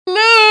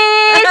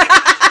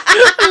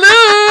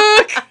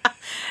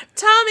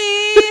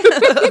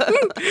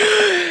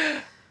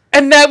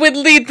And that would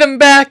lead them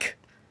back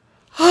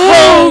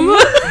home.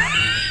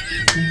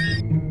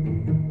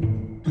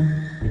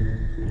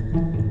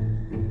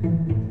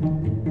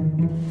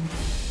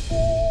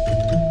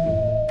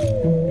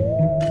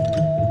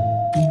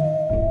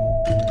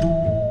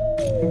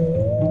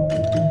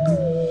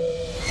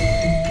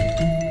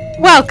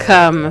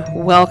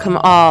 Welcome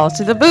all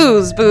to the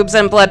Booze, Boobs,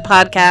 and Blood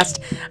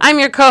podcast. I'm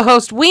your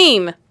co-host,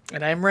 Ween.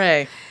 And I'm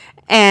Ray.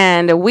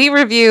 And we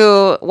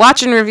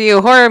watch and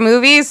review horror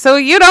movies so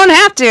you don't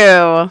have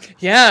to.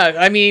 Yeah,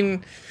 I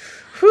mean...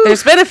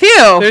 There's been a few.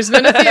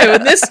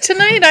 And this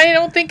tonight, I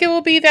don't think it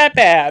will be that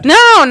bad.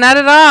 No, not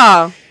at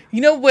all.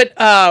 You know what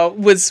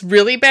was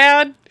really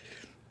bad?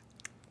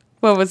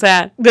 What was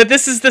that? That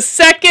this is the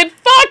second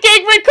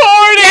fucking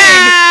recording!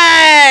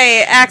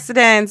 Yay!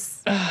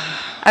 Accidents.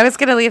 I was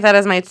going to leave that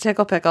as my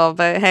tickle pickle,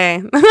 but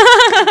hey.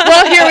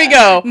 Well, here we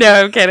go.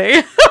 No, I'm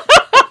kidding.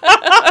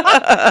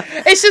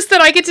 It's just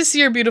that I get to see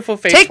your beautiful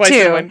face. Take twice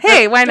two. in one.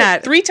 Hey, why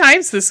not? 3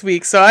 times this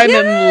week, so I'm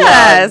in love.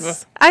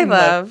 Yes, I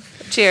love.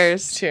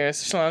 Cheers. Cheers,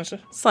 Sláinte.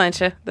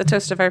 Sláinte, the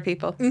toast of our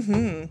people.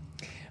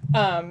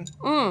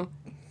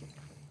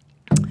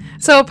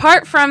 So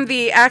apart from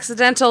the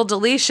accidental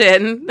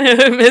deletion,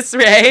 Miss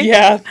Ray.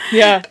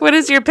 Yeah. What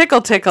is your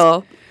pickle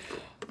tickle?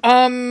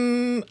 I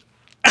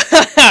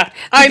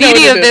The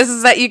beauty of this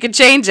is that you can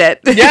change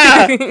it.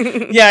 Yeah.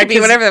 It can be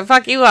whatever the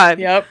fuck you want.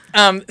 Yep.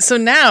 So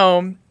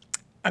now,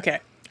 okay,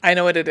 I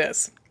know what it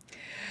is.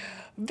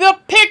 The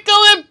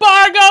pickle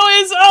embargo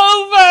is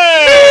over!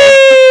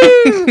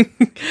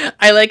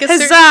 I like a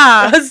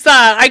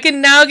Huzzah! I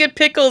can now get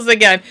pickles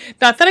again.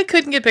 Not that I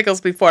couldn't get pickles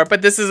before,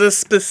 but this is a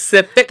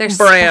specific They're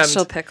brand.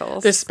 special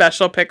pickles. They're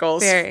special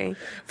pickles. Very.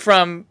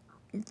 From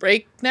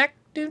Breakneck,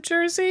 New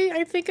Jersey,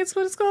 I think it's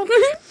what it's called.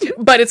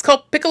 But it's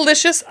called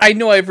Picklelicious. I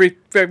know I've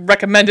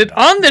recommended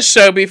on this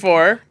show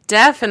before.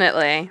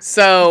 Definitely.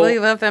 So We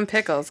love them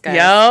pickles, guys.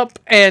 Yep.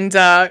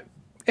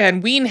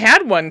 And Ween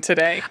had one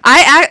today.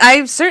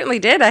 I certainly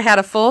did. I had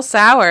a full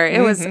sour.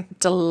 It was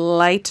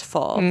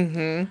delightful.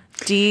 Mm-hmm.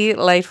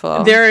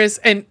 Delightful. There is,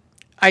 and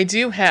I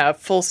do have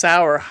full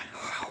sour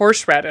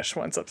horseradish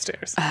ones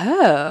upstairs.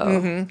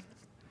 Oh.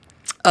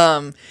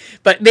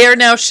 But they are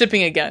now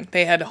shipping again.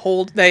 They had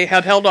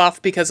held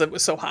off because it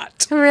was so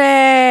hot.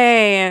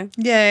 Hooray.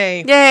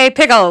 Yay. Yay,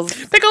 pickles.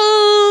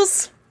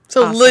 Pickles.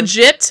 So Awesome.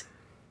 legit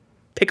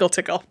pickle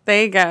tickle.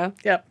 There you go.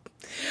 Yep.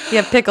 You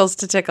have pickles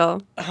to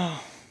tickle.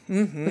 Oh.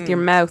 With your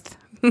mouth.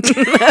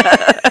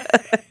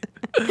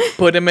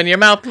 Put them in your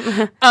mouth.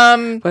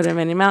 Put them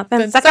in your mouth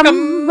and suck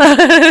them.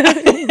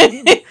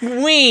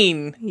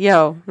 Ween.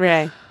 Yo,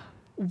 Ray.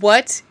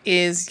 What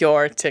is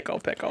your tickle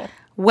pickle?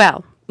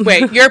 Well.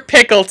 Wait, your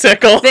pickle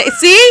tickle.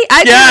 See?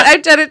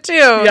 I've done it too.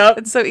 Yep.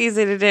 It's so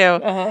easy to do.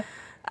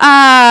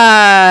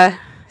 Uh-huh.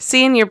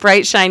 Seeing your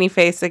bright, shiny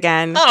face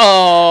again.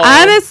 Oh.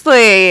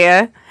 Honestly,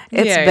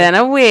 it's Yay. been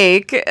a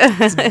week.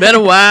 It's been a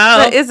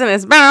while. Isn't it?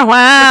 It's been a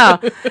while.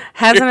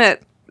 Hasn't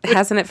it?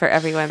 Hasn't it for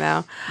everyone,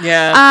 though?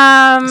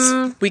 Yeah.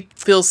 This week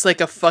feels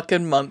like a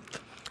fucking month.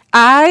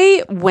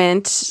 I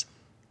went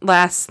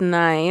last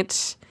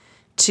night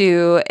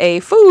to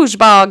a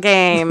foosball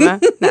game.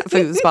 Not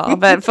foosball,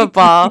 but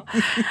football.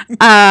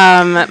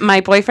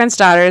 My boyfriend's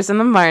daughter's in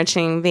the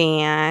marching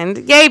band.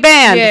 Yay,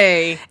 band!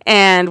 Yay.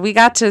 And we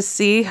got to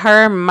see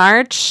her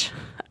march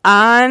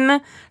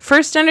on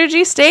First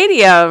Energy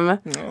Stadium,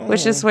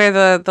 which is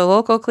where the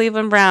local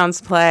Cleveland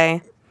Browns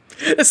play.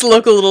 This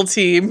local little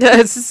team.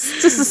 It's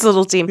just this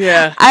little team.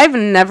 Yeah. I've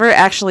never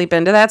actually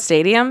been to that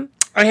stadium.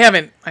 I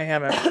haven't.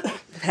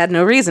 I've had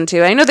no reason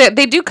to. I know that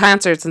they do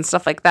concerts and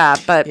stuff like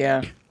that, but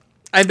Yeah.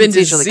 I've been to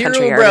usually 0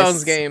 country Browns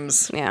artists.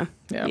 games. Yeah.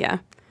 Yeah.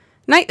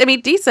 I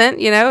mean,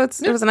 decent, you know, it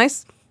was a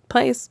nice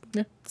place,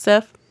 Yeah.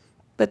 stuff,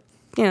 but,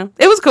 you know,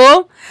 it was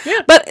cool. Yeah.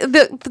 But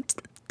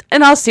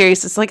in all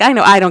seriousness, like, I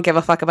know I don't give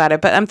a fuck about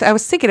it, but I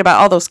was thinking about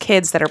all those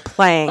kids that are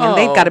playing, and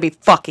they've Oh. got to be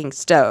fucking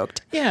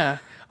stoked. Yeah.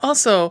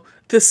 Also,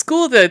 the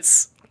school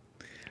that's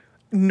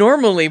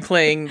normally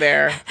playing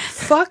there,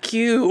 fuck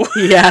you.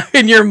 Yeah.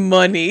 And your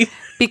money.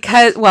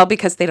 Because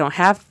they don't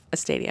have a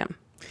stadium.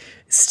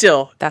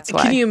 Still. That's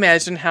why. Can you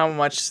imagine how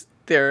much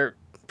they're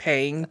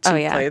paying to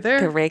play there?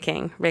 They're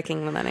raking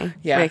the money.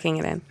 Yeah. Raking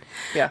it in.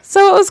 Yeah.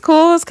 So it was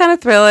cool. It was kind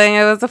of thrilling.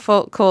 It was a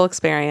cool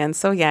experience.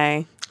 So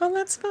yay. Oh,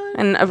 that's fun.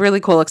 And a really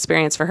cool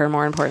experience for her,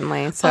 more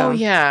importantly. So Oh,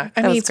 yeah.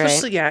 I that mean, was great.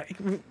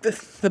 especially,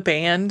 the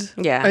band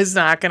Yeah. is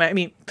not going to, I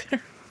mean,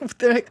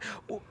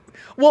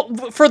 well,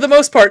 for the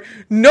most part,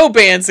 no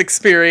bands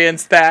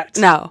experience that.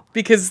 No.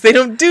 Because they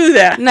don't do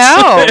that.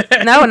 No,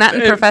 not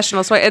in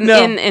professional sport. And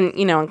No.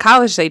 in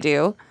college they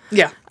do.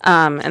 Yeah.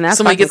 And that's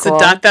Somebody gets cool.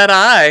 to dot that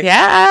I.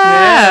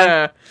 Yeah.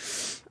 Yeah.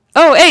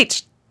 Oh,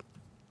 H.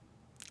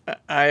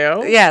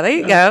 I-O? Yeah, there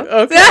you go.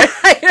 Okay.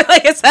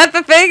 Like, is that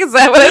the thing? Is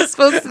that what I'm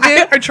supposed to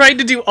do? I'm trying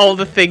to do all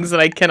the things that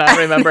I cannot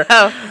remember.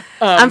 No,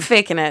 I'm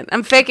faking it.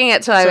 I'm faking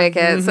it till I make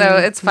it, so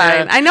it's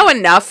fine. yeah. I know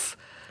enough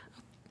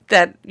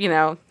that, you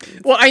know.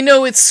 Well, I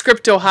know it's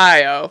Script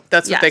Ohio.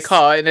 That's what they Yes.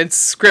 call it. And it's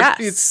script.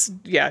 Yes.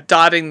 It's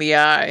dotting the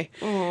I,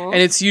 and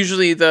it's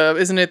usually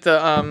isn't it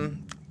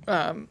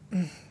the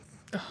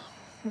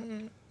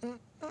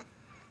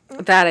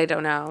That I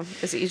don't know.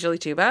 Is it usually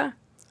tuba?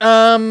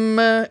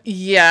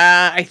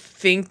 Yeah, I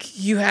think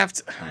you have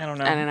to. I don't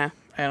know. I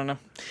don't know.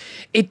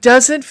 It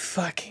doesn't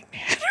fucking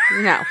matter.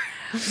 No.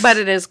 But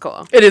it is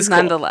cool. It is cool.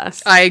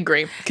 Nonetheless. I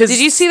agree. Did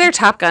you see their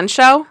Top Gun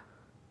show?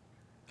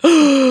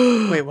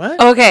 Wait, what?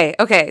 Okay.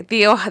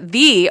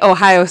 The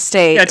Ohio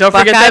State don't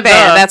Buckeye forget that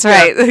Band. the. That's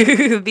right.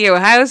 The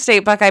Ohio State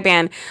Buckeye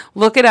Band.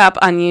 Look it up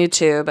on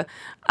YouTube.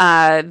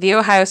 The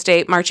Ohio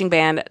State Marching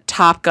Band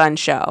Top Gun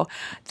show.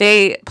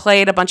 They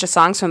played a bunch of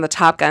songs from the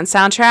Top Gun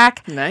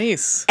soundtrack.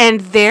 Nice.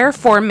 And their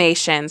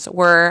formations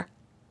were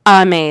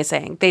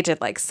amazing. They did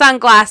like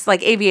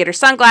aviator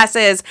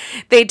sunglasses.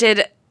 They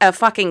did a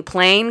fucking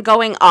plane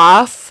going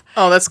off.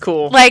 Oh, that's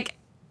cool. Like,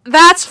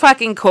 that's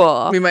fucking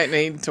cool. We might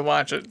need to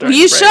watch it.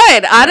 You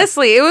should.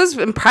 Honestly, it was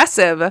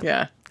impressive.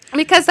 Yeah.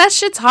 Because that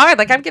shit's hard.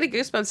 Like, I'm getting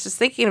goosebumps just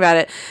thinking about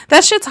it.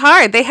 That shit's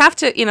hard. They have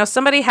to,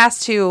 somebody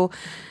has to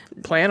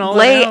plan all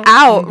lay that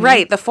out,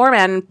 right, the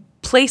format and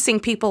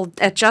placing people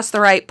at just the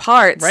right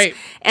parts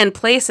and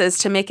places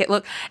to make it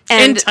look.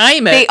 And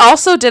time it. They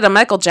also did a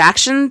Michael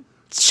Jackson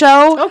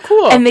show. Oh,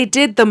 cool. And they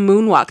did the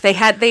moonwalk.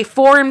 They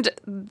formed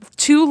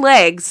 2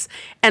 legs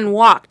and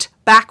walked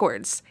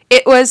backwards.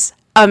 It was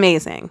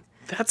amazing.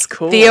 That's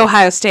cool. The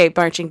Ohio State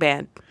Marching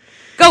Band.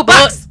 Go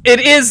Bucks! Well, it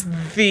is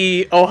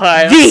the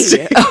Ohio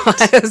State.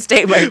 Ohio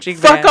State Marching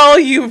Fuck Band. all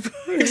you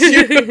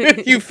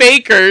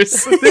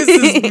fakers. This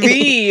is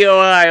the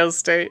Ohio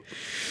State.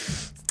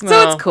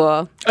 So it's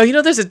cool.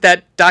 Oh, there's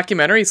that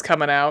documentary's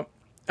coming out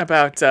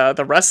about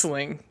the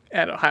wrestling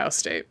at Ohio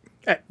State.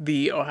 At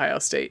the Ohio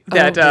State.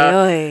 That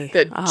really?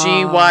 That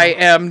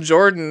GYM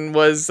Jordan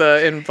was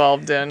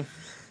involved in.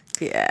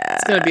 Yeah.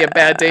 It's going to be a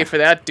bad day for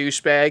that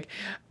douchebag.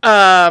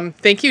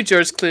 Thank you,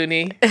 George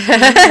Clooney.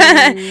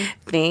 Thank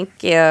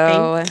you. Thank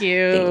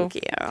you. Thank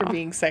you. For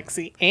being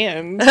sexy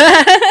and...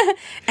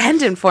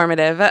 and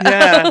informative.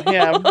 Yeah.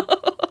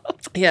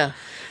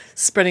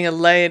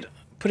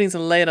 Putting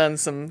some light on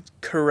some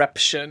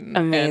corruption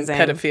Amazing.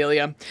 and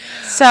pedophilia.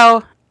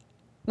 So,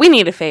 we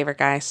need a favor,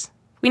 guys.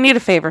 We need a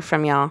favor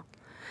from y'all.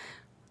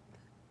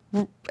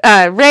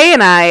 Ray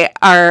and I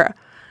are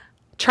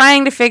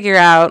trying to figure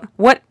out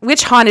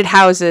which haunted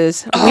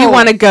houses we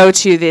want to go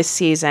to this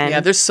season. Yeah,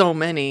 there's so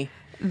many.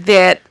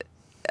 We're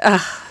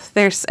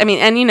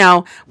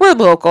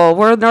local.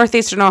 We're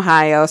Northeastern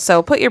Ohio,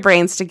 so put your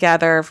brains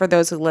together for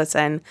those who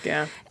listen.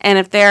 Yeah. And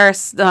if there are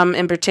some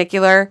in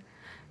particular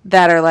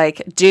that are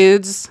like,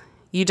 dudes,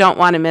 you don't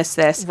want to miss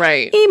this.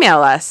 Right.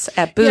 Email us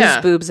at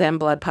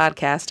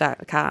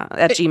boobsboobsandbloodpodcast.com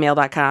at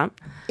gmail.com.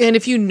 And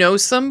if you know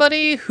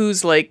somebody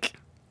who's like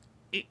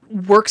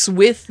works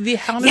with the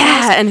haunted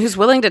house, and who's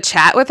willing to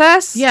chat with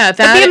us,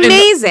 that'd be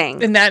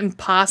amazing. And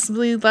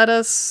possibly let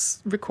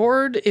us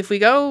record if we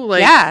go. Like,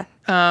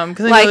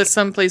 because I know that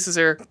some places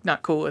are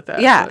not cool with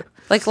that. Yeah. But.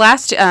 Like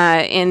last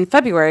in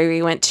February,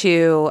 we went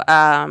to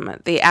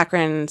the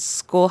Akron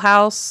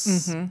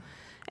Schoolhouse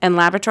and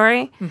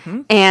Laboratory,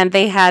 and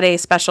they had a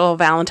special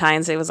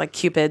Valentine's. It was like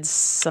Cupid's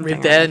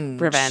something.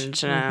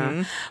 Revenge.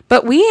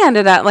 But we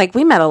ended up,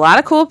 we met a lot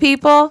of cool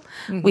people.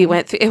 We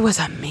went through, it was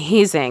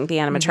amazing, the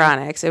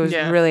animatronics. It was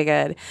really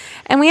good.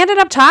 And we ended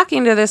up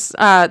talking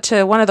to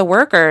to one of the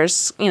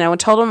workers, and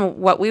told him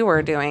what we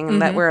were doing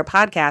and that we're a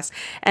podcast.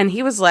 And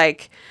he was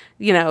like,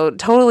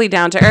 totally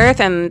down to earth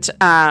and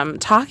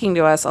talking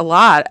to us a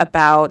lot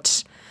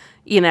about,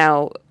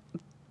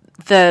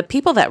 the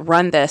people that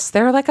run this.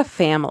 They're like a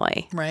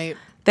family. Right.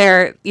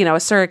 They're, a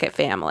surrogate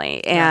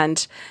family,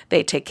 and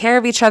they take care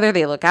of each other.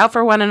 They look out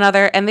for one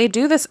another, and they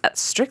do this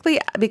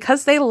strictly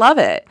because they love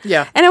it.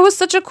 Yeah. And it was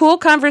such a cool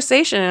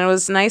conversation, and it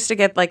was nice to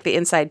get the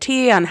inside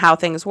tea on how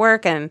things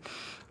work and,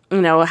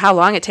 how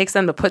long it takes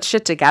them to put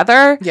shit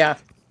together. Yeah.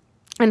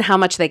 And how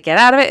much they get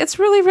out of it. It's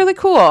really, really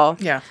cool.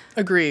 Yeah.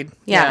 Agreed.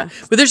 Yeah.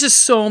 But there's just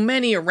so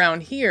many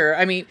around here.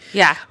 I mean,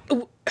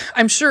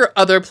 I'm sure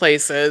other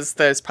places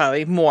there's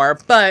probably more,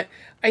 but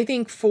I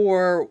think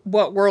for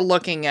what we're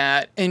looking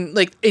at in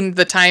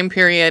the time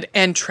period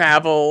and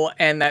travel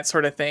and that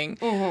sort of thing,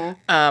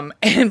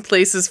 and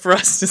places for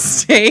us to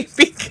stay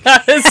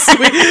because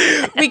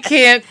we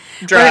can't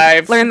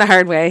drive. Learn the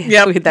hard way.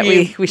 Yep, that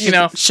we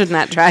should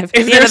not drive.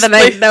 At the end of the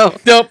night,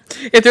 Nope.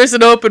 If there's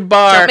an open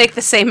bar, don't make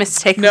the same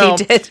mistake we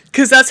did.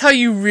 Because that's how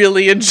you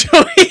really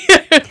enjoy it.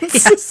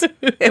 Yes,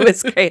 it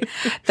was great.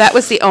 That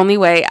was the only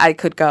way I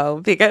could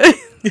go because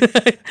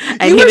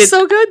you were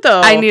so good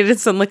though. I needed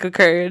some liquid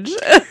courage.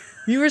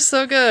 You were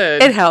so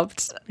good. It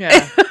helped.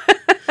 Yeah.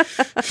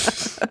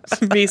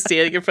 Me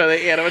standing in front of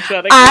the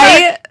animatronic.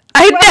 I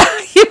know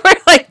you were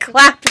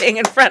clapping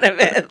in front of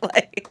it,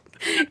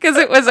 because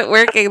it wasn't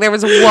working. There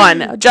was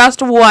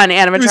just one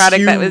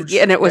animatronic that was,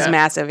 and it was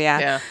massive.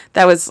 Yeah.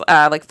 That was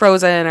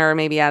frozen or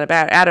maybe out of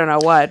I don't know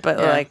what, but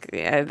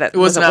that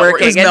wasn't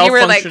working. It was and you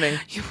were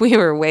we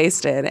were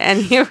wasted,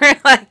 and you were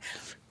like,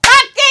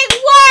 fucking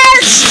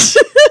work.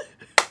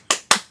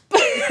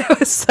 It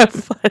was so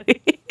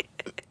funny.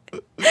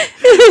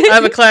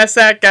 I'm a class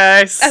act,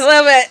 guys. I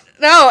love it.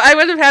 No, I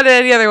wouldn't have had it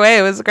any other way.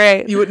 It was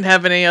great. You wouldn't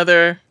have any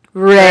other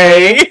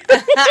Ray.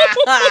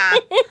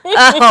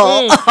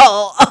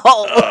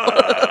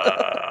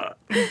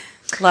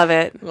 Love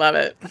it. Love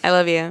it. I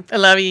love you. I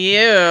love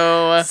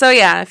you. So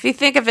yeah, if you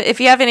think of it, if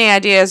you have any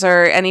ideas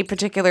or any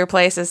particular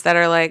places that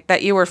are like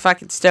that you were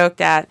fucking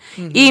stoked at,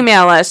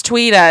 email us,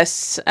 tweet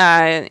us,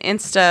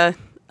 Insta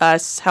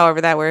us,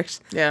 however that works.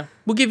 Yeah.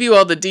 We'll give you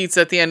all the deets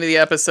at the end of the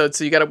episode,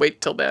 so you got to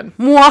wait till then.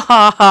 we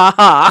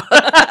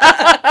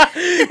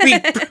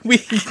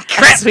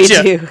trapped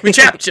you. We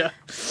trapped you.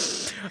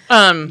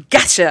 Gotcha.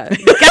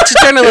 Gotcha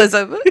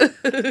journalism.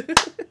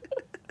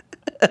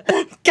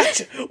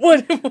 Gotcha.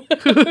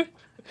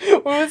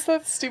 What was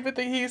that stupid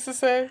thing he used to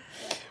say?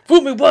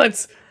 Fool me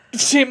once,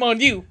 shame on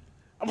you.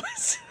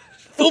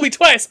 Fool me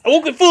twice, I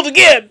won't get fooled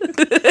again.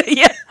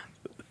 Yeah.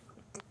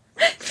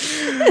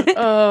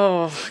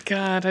 Oh,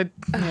 God.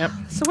 Yep.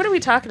 So what are we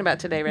talking about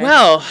today, Ray?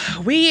 Well,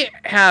 we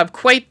have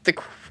quite the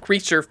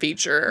creature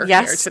feature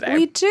here today. Yes,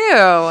 we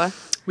do.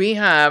 We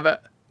have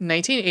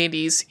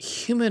 1980s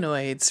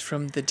humanoids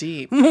from the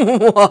deep. And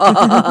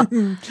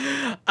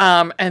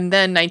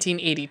then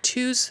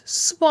 1982's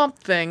Swamp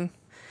Thing.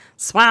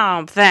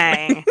 Swamp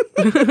Thing.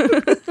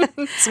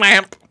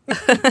 Swamp.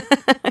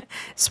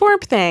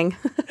 Swamp Thing.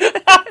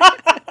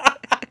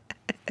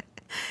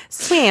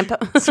 Swamp.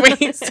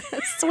 Swamp.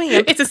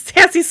 It's a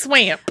sassy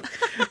swamp.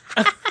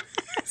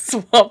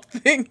 Swamp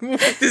Thing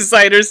with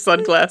designer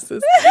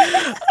sunglasses.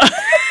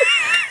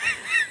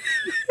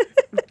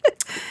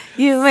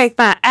 You make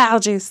my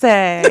algae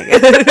sing.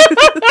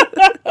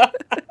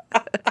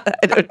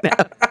 I don't know.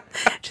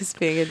 Just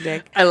being a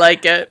dick. I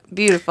like it.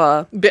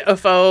 Beautiful.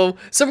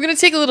 So we're going to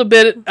take a little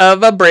bit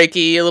of a little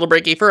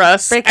breaky for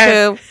us. Break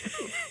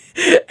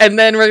and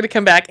then we're going to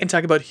come back and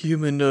talk about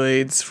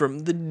humanoids from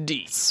the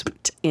deep.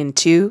 Sweet. In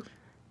 2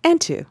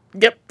 and 2.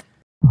 Yep.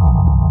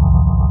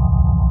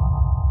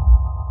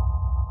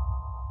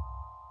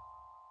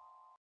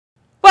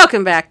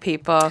 Welcome back,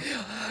 people.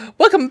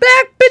 Welcome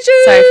back,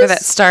 bitches! Sorry for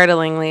that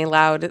startlingly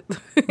loud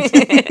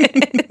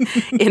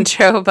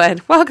intro,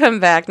 but welcome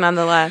back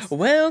nonetheless.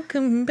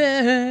 Welcome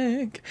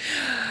back.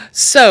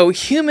 So,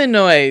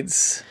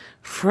 humanoids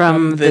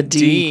from the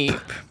deep.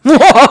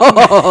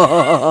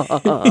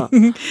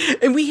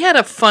 And we had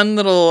a fun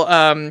little,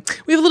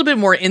 we have a little bit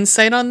more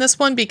insight on this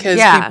one because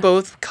we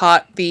both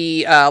caught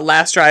the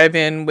last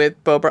drive-in with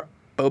Joe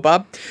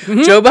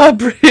Bob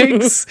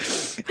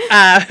Briggs,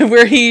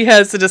 where he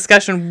has a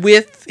discussion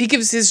he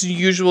gives his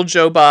usual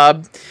Joe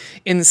Bob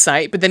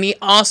insight, but then he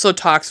also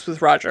talks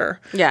with Roger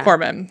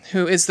Corman,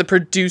 who is the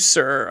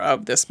producer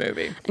of this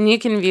movie. And you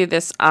can view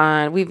this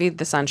we viewed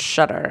this on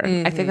Shudder.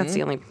 I think that's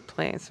the only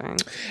place,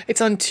 right?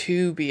 It's on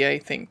Tubi, I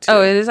think, too.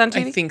 Oh, it is on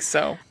Tubi? I think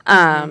so.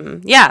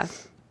 Yeah.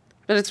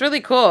 But it's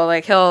really cool.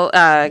 Like, he'll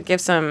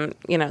give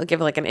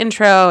like an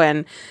intro,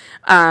 and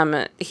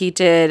he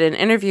did an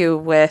interview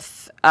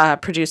with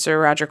producer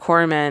Roger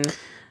Corman,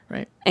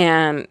 right?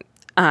 And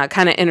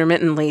kind of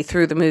intermittently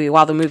through the movie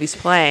while the movie's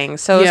playing,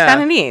 so it's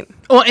kind of neat.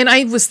 Well, and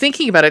I was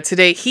thinking about it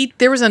today.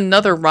 There was an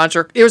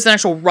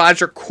actual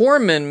Roger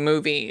Corman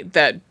movie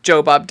that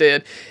Joe Bob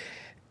did.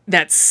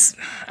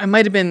 I'm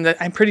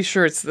pretty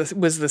sure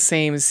was the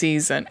same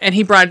season, and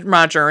he brought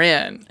Roger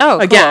in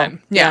again, cool.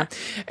 yeah,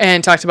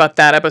 and talked about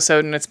that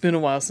episode. And it's been a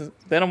while since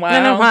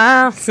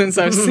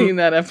I've seen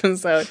that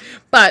episode.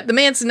 But the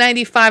man's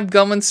 95,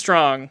 going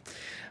strong,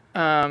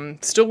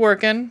 still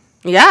working.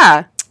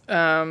 Yeah.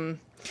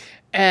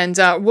 And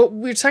what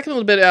we were talking a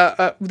little bit,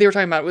 they were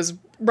talking about was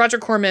Roger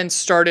Corman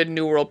started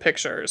New World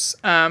Pictures,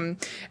 and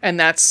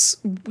that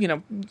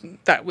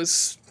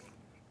was.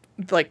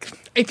 Like,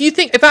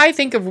 if I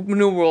think of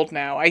New World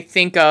now, I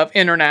think of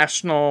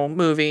international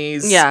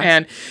movies. Yeah.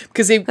 And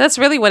because that's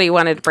really what he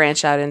wanted to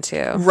branch out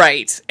into.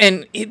 Right.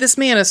 And this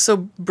man is so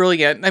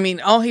brilliant. I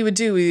mean, all he would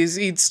do is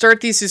he'd start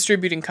these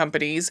distributing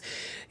companies.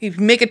 He'd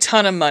make a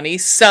ton of money,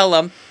 sell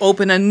them,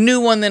 open a new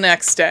one the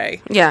next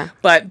day. Yeah.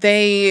 But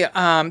they,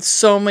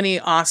 so many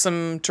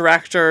awesome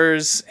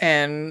directors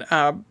and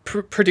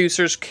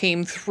producers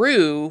came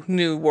through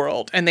New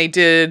World. And they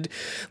did,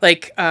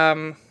 like,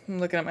 I'm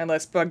looking at my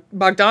list.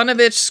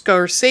 Bogdanovich,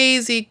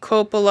 Scorsese,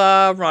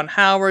 Coppola, Ron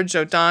Howard,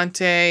 Joe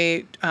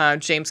Dante,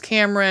 James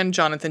Cameron,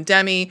 Jonathan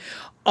Demme,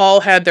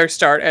 all had their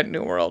start at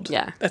New World.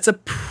 Yeah. That's a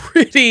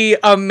pretty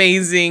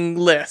amazing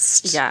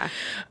list. Yeah.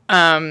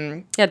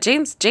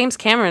 James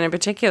Cameron in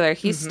particular,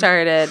 he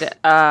started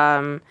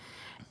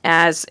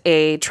as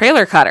a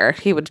trailer cutter.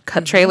 He would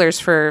cut trailers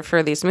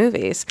for these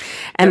movies.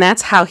 And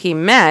that's how he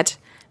met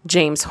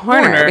James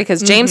Horner,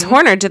 because James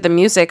Horner did the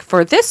music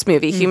for this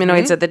movie,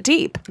 Humanoids of the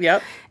Deep.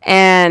 Yep.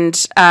 And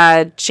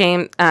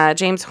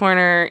James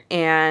Horner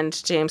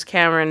and James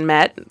Cameron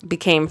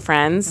became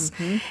friends,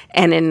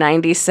 and in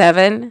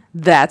 '97,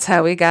 that's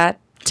how we got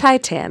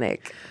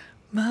Titanic.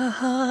 My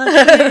heart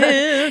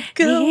will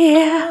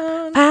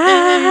go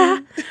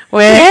on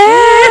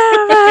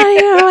wherever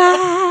you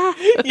are.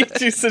 You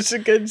do such a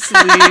good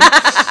scene.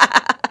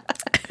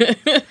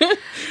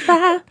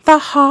 The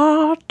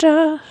heart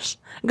does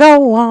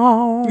go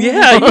on.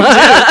 Yeah, you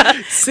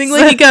do. Sing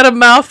like you got a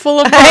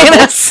mouthful of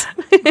bubbles.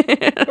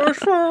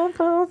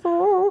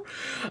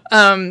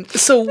 So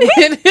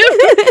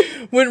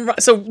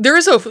so there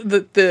is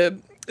the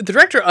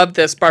director of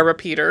this, Barbara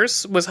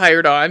Peters, was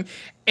hired on,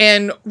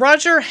 and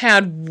Roger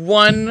had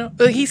one.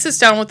 He sits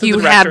down with the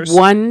directors. You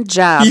had one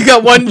job. You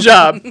got one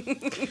job.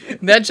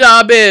 That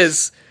job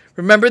is,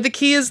 remember, the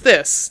key is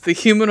this: the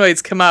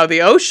humanoids come out of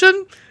the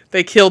ocean,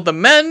 they kill the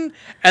men,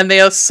 and they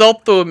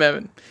assault the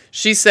women.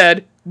 She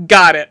said,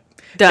 "Got it."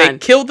 Done. They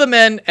kill the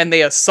men and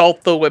they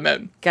assault the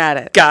women. Got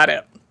it. Got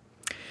it.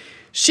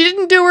 She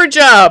didn't do her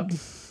job.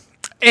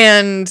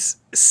 And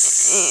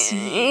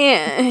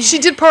she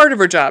did part of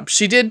her job.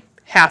 She did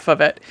half of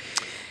it.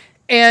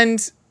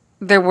 And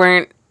there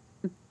weren't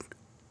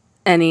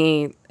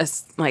any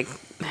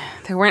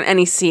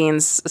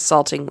scenes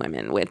assaulting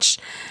women, which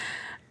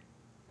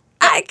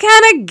I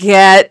kind of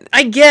get.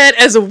 I get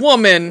as a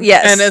woman,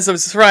 yes, and as a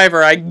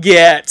survivor, I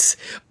get.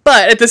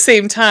 But at the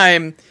same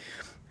time,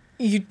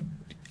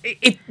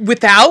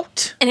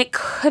 without, and it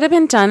could have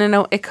been done.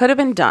 It could have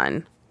been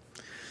done.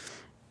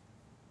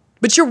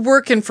 But you're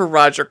working for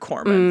Roger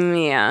Corman.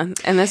 Yeah,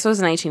 and this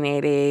was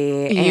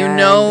 1980. You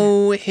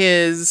know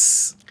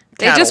his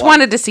catalog. They just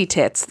wanted to see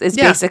tits, is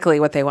basically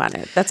what they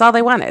wanted. That's all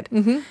they wanted.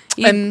 Mm-hmm.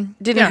 You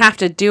didn't have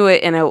to do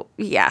it in a...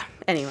 Yeah,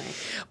 anyway.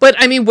 But,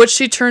 I mean, what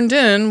she turned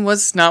in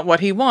was not what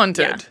he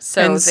wanted. Yeah.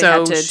 So they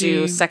had to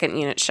do second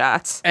unit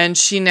shots. And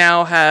she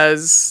now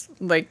has,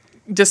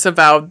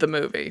 disavowed the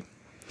movie.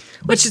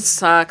 Which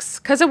sucks,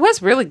 because it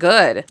was really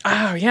good.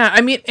 Oh, yeah.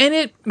 I mean,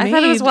 and I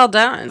thought it was well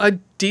done. A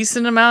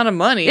decent amount of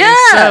money. Yeah.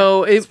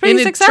 So, in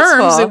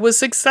terms, it was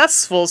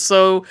successful.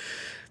 So,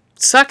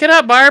 suck it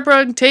up, Barbara,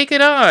 and take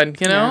it on,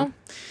 you know?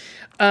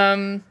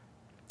 Yeah.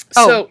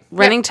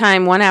 Running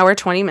time, 1 hour,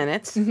 20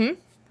 minutes.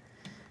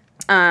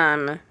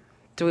 Mm-hmm.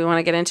 Do we want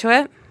to get into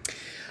it?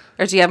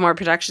 Or do you have more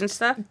production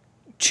stuff?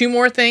 2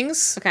 more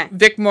things. Okay.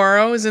 Vic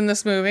Morrow is in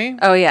this movie.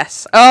 Oh,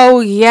 yes.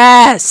 Oh,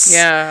 yes!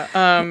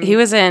 Yeah. He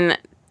was in...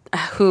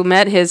 Who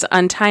met his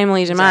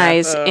untimely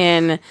demise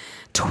in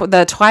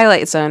the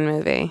Twilight Zone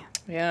movie.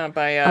 Yeah,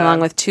 along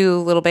with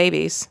 2 little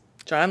babies.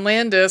 John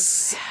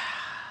Landis.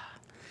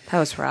 That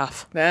was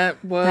rough.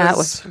 That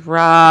was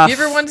rough. If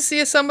you ever want to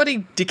see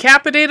somebody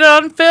decapitated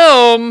on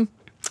film?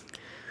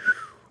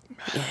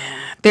 Yeah.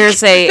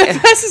 There's a...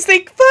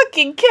 They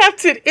fucking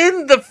kept it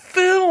in the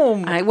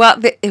film.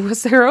 It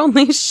was their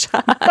only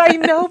shot. I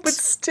know, but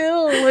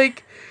still, They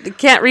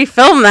can't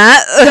refilm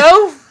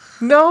that.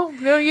 No,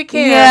 you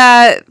can't.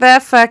 Yeah,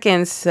 that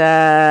fucking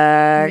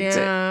sucked.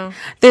 Yeah.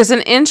 There's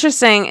an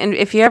interesting, and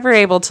if you're ever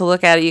able to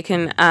look at it, you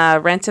can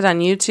rent it on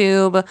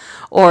YouTube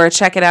or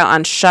check it out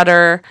on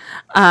Shudder.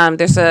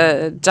 There's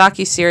a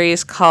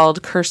docuseries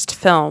called Cursed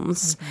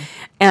Films,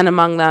 and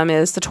among them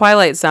is The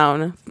Twilight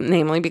Zone,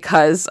 namely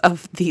because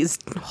of these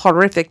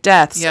horrific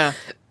deaths. Yeah,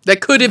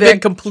 that could have been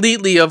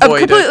completely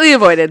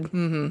avoided.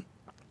 Mm-hmm.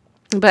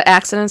 But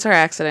accidents are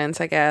accidents,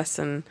 I guess,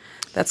 and...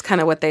 That's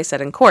kind of what they said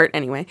in court,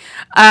 anyway.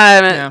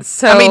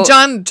 So I mean,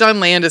 John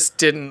Landis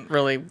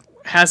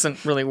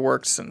hasn't really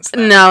worked since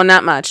then. No,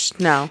 not much.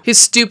 No, his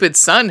stupid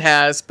son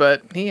has,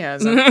 but he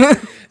hasn't.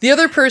 The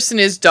other person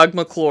is Doug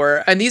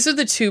McClure, and these are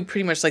the 2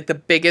 pretty much the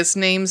biggest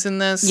names in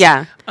this.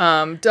 Yeah.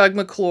 Doug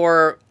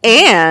McClure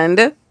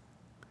and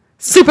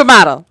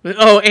supermodel.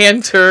 Oh,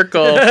 Ann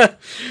Turkel,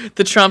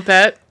 the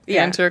trumpet.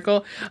 Yeah. Ann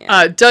Turkel.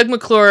 Yeah. Doug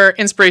McClure,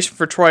 inspiration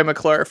for Troy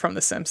McClure from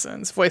The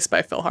Simpsons, voiced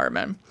by Phil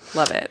Hartman.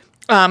 Love it.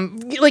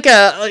 Like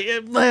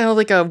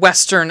a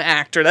Western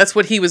actor. That's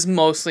what he was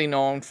mostly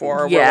known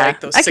for. Yeah, were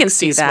those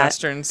 60s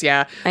Westerns.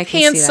 Yeah,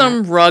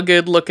 handsome,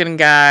 rugged-looking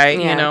guy.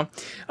 Yeah. You know.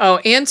 Oh,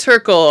 Ann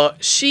Turkel.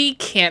 She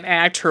can't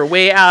act her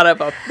way out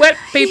of a wet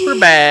paper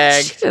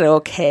bag. She did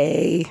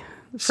okay.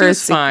 She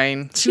was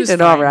fine. She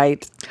did all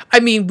right. I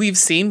mean, we've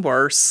seen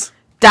worse.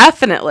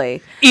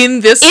 Definitely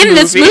in this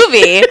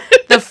movie.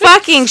 The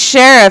fucking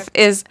sheriff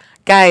is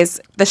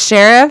the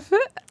sheriff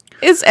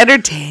is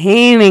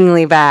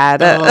entertainingly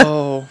bad.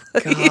 Oh,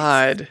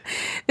 God.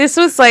 This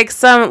was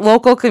some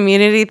local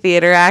community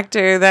theater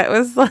actor that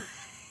was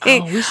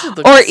we should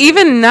look or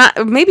even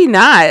not, maybe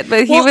not,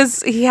 but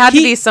he had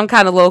to be some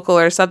kind of local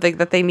or something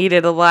that they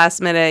needed a last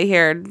minute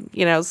here,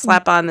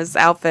 slap on this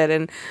outfit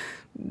and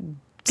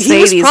say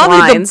he was these probably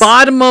lines. The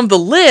bottom of the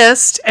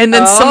list, and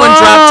then someone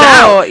dropped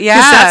out.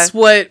 Yeah.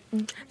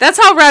 That's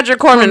how Roger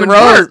Corman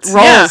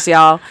rolls,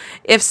 y'all.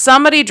 If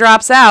somebody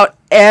drops out,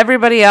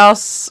 everybody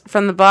else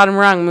from the bottom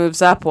rung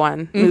moves up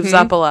moves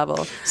up a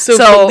level. So if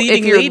the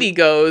leading lady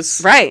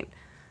goes. Right.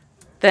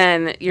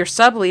 Then your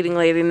sub-leading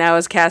lady now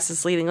is cast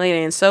as leading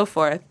lady and so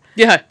forth.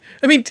 Yeah.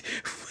 I mean,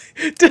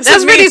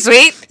 that's pretty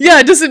sweet. Yeah,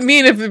 it doesn't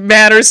mean if it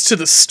matters to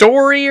the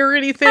story or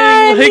anything.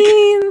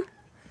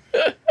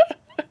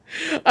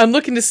 I'm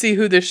looking to see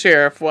who the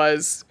sheriff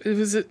was.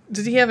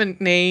 Did he have a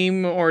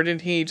name or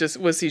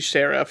was he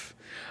sheriff?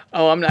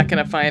 Oh, I'm not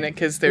going to find it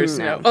because there's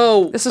no.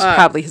 Oh, this is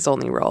probably his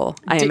only role,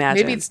 I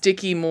imagine. Maybe it's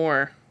Dickie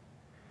Moore.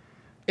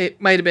 It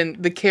might have been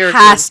the character.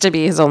 Has to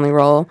be his only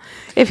role.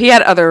 If he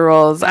had other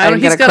roles, I'm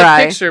going to cry. He's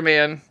got a picture,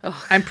 man.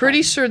 Oh, I'm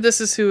pretty sure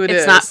this is who it is.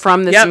 It's not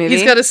from this movie?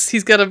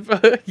 He's got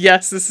a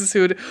yes, this is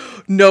who it is.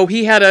 No,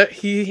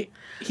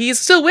 he's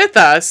still with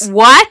us.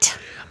 What?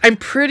 I'm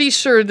pretty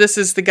sure this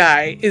is the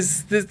guy.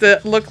 Does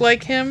that look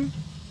like him?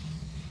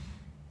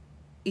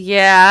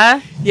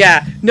 Yeah.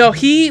 Yeah. No,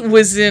 he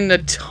was in a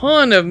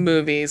ton of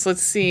movies.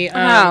 Let's see.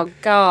 Oh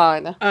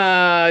God.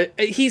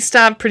 He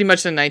stopped pretty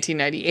much in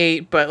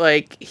 1998, but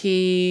like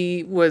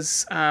he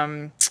was.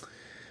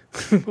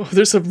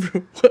 There's a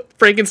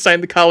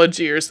Frankenstein: The College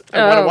Years.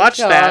 I want to watch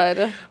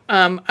that.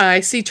 I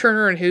see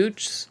Turner and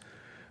Hooch.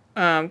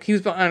 He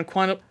was on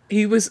Quantum.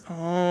 He was.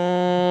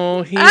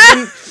 Oh,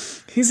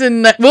 he's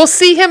in. We'll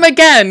see him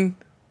again.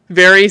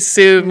 Very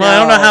soon. No. Well, I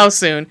don't know how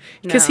soon.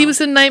 Because he was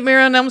in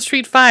Nightmare on Elm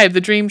Street 5, The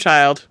Dream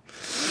Child.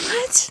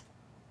 What?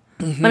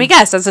 Mm-hmm. Let me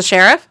guess. As a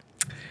sheriff?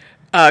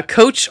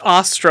 Coach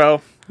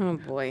Ostro. Oh,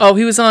 boy. Oh,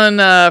 he was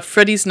on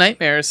Freddy's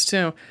Nightmares,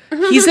 too.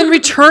 He's in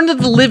Return of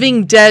the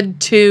Living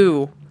Dead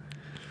 2.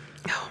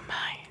 Oh,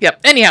 my. Yep.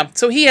 Anyhow,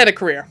 so he had a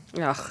career.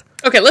 Ugh.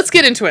 Okay, let's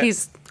get into it.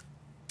 He's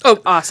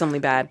awesomely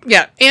bad.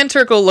 Yeah, Ann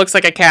Turkle looks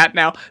like a cat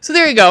now. So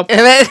there you go.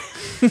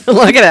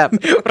 Look it up.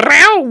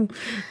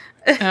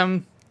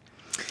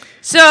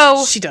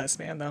 So she does,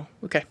 man, though.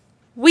 Okay.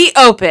 We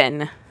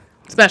open.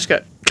 Smash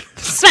cut.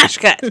 Smash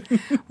cut.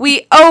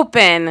 We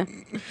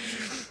open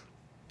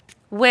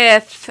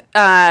with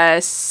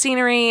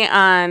scenery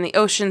on the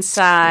ocean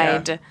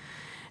side.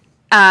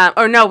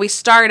 Yeah. We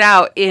start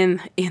out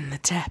in the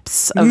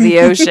depths of the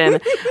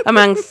ocean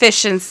among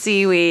fish and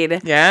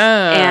seaweed.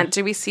 Yeah. And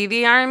do we see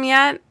the arm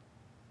yet?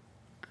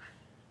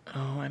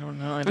 Oh, I don't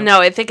know. No,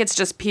 I think it's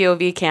just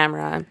POV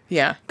camera.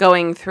 Yeah.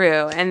 Going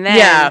through. And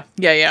then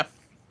Yeah.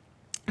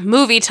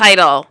 Movie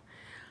title,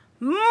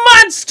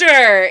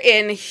 Monster,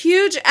 in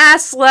huge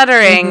ass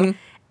lettering,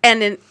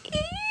 and an itty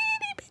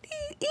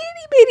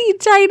bitty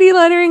tiny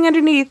lettering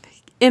underneath,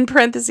 in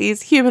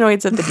parentheses,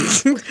 humanoids of the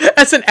deep.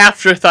 That's an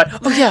afterthought.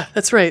 Oh yeah,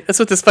 that's right. That's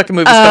what this fucking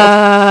movie's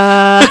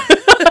called.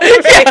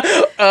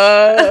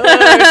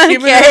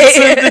 Humanoids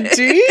of the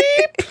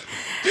deep.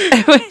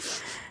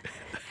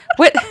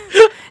 What?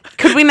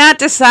 Could we not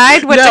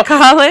decide what to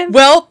call it?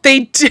 Well,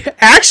 they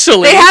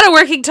actually. They had a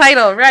working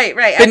title. Right.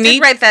 I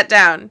did write that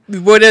down.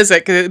 What is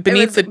it?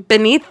 Beneath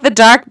the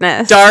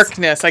Darkness.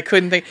 Darkness. I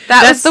couldn't think.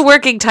 That was the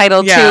working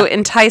title to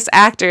entice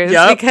actors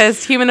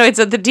because Humanoids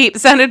of the Deep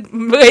sounded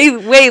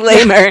way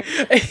lamer.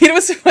 It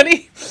was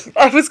funny.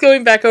 I was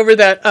going back over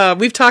that.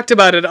 We've talked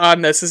about it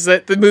on this. Is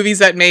that the movies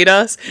that made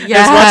us? Yeah.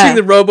 I was watching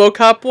the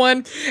RoboCop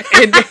one,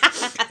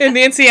 and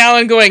Nancy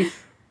Allen going.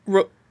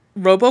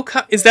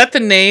 RoboCop? Is that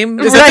the name?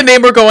 Is that the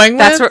name we're going with?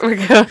 That's what we're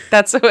going.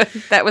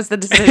 That was the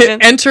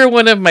decision. Enter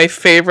one of my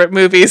favorite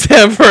movies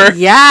ever.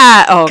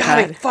 Yeah. Oh God.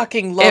 I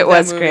fucking love it.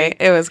 Was great.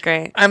 It was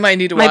great. I might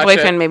need to watch it. My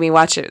boyfriend made me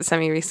watch it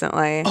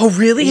semi-recently. Oh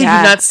really? Yeah.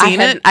 Have you not seen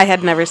it? I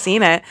had never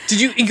seen it. Did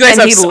you? You guys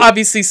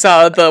obviously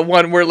saw the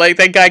one where like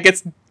that guy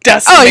gets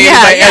decimated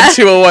by Ed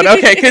 201.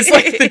 Okay, because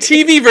like the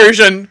TV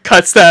version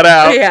cuts that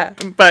out. Yeah.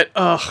 But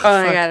my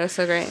God, it was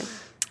so great.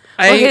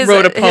 I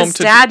wrote a poem his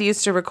dad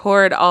used to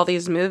record all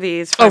these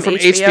movies from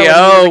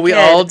HBO. We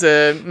all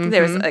did. Mm-hmm.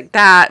 There was like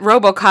that,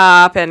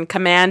 RoboCop and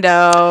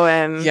Commando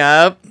and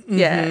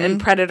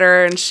and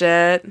Predator and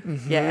shit.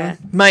 Mm-hmm. Yeah.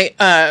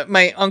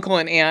 My uncle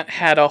and aunt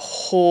had a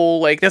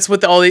whole that's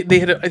what they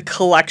had a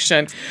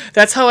collection.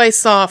 That's how I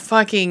saw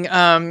fucking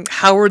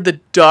Howard the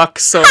Duck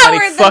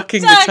many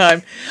fucking the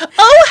time.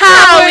 Oh,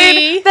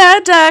 Howie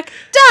the Duck.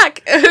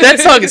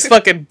 That song is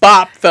fucking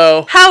bop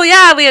though. Hell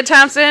yeah, Leah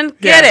Thompson,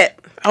 get it.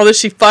 Although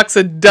she fucks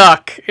a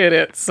duck in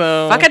it,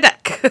 so... Fuck a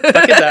duck. Fuck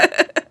a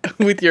duck.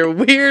 With your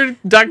weird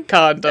duck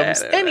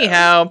condoms.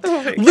 Anyhow,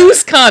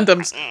 loose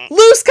condoms.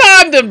 Loose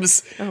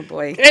condoms! Oh,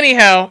 boy.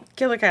 Anyhow.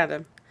 Killer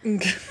condom.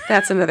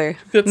 That's another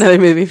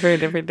movie for a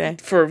different day.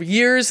 For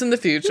years in the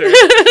future.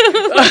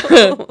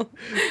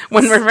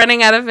 When we're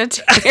running out of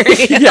material.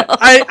 Yeah,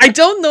 I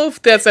don't know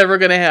if that's ever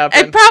going to happen.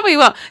 It probably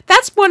will.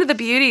 That's one of the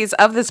beauties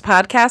of this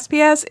podcast,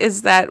 P.S.,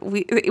 is that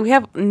we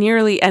have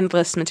nearly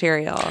endless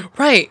material.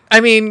 Right. I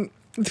mean...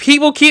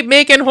 People keep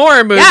making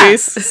horror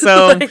movies,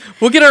 so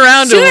we'll get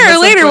around to them. Sooner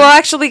or later, we'll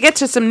actually get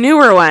to some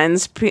newer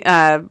ones,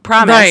 promise.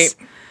 Right.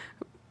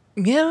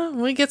 Yeah,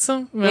 we get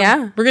some. Well,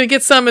 yeah. We're going to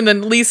get some in at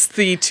least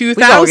the 2000s.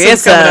 We'll get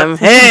some.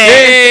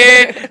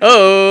 Hey!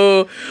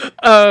 Oh.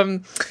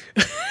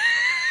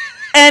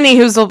 Any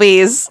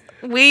Hoozlebees.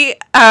 We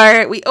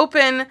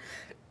open...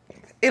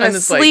 in a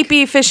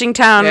sleepy fishing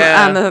town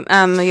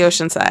on the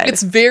ocean side.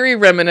 It's very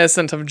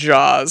reminiscent of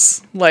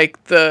Jaws,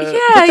 like the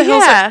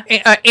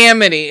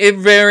Amity. It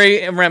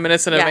very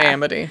reminiscent of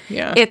Amity.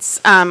 Yeah,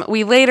 it's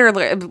we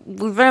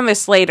learned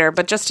this later,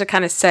 but just to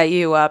kind of set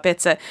you up,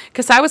 it's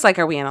because I was like,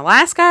 are we in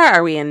Alaska?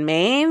 Are we in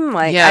Maine?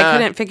 Like I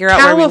couldn't figure out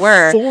where we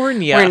were.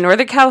 California. We're in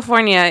Northern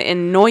California,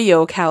 in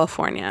Noyo,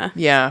 California.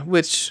 Yeah,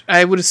 which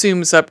I would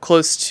assume is up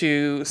close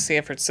to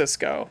San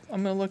Francisco.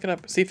 I'm gonna look it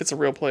up, see if it's a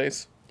real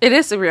place. It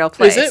is a real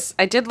place. Is it?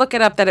 I did look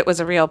it up that it was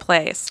a real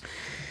place.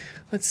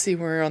 Let's see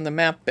where on the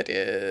map it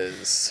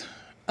is.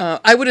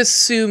 I would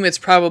assume it's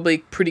probably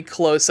pretty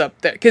close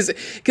up there because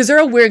they're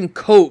all wearing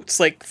coats,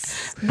 like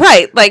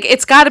right. Like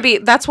it's got to be.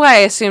 That's why I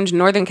assumed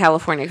Northern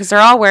California because they're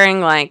all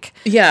wearing like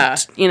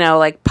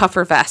like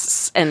puffer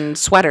vests and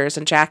sweaters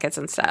and jackets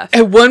and stuff.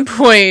 At one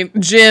point,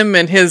 Jim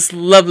and his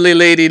lovely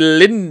lady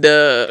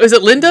Linda, is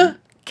it Linda?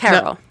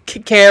 Carol.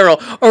 No, Carol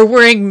are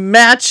wearing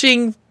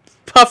matching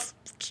puffer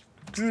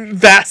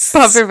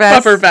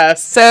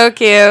vests. So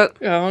cute.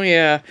 Oh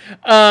yeah.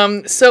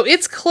 So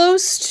it's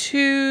close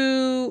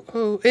to.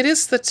 Oh, it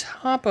is the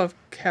top of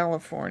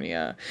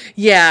California.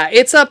 Yeah,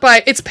 it's up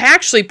by. It's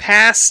actually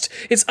past.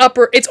 It's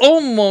upper. It's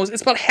almost.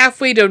 It's about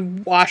halfway to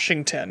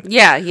Washington.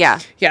 Yeah.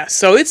 Yeah.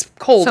 So it's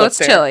cold. So up it's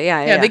there. chilly.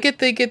 Yeah. They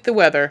get the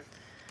weather.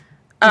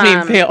 I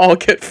mean, they all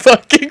get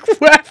fucking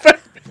weather.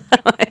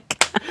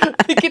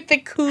 They get the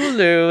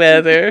cooler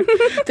weather.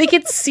 They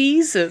get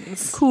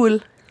seasons. Cool.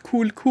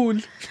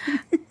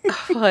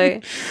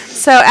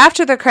 So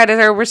after the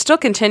credits, or we're still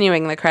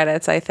continuing the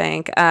credits, I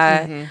think.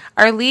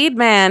 Our lead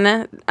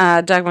man,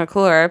 Doug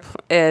McClure,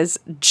 is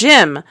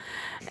Jim.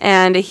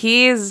 And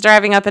he's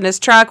driving up in his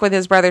truck with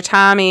his brother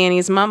Tommy, and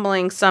he's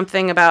mumbling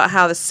something about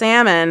how the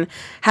salmon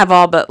have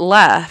all but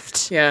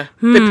left. Yeah.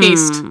 The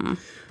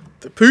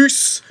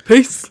peace.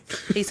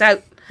 Peace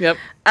out. Yep.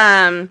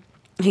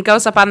 He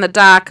goes up on the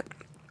dock.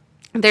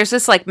 There's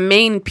this like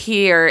main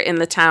pier in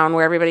the town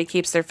where everybody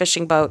keeps their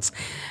fishing boats.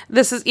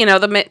 This is,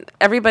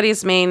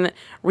 everybody's main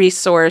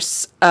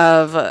resource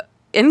of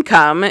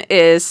income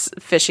is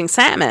fishing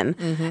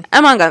salmon,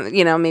 among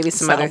maybe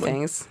some other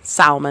things.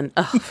 Salmon.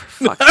 Oh,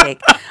 for fuck's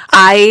sake!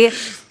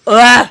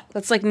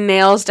 That's like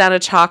nails down a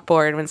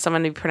chalkboard when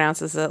somebody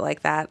pronounces it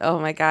like that. Oh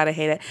my god, I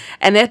hate it.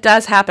 And it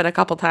does happen a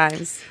couple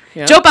times.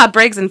 Yep. Joe Bob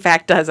Briggs, in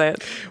fact, does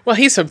it. Well,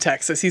 he's from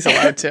Texas. He's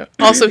allowed to.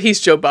 Also, he's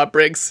Joe Bob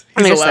Briggs.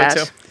 He's allowed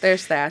to.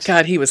 There's that.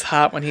 God, he was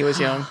hot when he was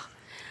young.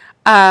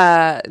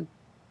 I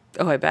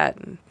bet.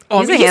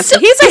 Oh, he's a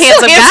handsome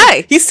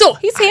guy. He's handsome.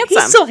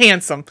 He's still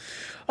handsome.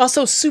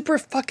 Also, super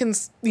fucking,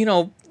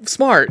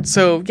 smart.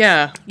 So,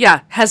 yeah.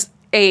 Yeah, has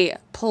a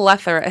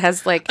plethora. It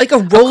has like a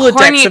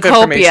Rolodex of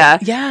information.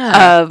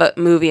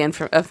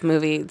 Of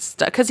movie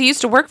stuff. Because he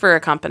used to work for a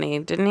company,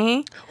 didn't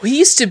he? Well, he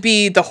used to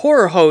be the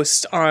horror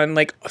host on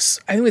I think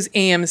it was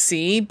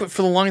AMC, but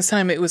for the longest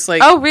time it was like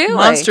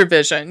Monster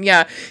Vision.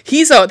 Yeah,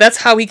 that's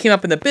how he came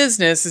up in the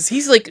business.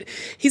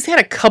 He's had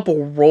a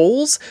couple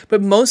roles,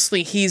 but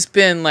mostly he's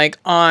been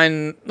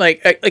on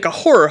like a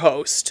horror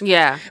host.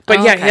 Yeah,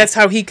 but that's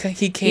how he came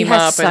up. He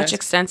has such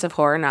extensive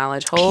horror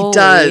knowledge. Holy he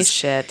does.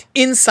 Shit,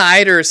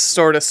 insiders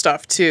sort of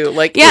stuff too.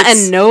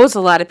 And knows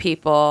a lot of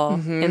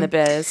people in the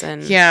biz.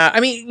 And yeah, I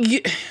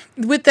mean,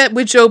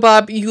 with Joe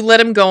Bob, you let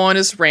him go on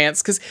his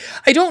rants because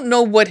I don't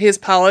know what his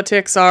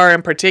politics are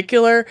in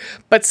particular,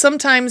 but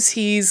sometimes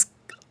he's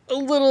a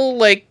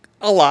little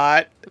a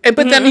lot. But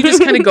then you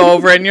just kind of go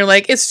over it and you're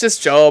like, it's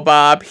just Joe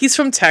Bob. He's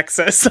from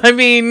Texas. I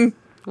mean,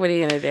 what are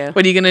you gonna do?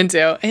 What are you gonna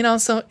do? And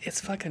also,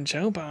 it's fucking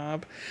Joe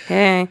Bob.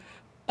 Hey.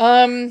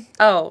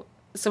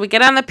 So we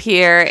get on the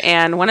pier,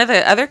 and one of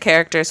the other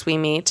characters we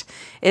meet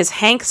is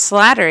Hank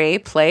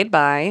Slattery, played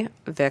by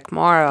Vic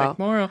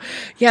Morrow.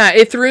 Yeah,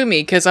 it threw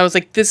me because I was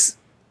like, this.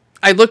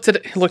 I looked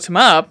him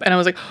up, and I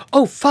was like,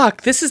 oh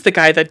fuck, this is the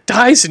guy that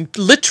dies in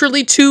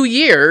literally 2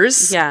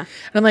 years. Yeah, and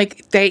I'm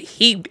like,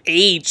 he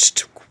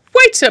aged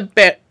quite a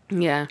bit.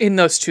 Yeah, in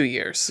those 2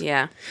 years.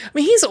 Yeah, I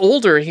mean, he's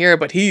older here,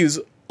 but he's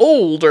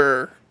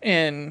older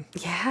in.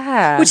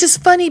 Yeah, which is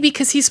funny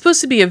because he's supposed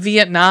to be a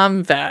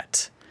Vietnam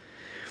vet.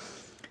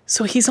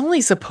 So he's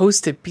only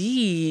supposed to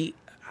be,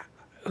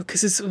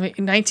 because it's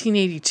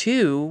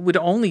 1982, would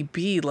only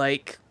be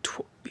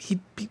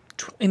he'd be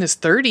in his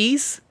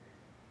 30s,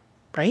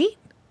 right?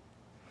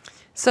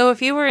 So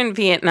if you were in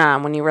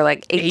Vietnam when you were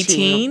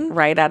 18,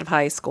 right out of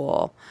high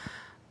school,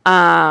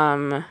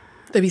 that'd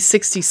be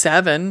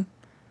 67.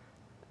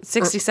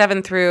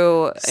 67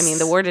 through, I mean,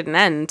 the war didn't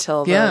end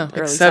until the early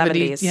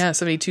 70s. Yeah,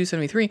 72,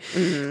 73.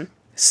 Mm-hmm.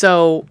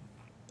 So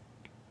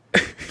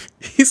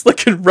he's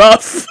looking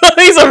rough.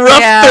 He's a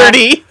rough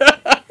 30.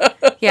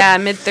 Yeah,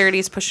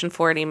 mid-30s, pushing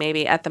 40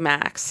 maybe at the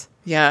max.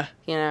 Yeah.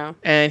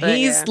 And but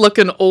he's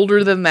looking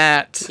older than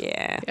that.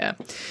 Yeah. Yeah.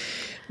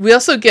 We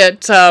also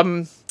get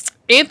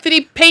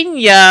Anthony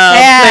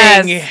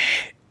Pena playing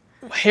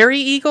Harry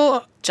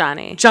Eagle.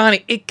 Johnny.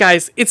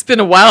 Guys, it's been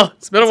a while.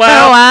 It's been a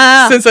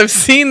while since I've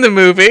seen the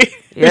movie.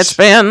 It's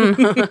been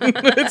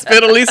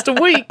at least a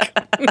week.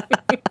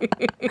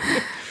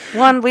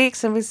 1 week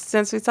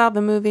since we saw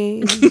the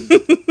movie.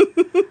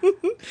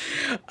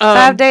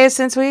 5 days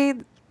since we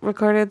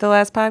recorded the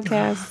last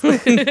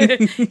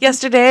podcast.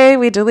 Yesterday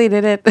we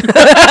deleted it.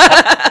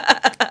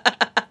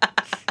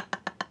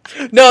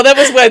 No, that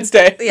was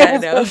Wednesday. Yeah, I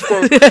know.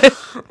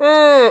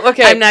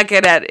 Okay. I'm not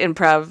good at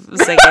improv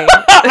singing.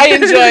 I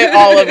enjoy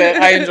all of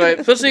it.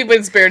 Especially when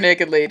it's bare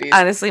naked ladies.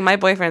 Honestly, my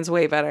boyfriend's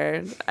way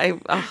better.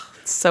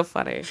 It's so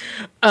funny.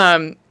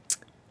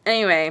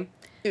 Anyway,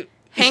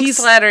 Hank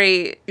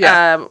Slattery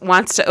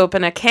wants to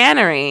open a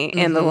cannery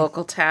in the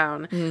local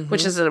town,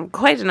 which is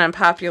quite an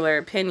unpopular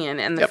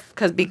opinion,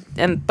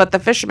 but the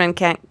fishermen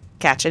can't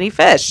catch any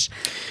fish.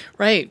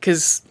 Right,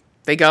 because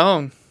they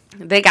gone.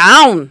 They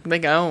gone. They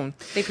gone.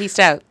 They pieced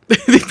out.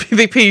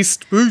 They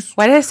pieced.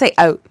 Why did I say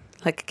out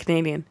like a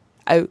Canadian?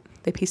 Out.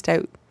 They pieced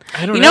out.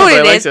 I don't know. You know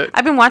what it is?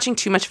 I've been watching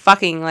too much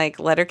fucking like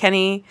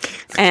Letterkenny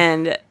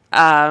and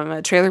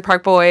Trailer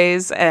Park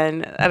Boys,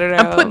 and I don't know.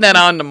 I'm putting that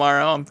on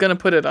tomorrow. I'm gonna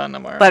put it on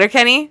tomorrow.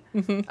 Letterkenny?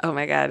 Mm-hmm. Oh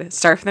my god!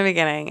 Start from the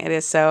beginning. It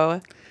is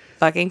so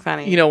fucking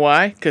funny. You know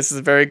why? Because it's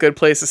a very good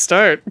place to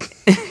start.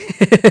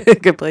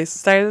 Good place to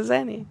start as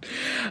any.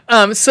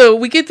 So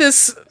we get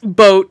this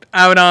boat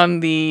out on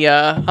the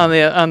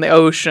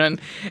ocean,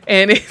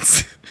 and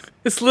it's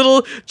this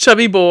little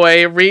chubby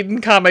boy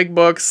reading comic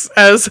books,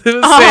 as I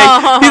was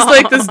saying. He's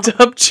like this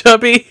dumb,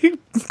 chubby,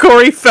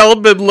 Corey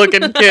Feldman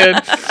looking kid.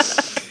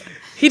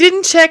 He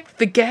didn't check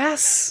the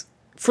gas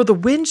for the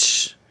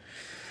winch,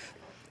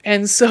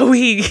 and so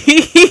he's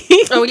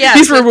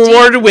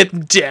rewarded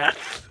with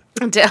death.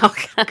 Oh,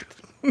 God.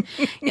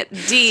 Yeah,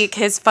 Deke,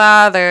 his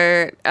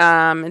father,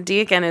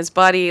 Deke and his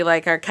buddy,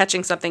 like, are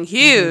catching something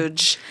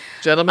huge.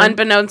 Gentlemen,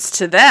 unbeknownst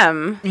to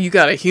them. You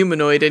got a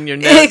humanoid in your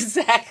net.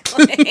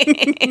 Exactly.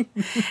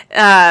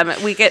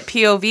 We get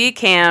POV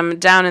cam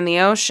down in the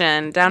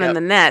ocean, down in the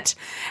net,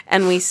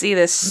 and we see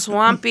this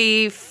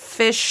swampy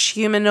fish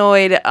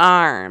humanoid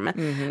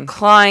arm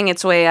clawing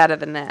its way out of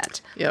the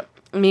net. Yep.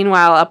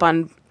 Meanwhile, up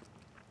on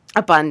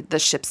the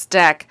ship's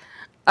deck,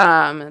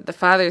 the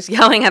father's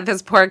yelling at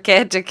this poor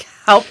kid to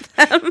help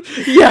them.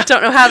 Yeah.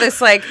 Don't know how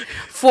this, like,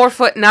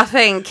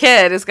 4'0"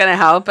 kid is gonna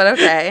help, but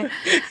okay.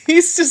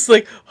 He's just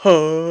like,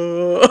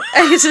 oh.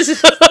 He's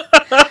just,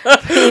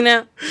 you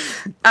know,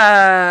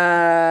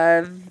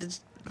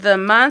 the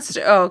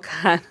monster. Oh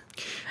God.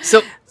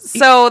 So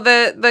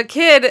the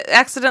kid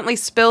accidentally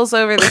spills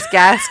over this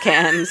gas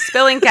can,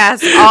 spilling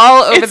gas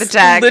all over the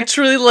deck.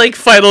 Literally like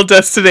Final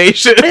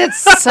Destination.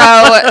 It's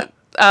so.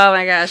 Oh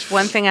my gosh,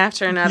 one thing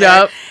after another.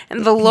 Yep.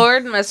 And the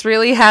Lord must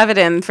really have it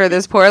in for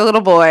this poor little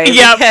boy.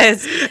 Yep.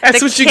 Because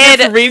that's what you get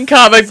for reading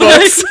comic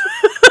books.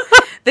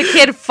 The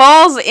kid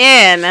falls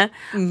in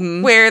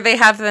where they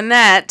have the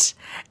net,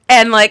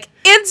 and like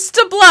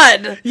insta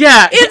blood.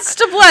 Yeah.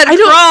 Insta blood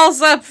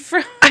crawls up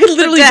from I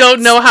literally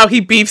don't know how he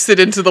beefs it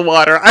into the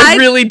water. I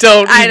really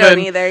don't I don't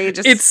either. You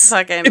just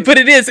fucking. But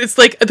it is. It's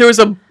like there was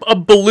a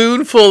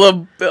balloon full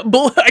of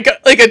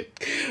like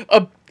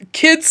a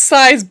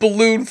kid-sized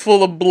balloon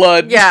full of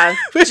blood. Yeah.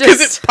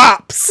 Because it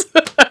pops.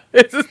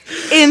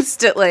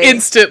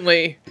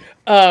 Instantly.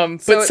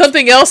 But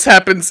something else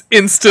happens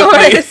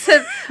instantly.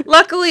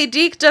 Luckily,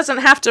 Deke doesn't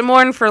have to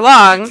mourn for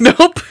long.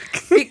 Nope.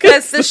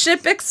 Because the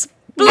ship explodes.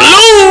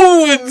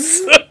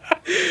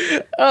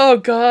 Oh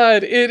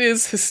God, it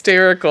is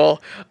hysterical.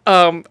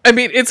 I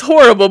mean, it's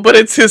horrible, but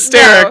it's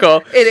hysterical.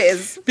 No, it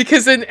is.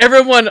 Because then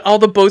all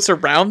the boats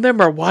around them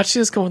are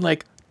watching us going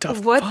like,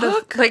 what the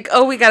fuck? Like,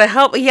 oh, we gotta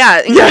help.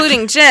 Yeah,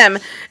 including Jim.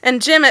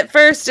 And Jim at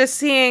first is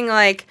seeing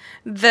like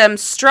them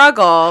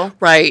struggle.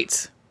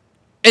 Right.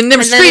 And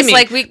them screaming.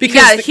 It's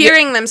like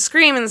hearing them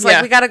scream, and it's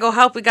like we gotta go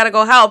help.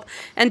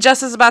 And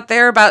just as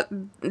they're about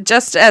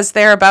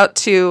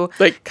to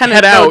like kind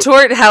of go out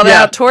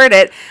toward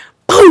it.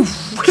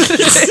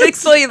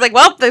 So he's like,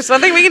 well, there's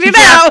something we can do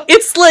now.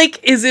 It's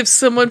like as if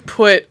someone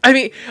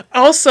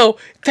also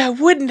that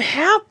wouldn't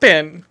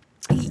happen.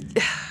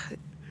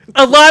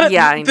 A lot of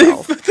I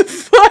know.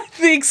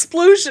 The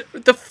explosion,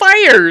 the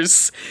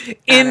fires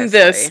in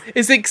this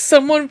is like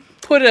someone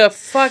put a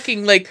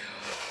fucking like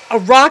a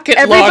rocket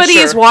launcher. Everybody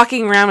is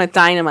walking around with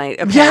dynamite,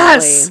 apparently.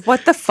 Yes.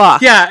 What the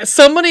fuck? Yeah,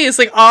 somebody is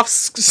like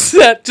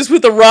offset just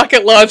with a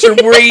rocket launcher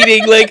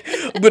waiting, like,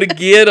 I'm gonna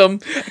get them.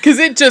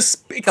 Because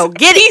go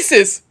get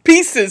pieces.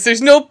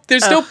 There's no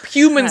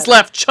humans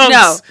left, chunks.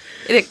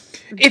 No.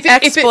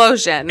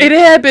 Explosion. If it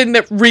had been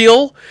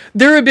real,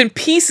 there had been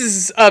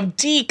pieces of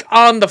Deke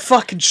on the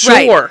fucking shore.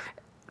 Right.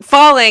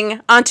 Falling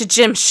onto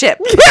Jim's ship.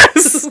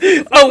 Yes!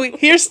 Oh,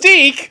 here's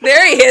Deke.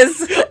 There he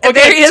is. Okay,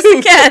 there he is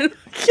again.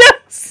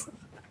 Yes!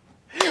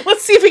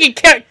 Let's see if we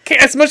can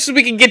as much as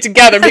we can get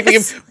together. Maybe we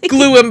can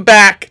glue him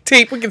back.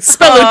 We can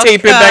spello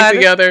tape him back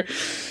together.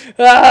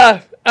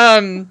 The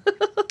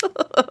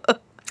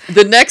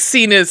next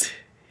scene is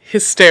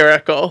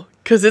hysterical.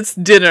 Because it's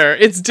dinner.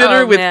 It's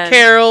dinner with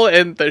Carol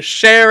and the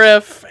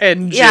sheriff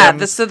and Jim.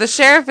 Yeah, so the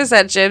sheriff is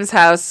at Jim's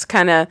house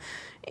kind of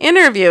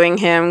interviewing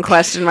him,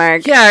 question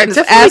mark. Yeah,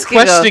 definitely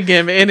questioning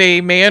him in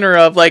a manner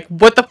of like,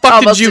 what the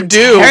fuck did you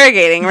do?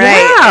 Interrogating,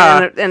 right?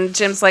 Yeah. And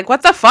Jim's like,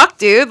 what the fuck,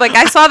 dude? Like,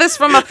 I saw this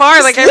from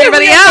afar like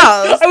everybody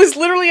else. I was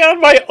literally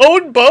on my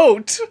own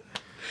boat.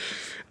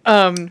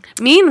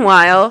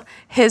 Meanwhile,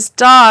 his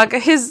dog,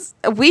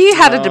 we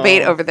had a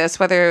debate over this,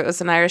 whether it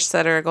was an Irish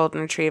Setter or a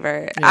Golden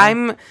Retriever. Yeah.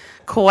 I'm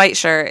quite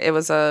sure it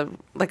was a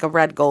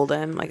red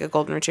golden, like a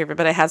Golden Retriever,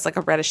 but it has like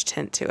a reddish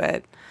tint to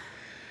it.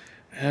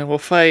 And we'll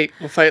fight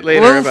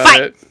later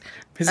about it.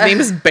 His name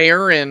is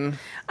Baron.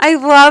 I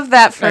love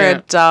that for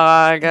a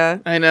dog.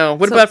 I know.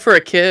 What about for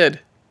a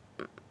kid?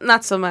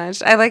 Not so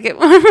much. I like it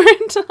when we're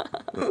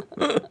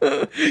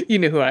done. You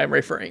know who I'm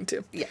referring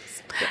to.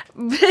 Yes.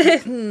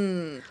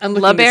 I'm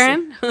La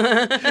Baron?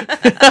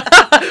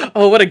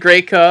 Oh, what a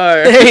great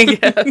car. There you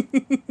go.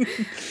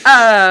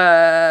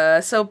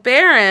 So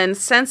Baron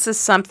senses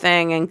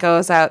something and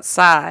goes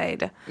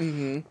outside.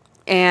 Mm-hmm.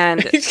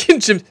 And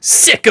Jim,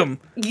 sick him.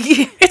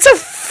 It's a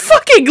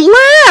fucking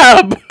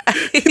lab.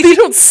 They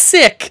don't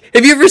sick.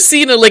 Have you ever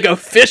seen a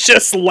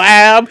vicious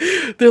lab?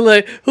 They're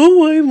like,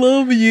 oh, I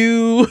love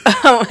you.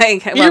 Oh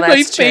my God. Well, you're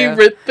my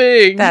favorite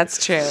thing.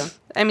 That's true.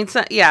 I mean,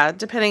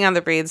 depending on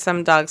the breed,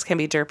 some dogs can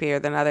be derpier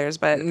than others,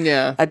 but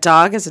yeah, a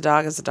dog is a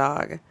dog is a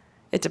dog.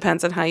 It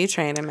depends on how you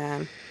train him,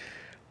 man.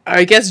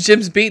 I guess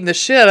Jim's beating the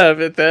shit out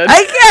of it then.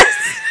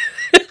 I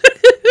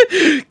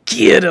guess.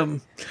 Get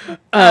him.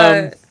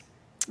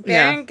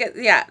 Baron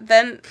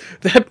then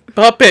that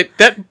puppet,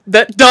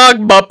 that dog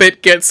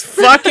Muppet gets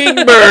fucking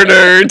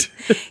murdered.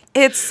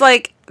 It's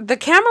like the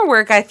camera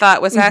work I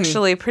thought was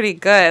actually pretty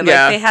good.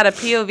 Like they had a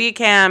POV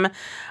cam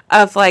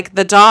of like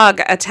the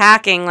dog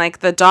attacking,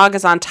 like the dog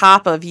is on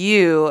top of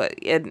you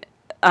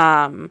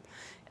from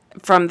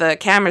the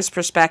camera's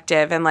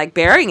perspective and like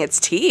baring its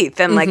teeth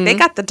and like they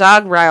got the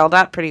dog riled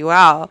up pretty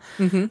well.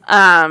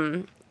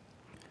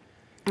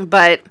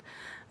 But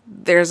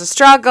there's a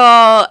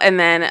struggle, and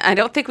then I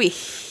don't think we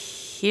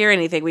hear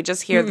anything. We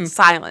just hear the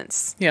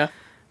silence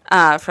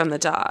from the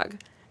dog.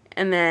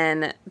 And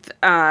then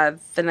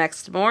the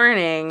next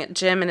morning,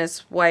 Jim and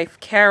his wife,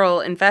 Carol,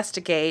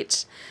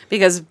 investigate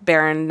because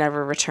Baron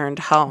never returned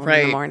home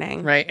in the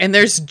morning. Right, and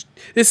this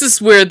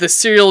is where the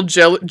serial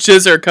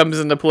jizzer comes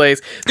into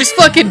place. There's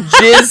fucking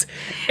jizz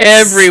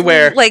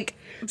everywhere. Like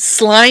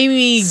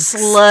slimy,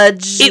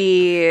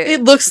 sludgy.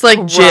 It looks like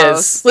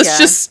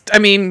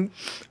jizz.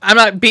 I'm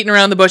not beating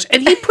around the bush.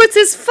 And he puts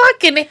his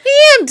fucking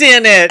hand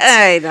in it.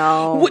 I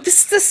know.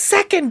 This is the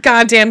second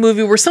goddamn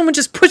movie where someone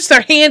just puts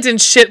their hand in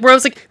shit where I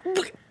was like,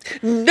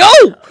 no.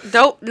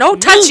 No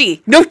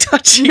touchy. No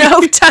touchy.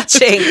 No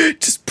touching.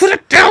 Just put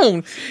it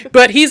down.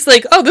 But he's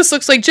like, oh, this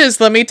looks like jizz.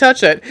 Let me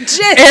touch it.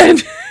 Jizz.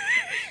 And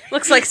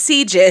looks like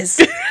sea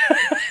jizz.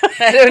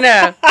 I don't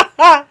know.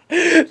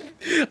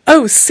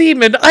 Oh,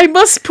 semen. I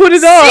must put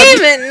it on.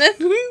 Semen.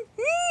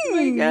 Oh,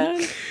 my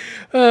God.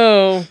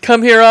 Oh,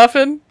 come here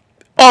often?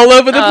 All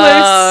over the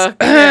place.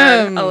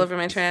 All over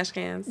my trash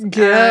cans.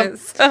 Yeah.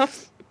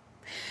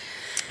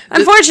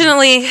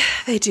 Unfortunately,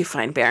 they do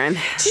find Baron.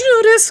 Do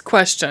you notice?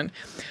 Question.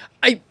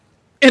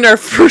 In our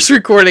first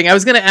recording, I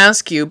was going to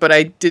ask you, but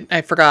I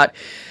forgot.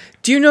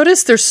 Do you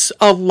notice there's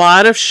a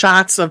lot of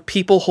shots of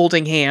people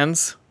holding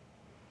hands?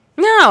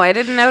 No, I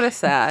didn't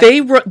notice that.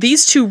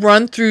 These two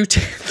run through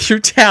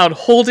town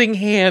holding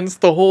hands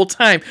the whole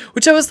time,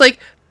 which I was like,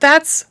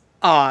 that's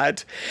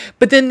odd.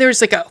 But then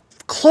there's like a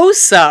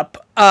close-up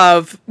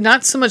of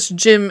not so much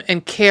Jim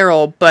and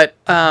Carol, but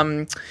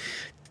Tommy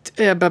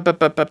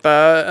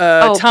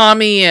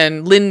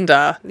and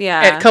Linda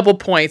at a couple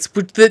points.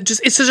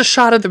 It's just a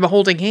shot of them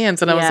holding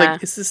hands, and I was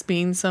like, "Is this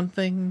mean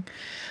something?"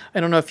 I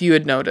don't know if you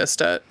had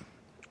noticed it.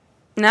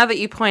 Now that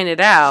you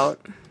pointed out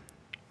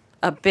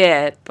a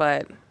bit,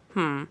 but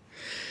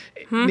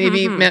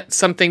maybe it meant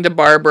something to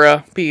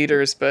Barbara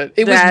Peters, but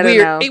it was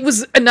weird. It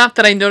was enough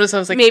that I noticed. I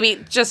was like,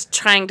 maybe just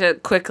trying to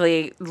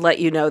quickly let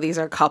you know these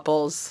are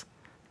couples.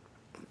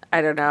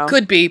 I don't know.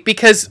 Could be,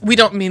 because we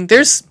don't mean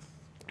there's...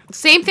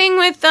 Same thing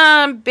with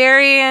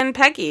Barry and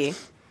Peggy.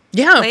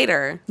 Yeah.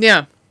 Later.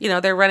 Yeah. You know,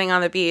 they're running on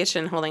the beach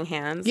and holding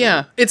hands.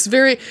 Yeah. It's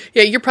very...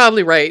 Yeah, you're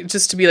probably right.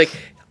 Just to be like,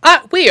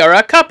 we are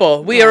a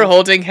couple. We are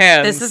holding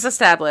hands. This is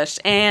established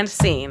and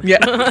seen.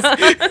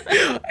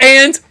 Yeah.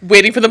 And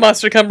waiting for the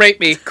monster to come rape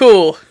me.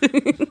 Cool.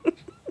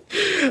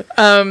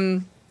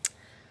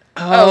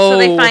 So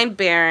they find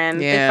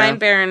Baron. Yeah. They find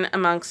Baron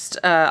amongst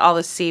all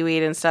the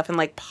seaweed and stuff, and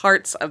like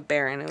parts of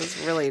Baron. It was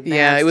really nasty.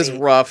 Yeah, it was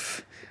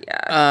rough.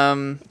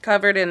 Yeah.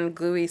 Covered in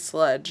gluey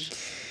sludge.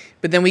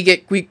 But then we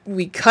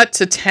cut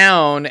to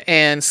town,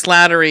 and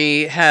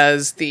Slattery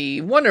has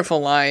the wonderful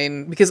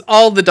line, because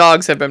all the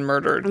dogs have been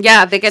murdered.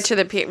 Yeah, they get to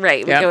the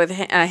right. We go with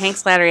Hank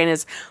Slattery and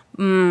his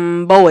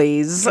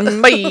boys.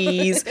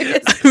 Boys.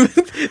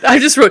 I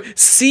just wrote,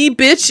 "See,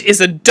 bitch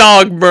is a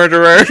dog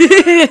murderer,"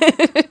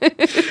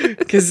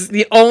 because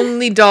the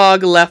only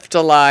dog left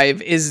alive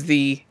is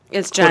the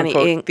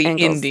Johnny the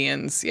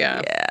Indians.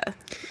 Yeah. Yeah.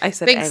 I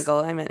said Angle.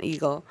 I meant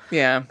Eagle.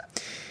 Yeah.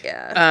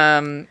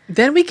 Yeah.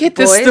 Then we get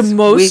Boys, the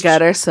most. We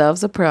got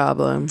ourselves a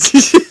problem.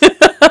 So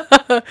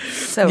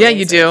yeah, racist.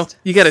 You do.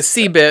 You got a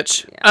sea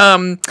bitch. Yeah.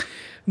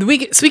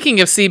 Speaking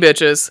of sea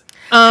bitches,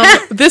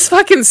 this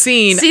fucking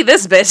scene. See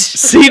this bitch.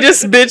 See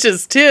this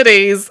bitch's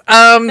titties.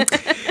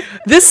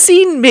 This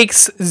scene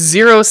makes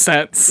zero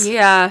sense.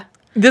 Yeah.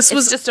 This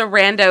was just a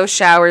rando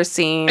shower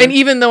scene. And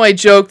even though I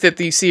joke that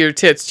you see her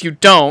tits, you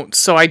don't.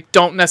 So I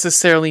don't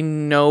necessarily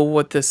know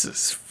what this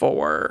is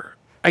for.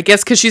 I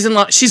guess because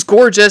she's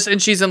gorgeous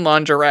and she's in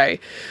lingerie.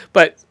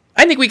 But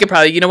I think we could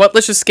probably, you know what,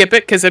 let's just skip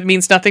it because it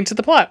means nothing to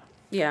the plot.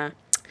 Yeah.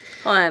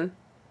 Hold on.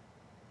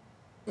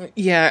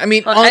 Yeah, I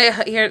mean...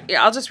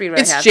 I'll just read what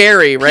I have. It's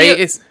Jerry,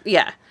 right?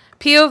 Yeah.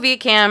 POV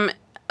cam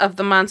of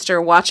the monster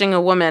watching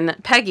a woman,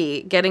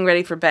 Peggy, getting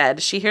ready for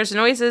bed. She hears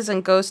noises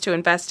and goes to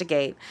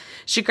investigate.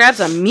 She grabs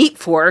a meat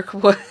fork.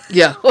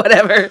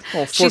 Whatever.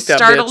 Oh, she's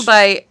startled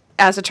by,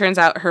 as it turns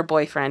out, her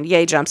boyfriend.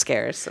 Yay, jump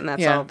scares. And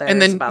that's all there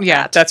is about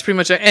that. That's pretty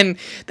much it. And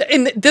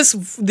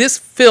this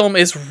film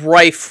is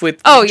rife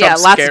with lots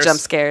of jump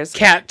scares.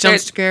 Cat jump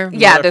scare?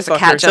 Yeah, there's a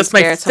cat jump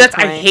scare.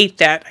 I hate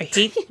that. I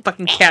hate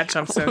fucking cat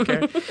jump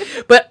scare.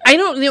 But I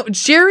don't know.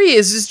 Jerry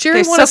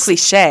They're so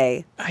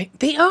cliche.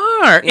 They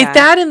are. Yeah.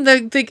 That and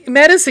the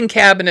medicine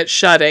cabinet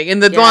shutting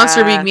and the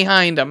monster being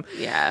behind him.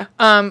 Yeah.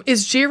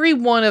 Is Jerry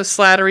one of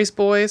Slattery's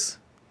boys?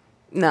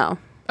 No.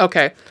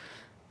 Okay.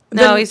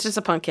 No, he's just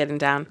a punk kid in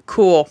town.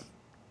 Cool.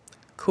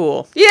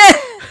 Yeah.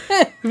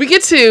 We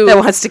get to... That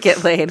wants to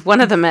get laid. One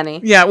of the many.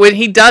 Yeah, when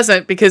he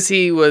doesn't because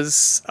he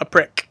was a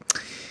prick.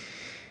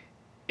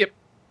 Yep.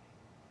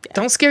 Yeah.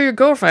 Don't scare your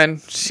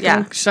girlfriend. She's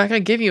not going to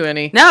give you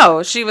any.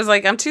 No, she was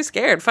like, I'm too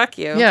scared. Fuck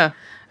you. Yeah.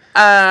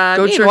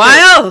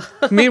 Meanwhile,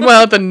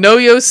 at the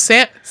Noyo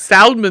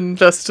Salmon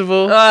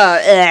Festival.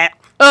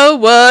 Oh,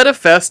 what a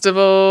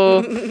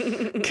festival.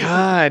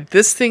 God,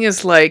 this thing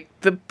is like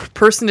the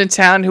person in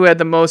town who had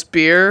the most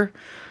beer.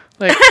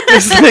 Like,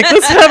 let's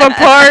have a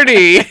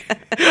party.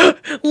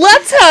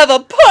 Let's have a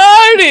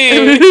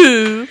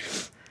party.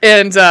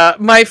 And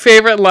my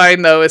favorite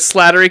line, though, is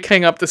Slattery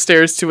coming up the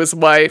stairs to his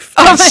wife.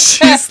 Oh,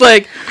 she's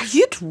like, are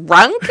you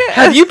drunk?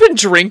 Have you been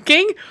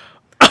drinking?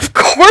 Of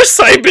course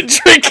I've been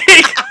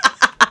drinking.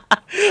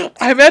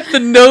 I'm at the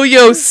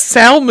Noyo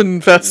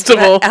Salmon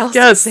Festival. What else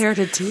is there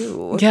to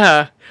do?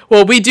 Yeah.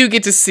 Well, we do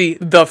get to see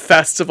the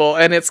festival,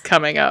 and it's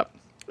coming up.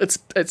 It's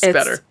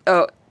better.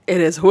 Oh,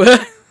 it is.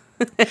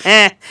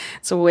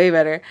 It's way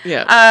better.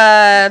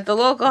 Yeah. The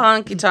local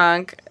honky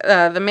tonk.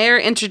 The mayor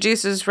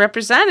introduces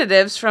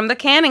representatives from the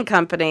canning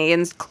company,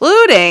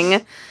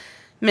 including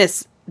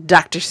Miss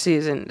Dr.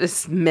 Susan.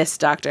 This Miss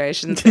Doctor. I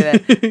shouldn't say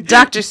that.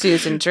 Dr.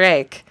 Susan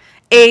Drake,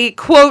 a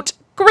quote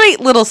great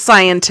little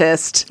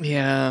scientist.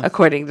 Yeah.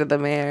 According to the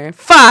mayor.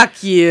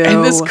 Fuck you.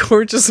 And this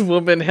gorgeous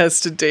woman has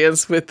to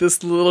dance with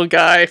this little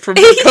guy from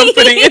the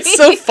company. It's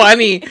so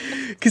funny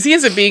because he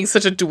ends up being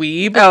such a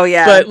dweeb. Oh,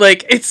 yeah. But,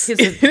 like, it's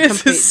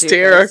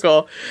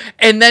hysterical.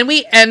 And then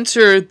we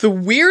enter the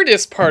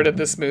weirdest part of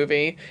this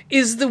movie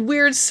is the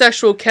weird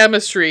sexual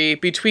chemistry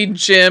between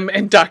Jim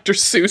and Dr.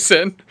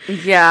 Susan.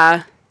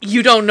 Yeah.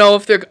 You don't know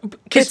if they're...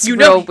 It's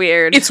real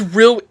weird. It's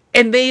real...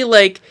 And they,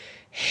 like...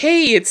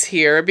 Hey, it's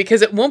here,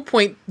 because at one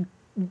point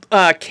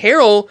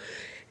Carol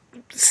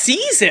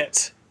sees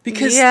it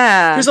because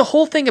there's a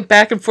whole thing of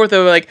back and forth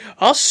of like,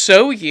 I'll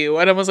show you,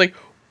 and I was like,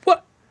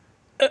 what?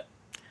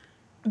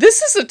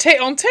 This is a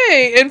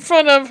tete-on-tete in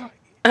front of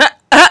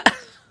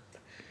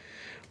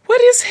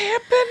what is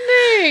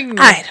happening?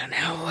 I don't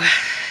know.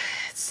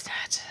 It's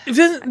not.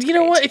 You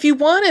know what? If you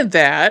wanted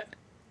that,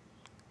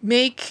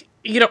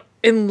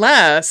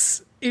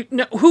 unless.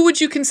 Who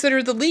would you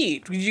consider the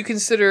lead? Would you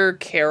consider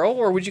Carol,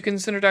 or would you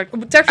consider Dr.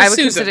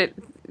 Susan?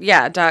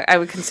 I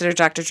would consider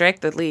Dr. Drake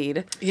the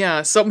lead.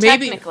 Yeah, so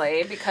maybe...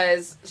 Technically,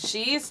 because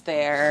she's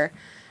there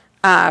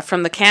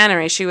from the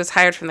cannery. She was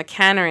hired from the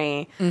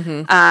cannery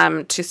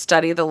to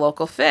study the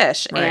local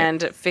fish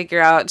and figure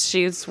out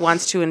she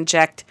wants to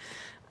inject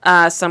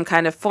some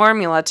kind of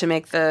formula to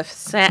make the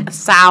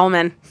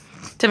salmon...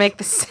 To make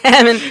the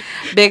salmon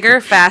bigger,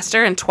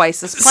 faster, and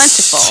twice as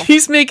plentiful.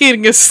 She's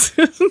making a...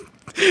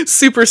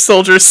 super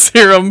soldier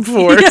serum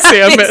for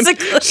salmon.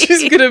 Basically.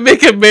 She's gonna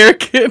make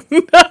American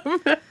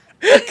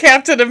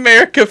Captain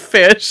America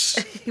fish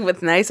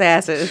with nice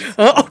asses.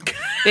 Oh, God.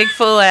 Big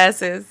full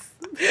asses,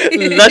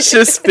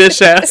 luscious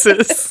fish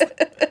asses.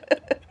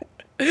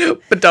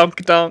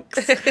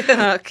 Badonk-donks.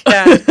 Oh,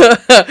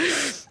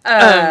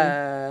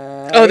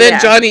 God. Then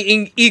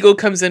Johnny Eagle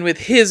comes in with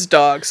his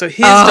dog. So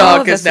his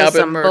dog has now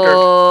been murdered.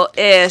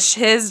 Bull-ish.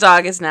 His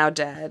dog is now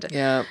dead.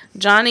 Yeah.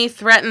 Johnny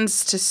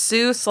threatens to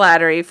sue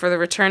Slattery for the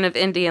return of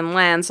Indian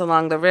lands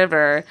along the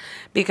river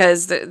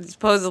because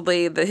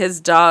supposedly his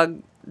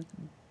dog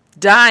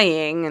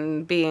dying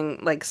and being,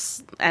 like,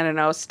 I don't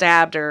know,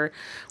 stabbed or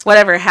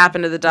whatever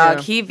happened to the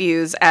dog, he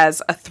views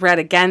as a threat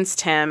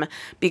against him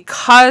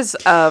because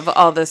of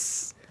all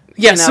this.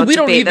 Yeah, so we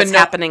don't even know.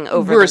 Happening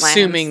over We're the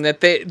assuming that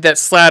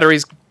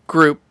Slattery's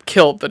group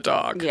killed the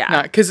dog.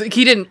 Yeah, because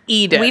he didn't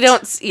eat it. We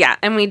don't. Yeah,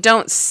 and we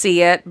don't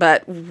see it,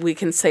 but we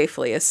can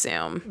safely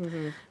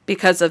assume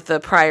because of the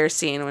prior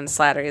scene when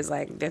Slattery's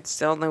like,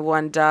 "It's only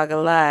one dog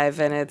alive,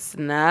 and it's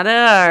not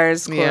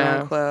ours," quote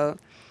unquote.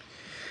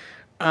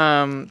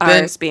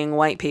 Ours being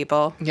white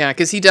people. Yeah,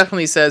 because he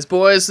definitely says,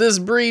 "Boys, this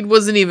breed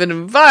wasn't even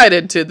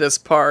invited to this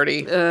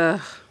party." Ugh.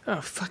 Oh,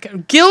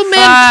 fucking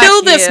Gilman,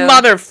 kill this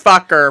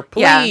motherfucker,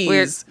 please. Yeah,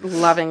 we're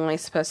lovingly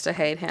supposed to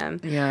hate him.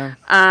 Yeah.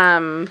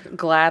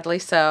 Gladly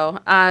so.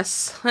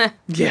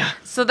 Yeah.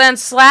 So then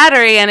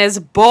Slattery and his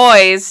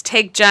boys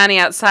take Johnny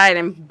outside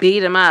and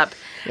beat him up.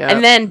 Yep.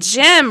 And then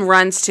Jim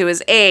runs to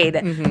his aid.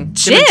 Mm-hmm.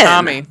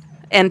 Jim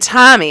and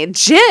Tommy.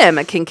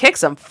 Jim can kick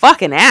some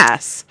fucking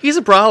ass. He's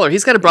a brawler.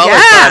 He's got a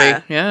brawler's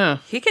body. Yeah.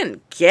 He can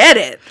get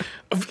it.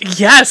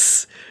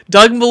 Yes.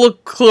 Doug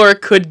McClure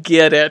could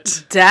get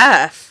it.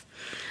 Death.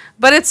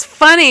 But it's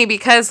funny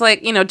because,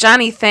 like, you know,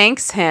 Johnny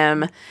thanks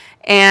him,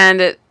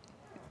 and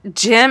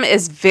Jim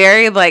is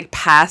very, like,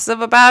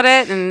 passive about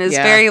it and is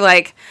very,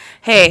 like,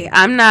 hey,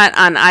 I'm not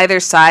on either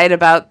side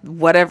about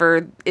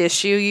whatever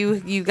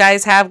issue you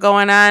guys have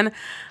going on.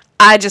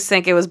 I just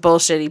think it was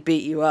bullshit he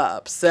beat you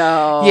up.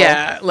 So,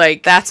 yeah,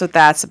 like, that's what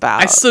that's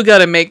about. I still got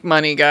to make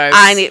money, guys.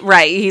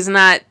 Right. He's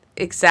not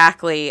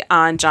exactly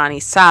on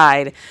Johnny's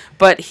side,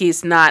 but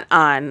he's not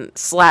on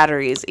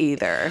Slattery's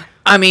either.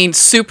 I mean,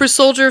 super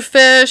soldier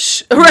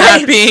fish,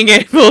 not being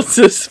able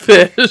to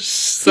fish.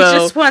 So. He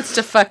just wants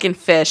to fucking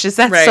fish. Is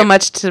that so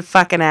much to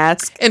fucking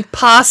ask? And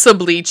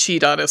possibly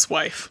cheat on his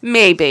wife.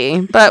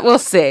 Maybe, but we'll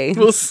see.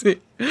 We'll see.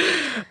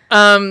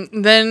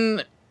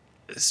 Then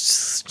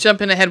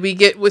jumping ahead, we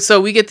get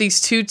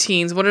these two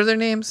teens. What are their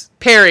names?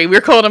 Perry.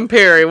 We're calling them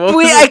Perry.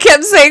 I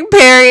kept saying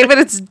Perry, but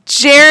it's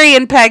Jerry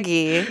and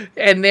Peggy.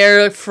 And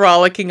they're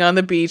frolicking on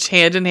the beach,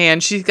 hand in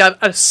hand. She's got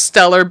a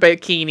stellar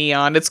bikini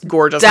on. It's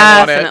gorgeous.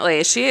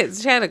 Definitely. She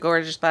had a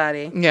gorgeous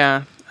body.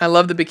 Yeah. I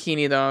love the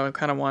bikini, though. I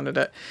kind of wanted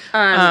it.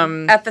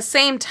 At the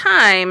same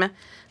time,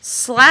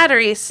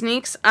 Slattery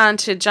sneaks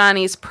onto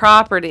Johnny Eagle's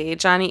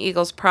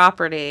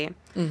property.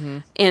 Mm-hmm.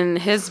 In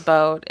his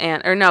boat,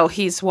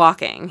 he's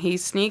walking. He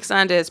sneaks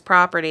onto his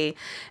property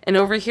and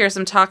overhears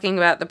him talking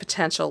about the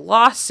potential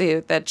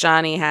lawsuit that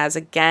Johnny has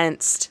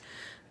against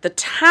the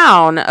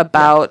town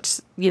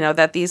about,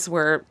 that these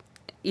were,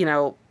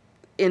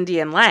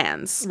 Indian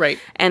lands. Right.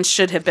 And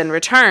should have been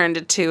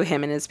returned to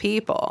him and his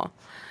people.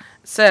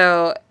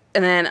 So,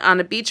 and then on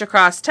a beach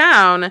across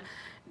town,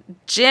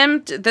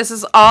 Jim, this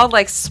is all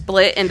like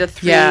split into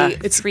three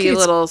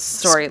little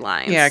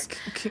storylines. Yeah,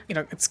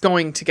 it's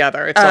going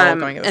together. It's all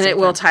going together. And it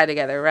will tie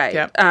together, right.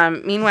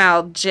 Yep.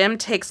 Meanwhile, Jim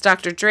takes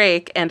Dr.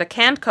 Drake and a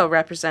Canco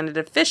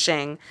representative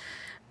fishing.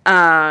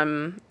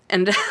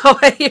 And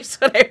here's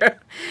what I wrote.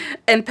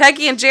 And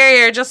Peggy and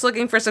Jerry are just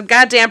looking for some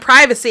goddamn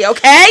privacy,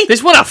 okay? They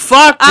just want to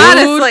fuck, dude.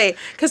 Honestly.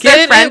 Because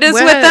their friend is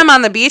with them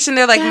on the beach and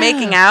they're like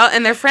making out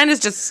and their friend is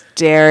just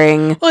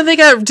staring. Well, they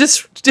got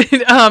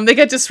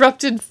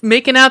disrupted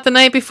making out the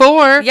night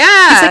before.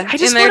 Yeah.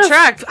 He's like, in their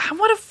truck. I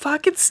want to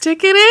fucking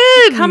stick it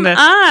in. Come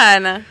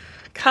on.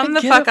 Come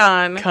the fuck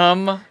on.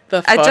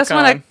 I just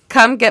want to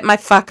come get my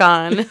fuck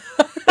on.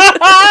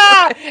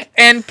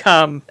 And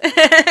come.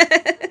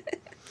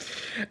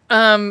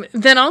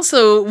 Then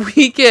also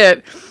we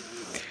get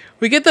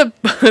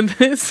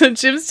so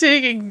Jim's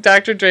taking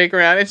Dr. Drake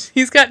around and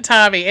he's got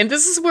Tommy, and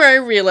this is where I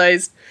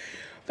realized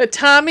that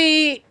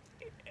Tommy,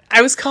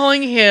 I was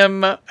calling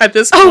him at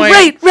this point.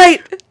 Oh,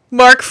 right.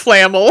 Mark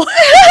Flamel.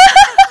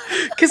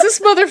 Because this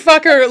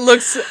motherfucker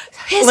looks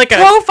his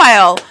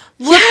profile.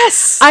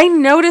 Yes. I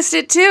noticed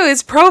it too.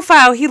 His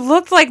profile, he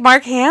looked like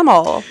Mark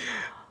Hamill.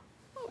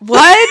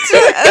 What?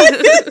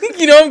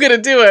 I'm going to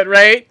do it,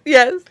 right?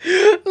 Yes.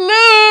 Look!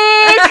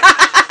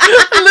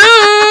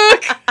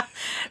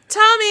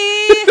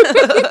 Tommy!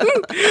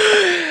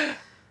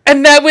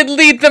 And that would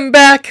lead them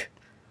back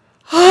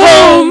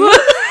home.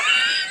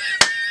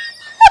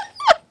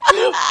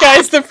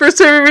 Guys, the first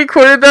time we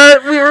recorded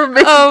that, we were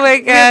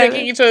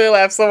making each other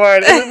laugh so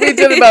hard. And we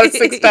did it about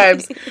 6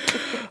 times.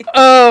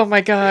 Oh, my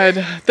God.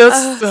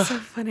 That's so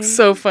funny.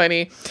 So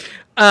funny.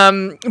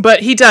 But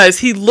he does.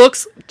 He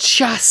looks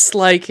just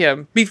like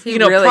him. He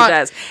really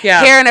does.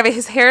 Yeah. Hair and everything.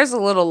 His hair is a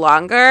little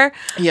longer.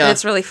 Yeah. And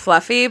it's really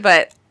fluffy,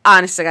 but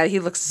honest to God, he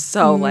looks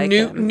so like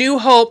him. New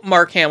Hope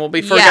Mark Hamill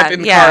before he got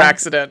in the car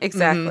accident.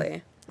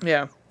 Exactly. Mm-hmm.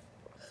 Yeah.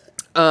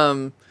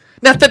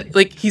 Not that,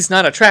 he's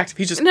not attractive.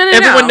 He just... No.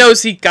 Everyone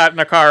knows he got in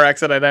a car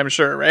accident, I'm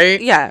sure,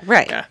 right? Yeah,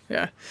 right.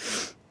 Yeah.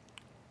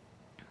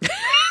 It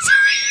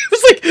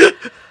was like...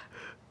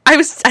 I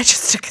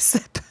just took a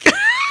sip.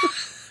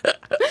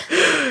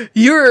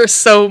 You're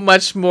so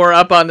much more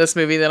up on this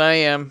movie than I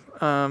am.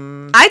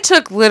 I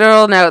took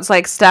literal notes,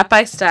 like step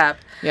by step.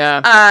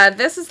 Yeah.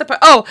 This is the part.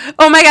 Oh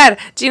my God.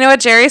 Do you know what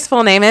Jerry's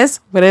full name is?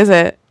 What is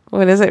it,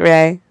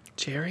 Ray?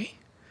 Jerry?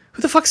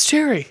 Who the fuck's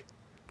Jerry?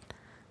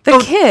 The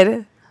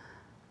kid.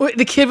 Wait,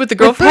 the kid with the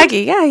girlfriend? With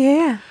Peggy.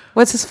 Yeah.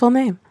 What's his full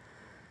name?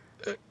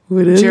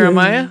 What is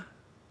Jeremiah? It?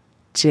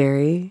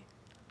 Jerry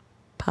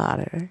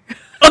Potter.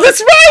 Oh,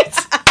 that's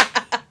right!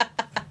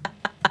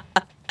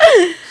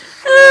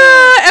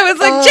 I was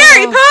like,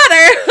 Jerry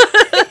Potter!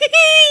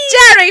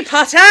 Jerry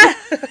Potter!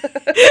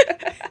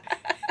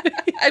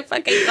 I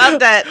fucking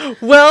loved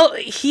it. Well,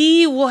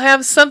 he will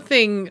have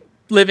something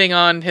living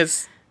on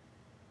his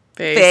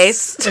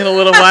face in a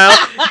little while.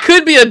 It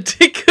could be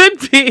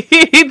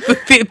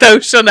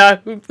those shall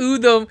not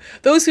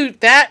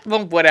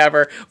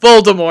whatever,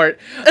 Voldemort,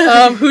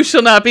 who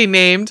shall not be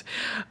named,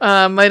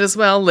 might as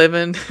well live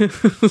under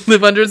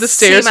the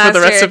stairs for the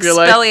rest of your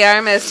life.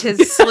 Expelliarmus his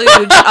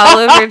slooge all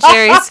over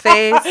Jerry's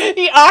face.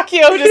 He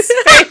Acio'd his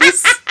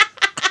face.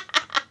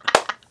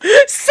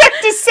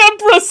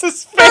 Sectus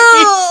his face.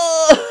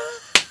 Oh,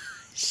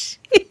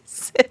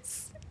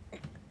 Jesus.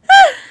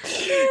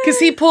 Because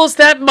he pulls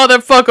that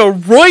motherfucker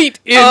right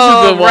into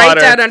the water. Right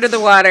down under the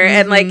water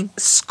and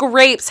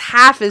scrapes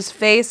half his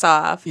face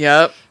off.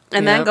 Yep.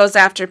 and then goes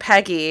after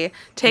Peggy,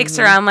 takes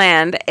her on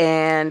land,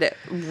 and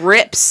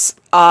rips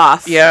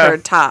off her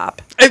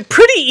top.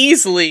 Pretty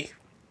easily.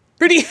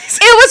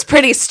 It was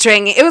pretty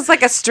stringy. It was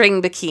like a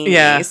string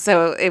bikini.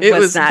 So it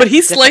was not. But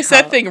he sliced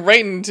that thing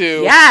right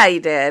into. Yeah, he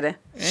did.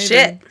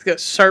 Shit. He's got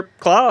sharp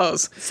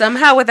claws.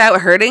 Somehow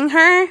without hurting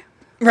her.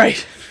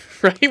 Right.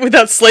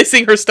 Without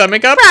slicing her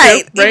stomach up.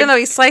 Right. Even though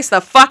he sliced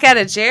the fuck out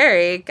of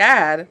Jerry.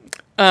 God.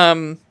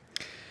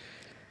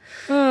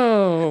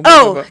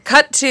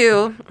 Cut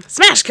to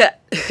smash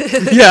cut.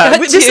 Yeah,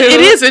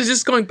 it is. It's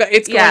just going back.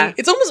 It's going.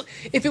 It's almost,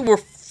 if it were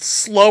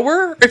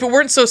slower, if it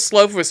weren't so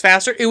slow, if it was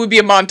faster, it would be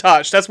a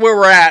montage. That's where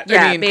we're at.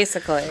 Yeah, I mean,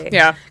 basically.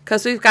 Yeah,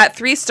 because we've got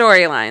 3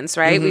 storylines,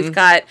 right? We've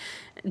got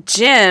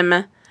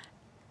Jim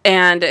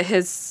and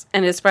his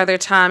brother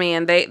Tommy,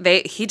 and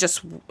he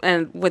just,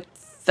 and with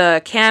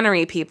the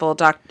cannery people,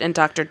 and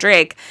Dr.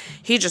 Drake,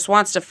 he just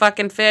wants to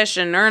fucking fish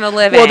and earn a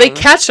living. Well, they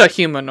catch a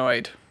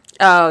humanoid.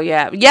 Oh,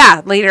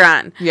 yeah, later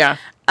on. Yeah.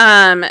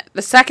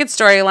 The second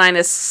storyline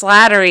is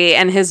Slattery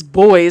and his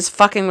boys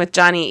fucking with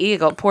Johnny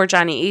Eagle, poor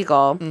Johnny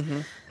Eagle.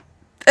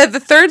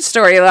 The third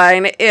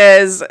storyline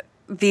is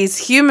these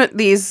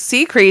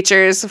sea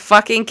creatures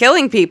fucking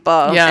killing people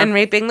and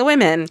raping the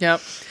women. Yep.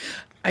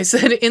 I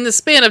said in the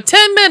span of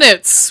 10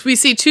 minutes, we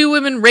see 2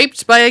 women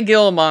raped by a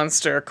gill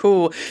monster.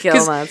 Cool.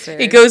 Gill monster.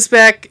 It goes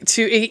back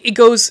to, it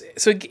goes,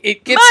 so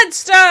it gets...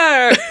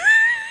 Monster!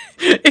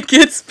 It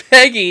gets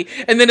Peggy,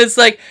 and then it's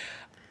like,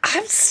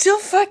 I'm still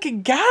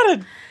fucking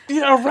gotta,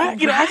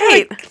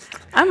 right.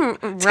 I'm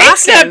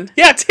rocking.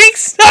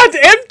 Tank's not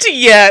empty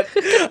yet.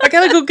 I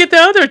gotta go get the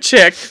other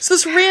chick. So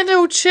this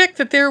rando chick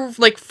that they're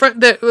like,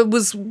 that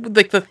was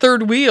like the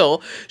third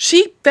wheel,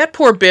 that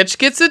poor bitch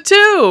gets it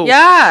too.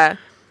 Yeah.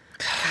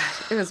 God,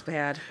 it was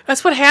bad.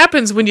 That's what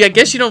happens when I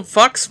guess you don't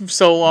fuck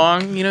so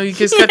long. You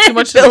just got too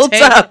much built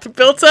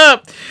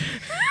up.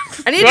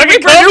 I need to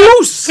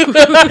reproduce.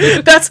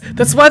 That's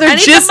why they're I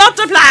need to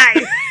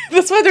multiply.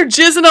 That's why they're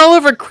jizzing all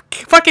over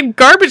fucking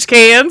garbage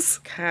cans.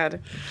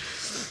 God.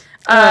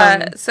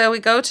 So we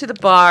go to the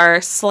bar.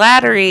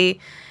 Slattery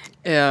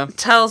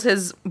tells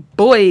his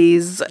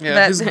boys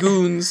that his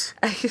goons.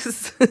 I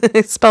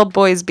spelled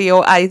boys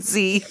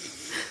B-O-I-Z.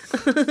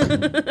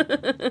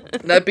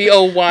 Not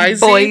B-O-Y-Z.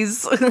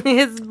 Boys.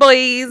 His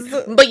boys.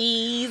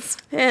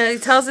 Yeah, he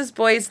tells his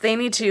boys they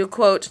need to,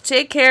 quote,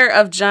 take care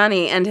of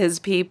Johnny and his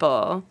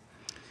people.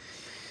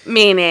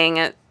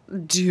 Meaning,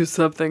 do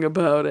something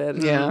about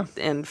it.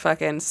 And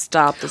fucking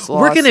stop this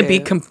lawsuit.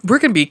 We're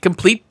gonna be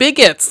complete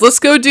bigots. Let's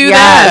go do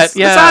that.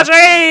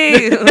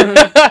 Misogyny.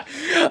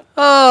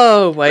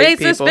 Oh, white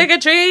racist people.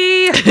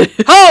 bigotry.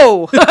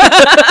 Ho!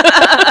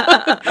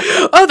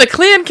 Oh, the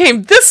Klan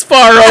came this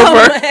far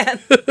over.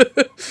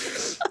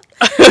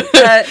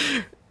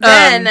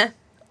 Man.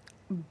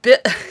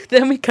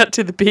 Then we cut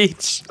to the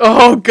beach.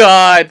 Oh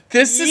God,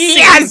 this is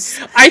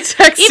I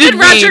texted. Even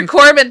Roger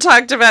Corman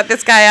talked about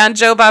this guy on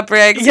Joe Bob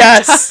Briggs.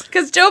 Yes,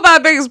 because Joe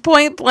Bob Briggs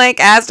point blank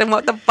asked him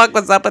what the fuck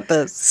was up with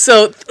this.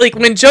 So, like,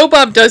 when Joe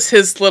Bob does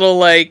his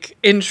little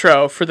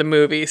intro for the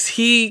movies,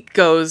 he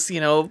goes,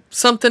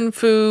 something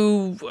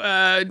foo,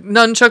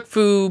 nunchuck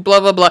foo, blah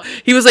blah blah.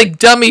 He was like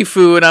dummy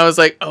foo, and I was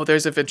like, oh,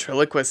 there's a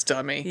ventriloquist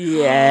dummy.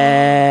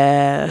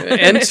 Yeah.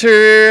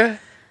 Enter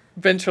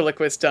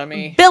ventriloquist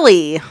dummy.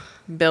 Billy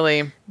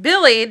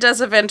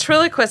does a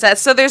ventriloquist act.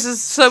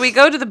 So we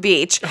go to the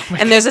beach,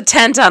 and there's a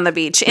tent on the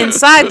beach.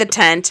 Inside the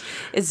tent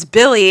is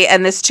Billy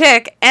and this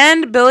chick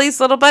and Billy's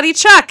little buddy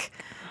Chuck,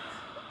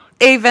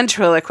 a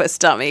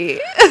ventriloquist dummy.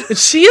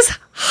 She is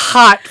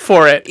hot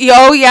for it.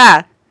 Oh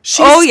yeah.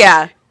 She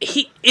asks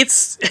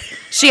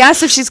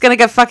if she's gonna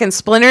get fucking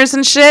splinters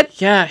and shit.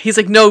 Yeah. He's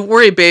like, no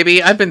worry,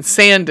 baby. I've been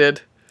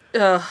sanded.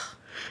 Ugh.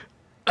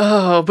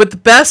 Oh, but the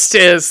best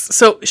is,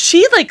 so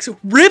she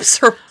rips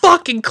her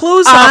fucking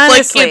clothes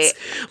Honestly.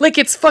 off like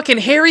it's fucking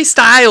Harry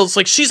Styles.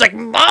 Like she's like,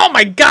 oh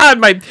my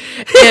God, and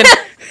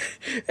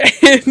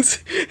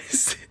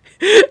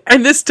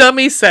this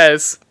dummy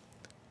says,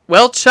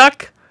 well,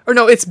 Chuck, or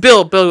no, it's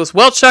Bill. Bill goes,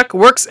 well, Chuck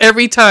works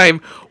every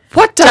time.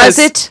 What does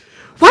it?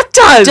 What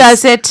does?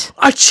 Does it?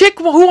 A chick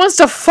who wants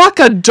to fuck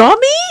a dummy?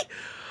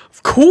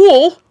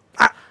 Cool.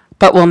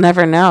 But we'll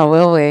never know,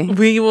 will we?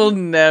 We will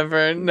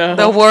never know.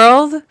 The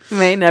world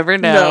may never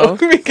know.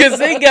 No, because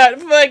they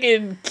got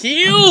fucking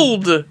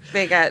killed.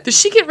 Does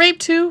she get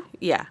raped too?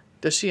 Yeah.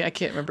 Does she? I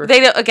can't remember.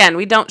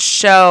 We don't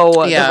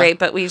show the rape,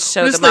 but we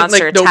show the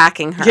monster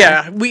attacking her.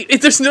 Yeah.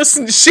 There's no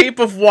Shape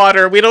of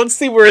Water. We don't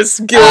see where his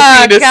gill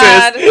penis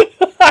is.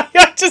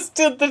 I just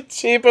did the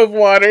Shape of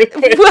Water.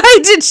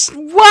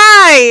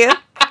 Why?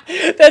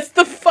 That's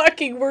the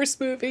fucking worst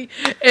movie.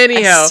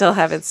 Anyhow. I still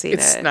haven't seen it.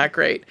 It's not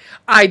great.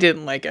 I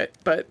didn't like it,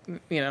 but,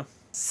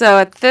 So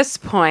at this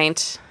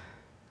point,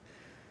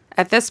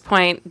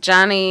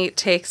 Johnny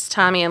takes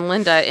Tommy and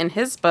Linda in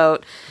his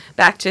boat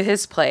back to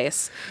his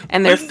place,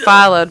 and they're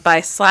followed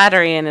by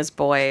Slattery and his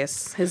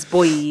boys.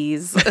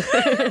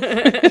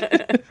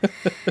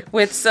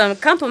 With some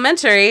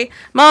complimentary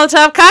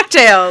Molotov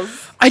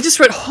cocktails. I just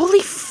read, holy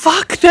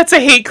fuck, that's a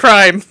hate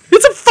crime.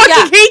 It's a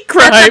fucking hate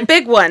crime. That's a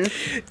big one.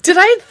 Did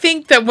I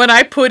think that when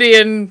I put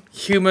in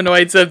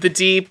humanoids of the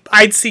deep,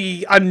 I'd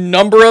see a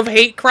number of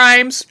hate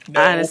crimes?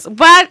 No.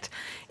 But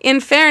in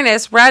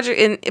fairness,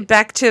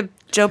 back to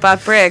Joe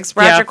Bob Briggs,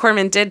 Roger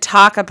Corman did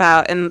talk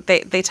about, and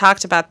they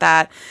talked about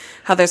that,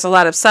 how there's a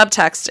lot of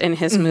subtext in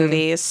his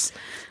movies,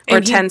 or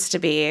tends to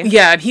be.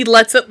 Yeah, and he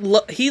lets it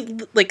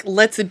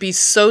lets it be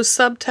so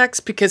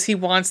subtext because he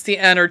wants the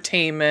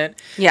entertainment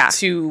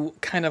to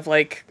kind of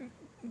like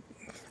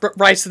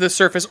rise to the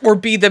surface or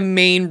be the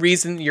main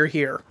reason you're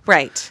here.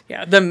 Right.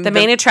 Yeah. The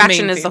main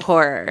attraction is the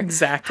horror.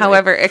 Exactly.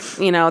 However,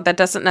 that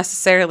doesn't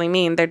necessarily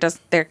mean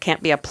there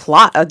can't be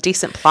a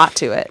decent plot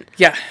to it.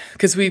 Yeah,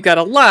 because we've got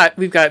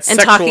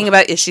talking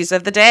about issues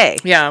of the day.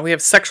 Yeah, we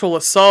have sexual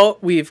assault.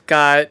 We've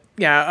got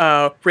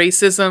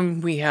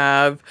racism. We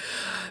have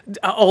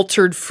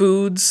altered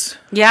foods.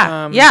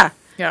 Yeah.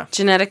 Yeah.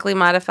 Genetically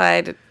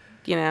modified.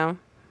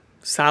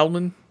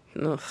 Salmon.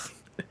 Ugh.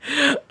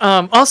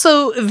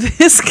 Also,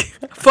 this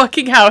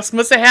fucking house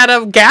must have had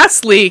a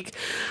gas leak.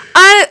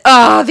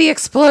 The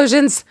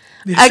explosions.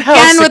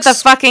 Again with the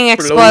fucking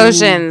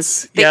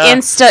explosions. The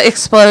insta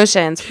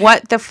explosions.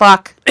 What the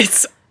fuck?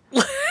 It's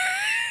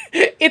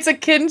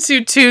akin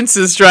to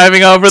Toonces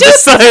driving over the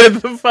side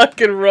of the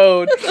fucking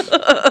road.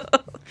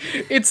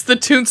 It's the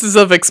Toonces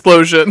of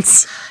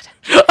explosions.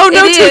 Oh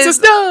no,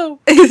 Toonces, no!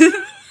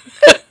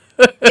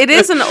 It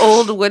is an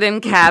old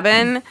wooden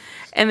cabin,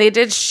 and they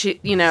did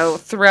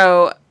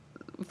throw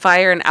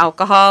fire and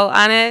alcohol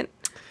on it.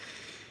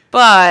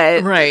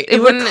 But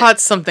it would have caught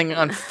something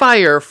on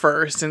fire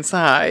first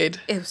inside.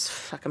 It was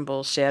fucking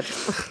bullshit.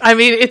 I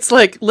mean, it's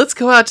like, let's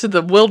go out to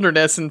the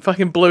wilderness and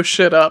fucking blow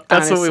shit up.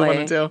 That's honestly what we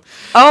want to do.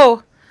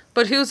 Oh,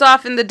 but who's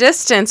off in the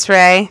distance,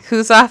 Ray?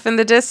 Who's off in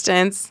the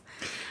distance?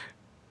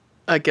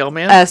 A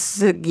gillman?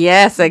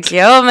 Yes, a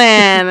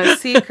gillman, a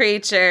sea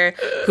creature.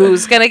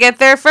 Who's gonna get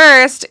there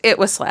first? It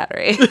was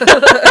Slattery.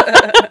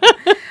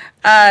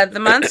 The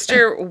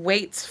monster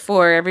waits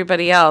for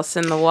everybody else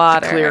in the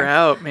water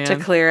to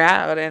clear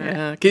out, man.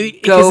 And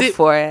go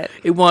for it.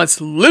 It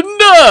wants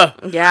Linda.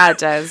 Yeah, it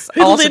does.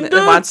 Ultimately,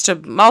 it wants to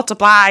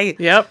multiply.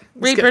 Yep.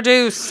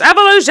 Reproduce.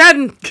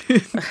 Evolution.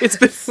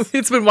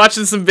 It's been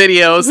watching some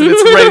videos and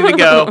it's ready to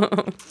go.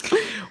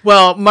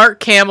 Well,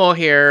 Mark Hamill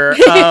here.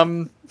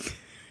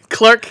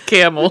 Clark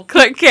Hamill.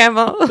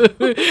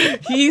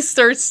 He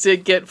starts to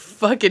get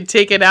fucking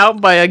taken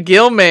out by a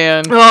gill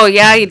man. Oh,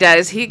 yeah, he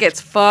does. He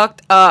gets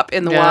fucked up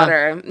in the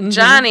water. Mm-hmm.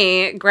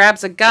 Johnny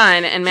grabs a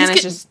gun and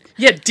manages...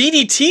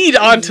 DDT'd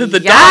onto the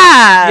dock.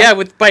 Yeah,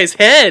 by his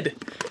head.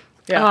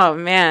 Yeah. Oh,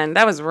 man,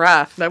 that was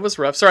rough.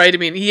 Sorry, I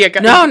didn't mean...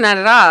 No, not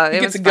at all.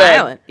 It was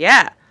violent.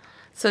 Yeah.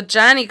 So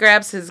Johnny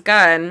grabs his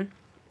gun.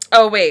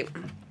 Oh, wait.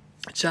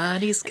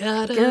 Johnny's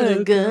got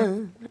a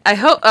gun. I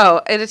hope...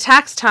 Oh, it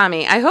attacks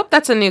Tommy. I hope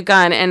that's a new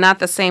gun and not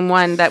the same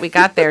one that we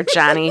got there,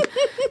 Johnny.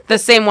 The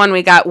same one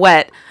we got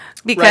wet.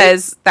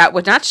 Because that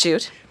would not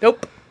shoot.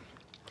 Nope.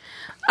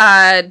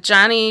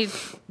 Johnny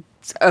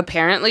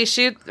apparently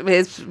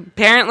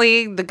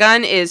apparently the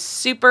gun is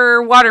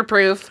super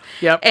waterproof.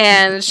 Yep.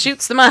 And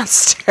shoots the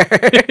monster.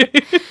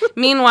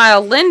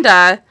 Meanwhile,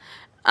 Linda...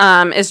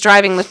 is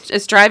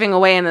driving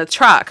away in the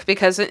truck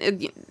because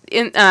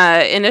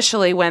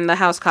initially when the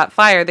house caught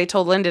fire, they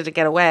told Linda to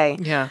get away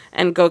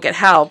and go get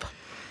help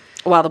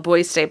while the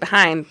boys stayed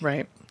behind.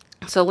 Right.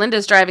 So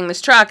Linda's driving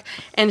this truck,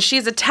 and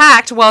she's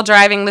attacked while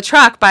driving the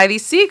truck by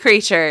these sea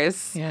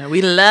creatures. Yeah,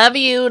 we love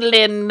you,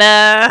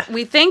 Linda.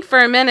 We think for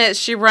a minute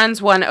she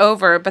runs one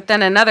over, but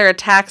then another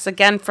attacks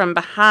again from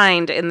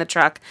behind in the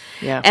truck.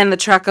 Yeah. And the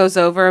truck goes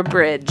over a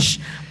bridge.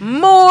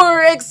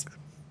 More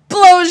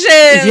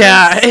explosions!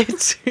 Yeah,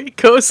 it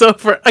goes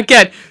over...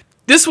 Again,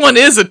 this one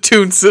is a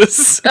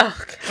Toonces. Oh,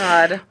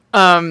 God.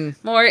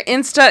 More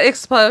insta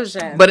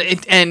explosion. But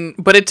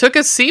it took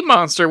a sea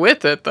monster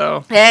with it,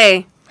 though.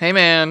 Hey,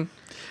 man.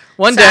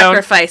 One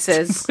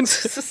sacrifices. down.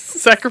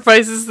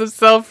 Sacrifices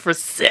himself for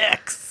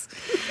sex.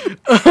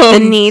 The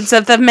needs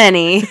of the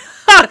many.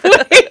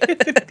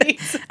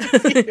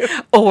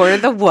 Or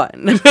the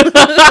one.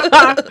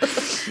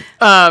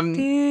 I was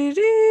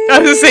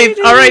going to say,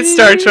 all right,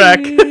 Star Trek.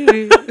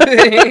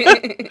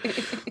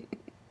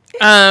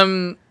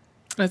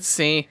 Let's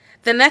see.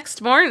 The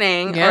next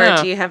morning, or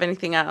do you have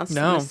anything else?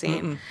 No. In the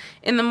scene?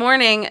 In the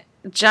morning,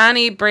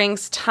 Johnny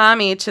brings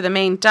Tommy to the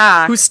main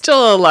dock. Who's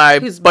still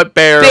alive, but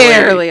barely.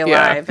 Barely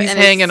alive. Yeah, he's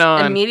hanging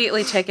on.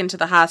 Immediately taken to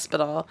the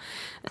hospital.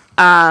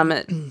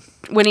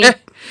 When he...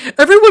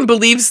 Everyone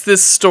believes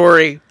this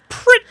story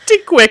pretty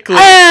quickly.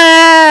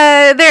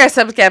 There are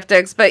some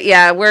skeptics, but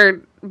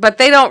but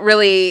they don't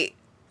really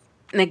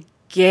negate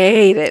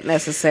it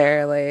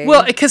necessarily.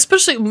 Well, because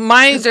especially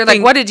they're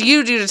like, "What did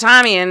you do to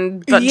Tommy?"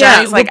 But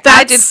Johnny's like,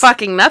 "I did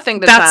fucking nothing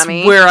to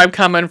Tommy." That's where I'm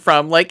coming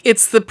from. Like,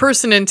 it's the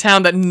person in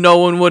town that no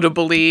one would have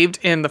believed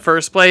in the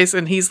first place,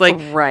 and he's like,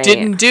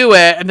 didn't do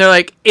it, and they're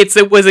like,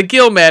 it was a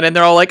Gillman, and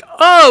they're all like,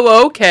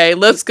 "Oh, okay,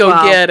 let's go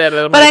get it."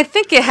 But I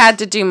think it had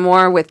to do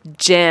more with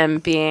Jim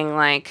being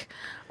like,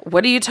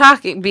 "What are you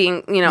talking?"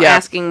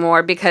 Asking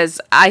more, because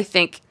I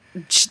think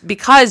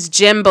because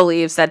Jim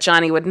believes that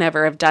Johnny would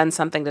never have done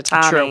something to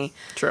Tommy.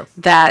 True.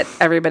 That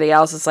everybody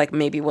else is like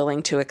maybe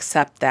willing to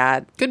accept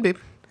that. Could be.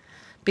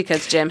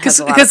 Because Jim has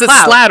a lot of Because it's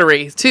clout.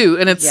 Slattery, too.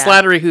 And it's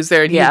Slattery who's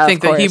there. And you'd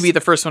think that he'd be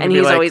the first one to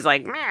be like... And he's always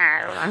like...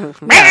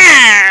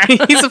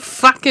 Meh. He's a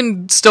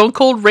fucking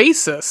stone-cold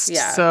racist.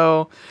 Yeah.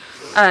 So...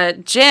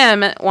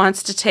 Jim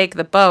wants to take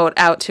the boat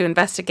out to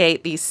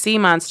investigate these sea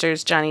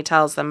monsters Johnny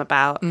tells them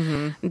about.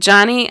 Mm-hmm.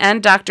 Johnny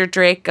and Dr.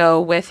 Drake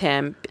go with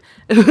him.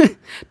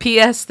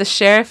 P.S. The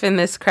sheriff in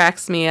this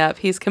cracks me up.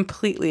 He's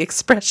completely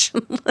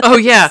expressionless. Oh,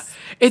 yeah.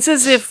 It's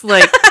as if,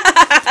 like,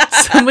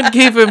 someone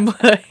gave him,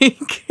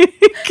 like...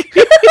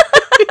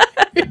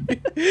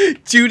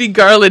 Judy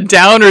Garland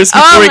downers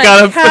before he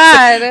got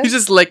up. He's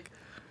just like,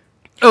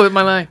 oh,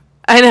 my line.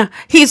 I know.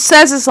 He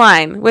says his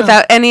line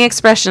without any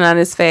expression on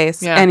his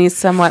face, and he's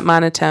somewhat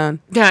monotone.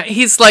 Yeah,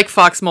 he's like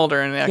Fox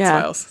Mulder in the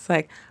X-Files. It's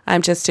like,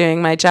 I'm just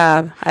doing my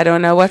job. I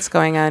don't know what's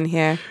going on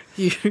here.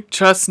 You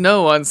trust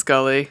no one,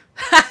 Scully.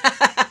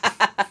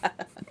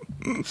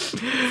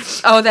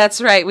 Oh,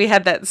 that's right. We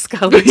had that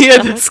Scully. We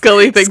had that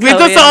Scully thing. Scully,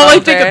 that's all I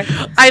think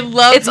of. I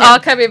love it's all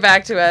coming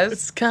back to us.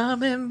 It's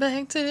coming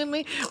back to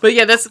me. But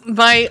yeah, that's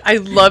my... I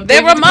love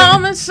There were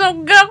moments so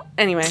good.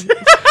 Anyway.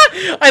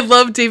 I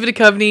love David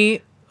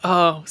Duchovny.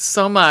 Oh,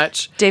 so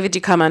much. David, you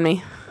come on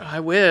me.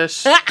 I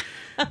wish.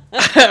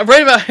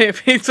 Right about him,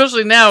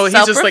 especially now, he's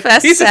just like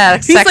he's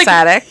sex like,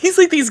 addict. He's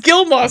like these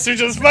Gill monsters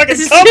just fucking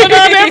coming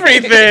on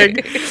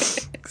everything.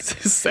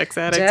 Sex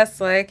addict,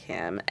 just like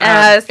him.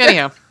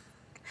 Anyhow,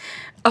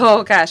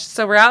 oh gosh,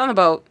 so we're out on the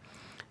boat.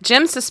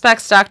 Jim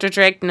suspects Dr.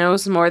 Drake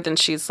knows more than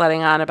she's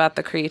letting on about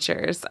the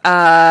creatures.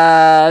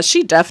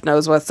 She def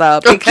knows what's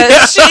up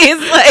because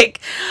she's like,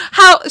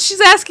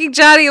 she's asking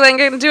Johnny, like,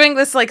 doing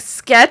this like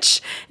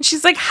sketch, and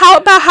she's like, how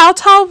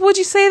tall would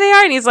you say they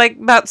are? And he's like,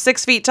 about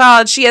 6 feet tall,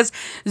 and she has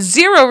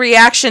zero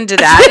reaction to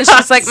that, and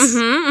she's like,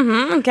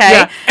 okay,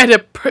 yeah, and a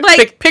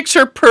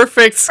picture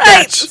perfect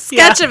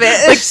sketch of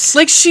it,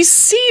 like she's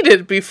seen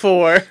it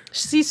before.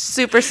 She's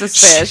super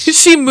suspicious.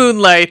 She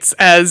moonlights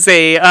as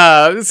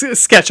a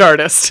sketch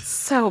artist.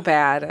 So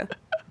bad.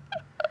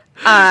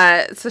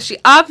 So she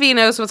obviously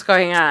knows what's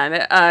going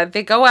on.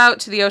 They go out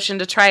to the ocean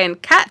to try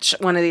and catch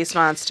one of these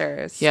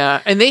monsters.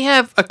 Yeah, and they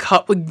have a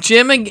couple...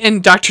 Jim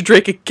and Dr.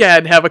 Drake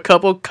again have a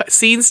couple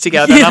scenes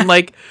together. Yeah. And I'm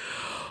like,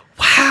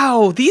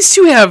 wow, these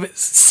two have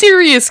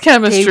serious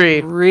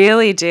chemistry. They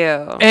really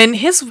do. And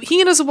he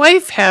and his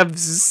wife have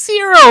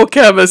zero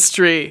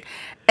chemistry.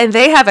 And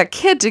they have a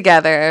kid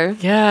together.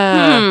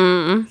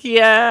 Yeah.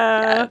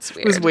 Yeah. It's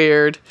weird. It was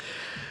weird.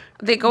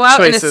 They go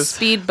out in a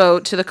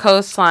speedboat to the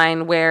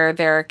coastline where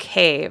there are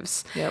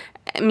caves. Yep.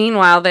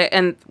 Meanwhile,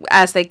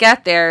 as they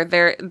get there,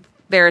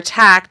 they're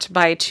attacked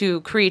by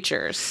two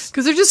creatures.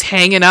 Because they're just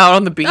hanging out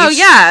on the beach. Oh,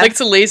 yeah. Like it's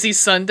a lazy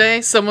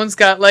Sunday. Someone's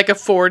got like a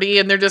 40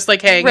 and they're just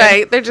like hanging.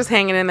 Right. They're just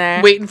hanging in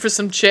there. Waiting for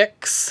some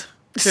chicks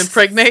to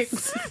impregnate.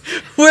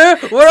 Where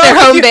their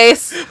home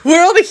base.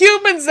 Where are all the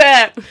humans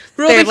at?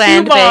 Where are all the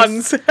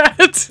humans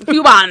at?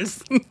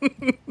 Humans.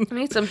 I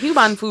need some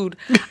human food.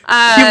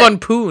 Human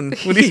poon.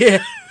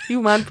 Yeah.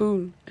 Human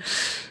poon.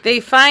 They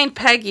find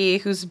Peggy,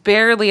 who's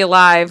barely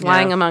alive,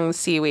 lying among the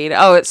seaweed.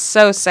 Oh, it's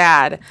so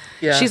sad.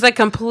 Yeah. She's like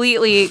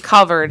completely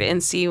covered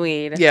in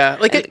seaweed. Yeah,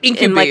 like an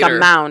incubator. In like a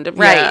mound,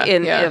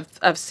 right,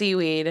 of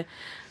seaweed.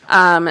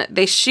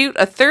 They shoot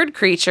a third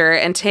creature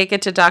and take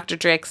it to Dr.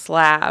 Drake's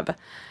lab.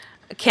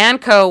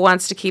 Kanko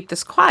wants to keep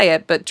this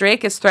quiet, but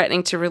Drake is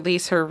threatening to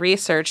release her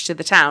research to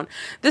the town.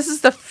 This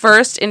is the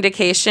first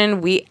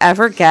indication we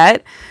ever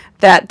get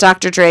that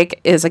Dr. Drake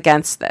is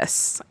against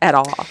this at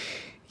all.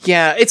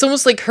 Yeah, it's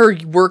almost like her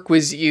work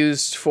was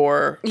used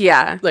for...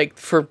 Yeah. Like,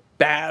 for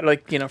bad,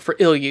 like, for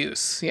ill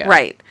use. Yeah.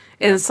 Right.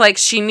 It's like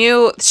she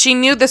knew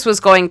this was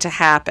going to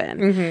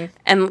happen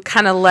and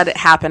kind of let it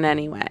happen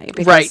anyway.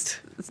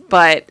 Right.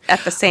 But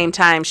at the same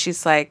time,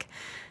 she's like...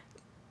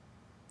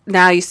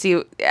 Now you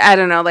see, I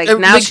don't know, like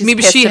now she's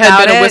maybe pissed she about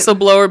had been a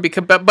whistleblower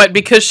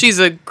because she's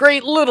a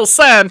great little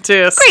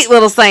scientist.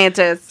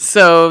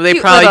 So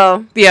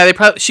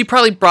she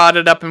probably brought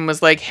it up and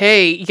was like,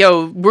 "Hey,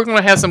 yo, we're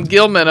gonna have some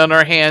Gilman on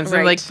our hands." Right.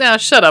 And like, "Nah,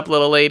 shut up,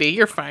 little lady,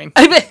 you're fine."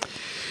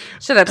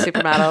 Shut up,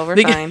 supermodel. We're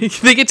fine.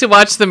 They get to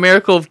watch the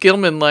miracle of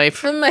Gilman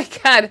life. Oh my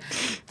god,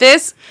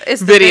 this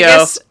is the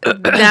biggest.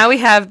 Now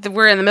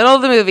we're in the middle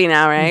of the movie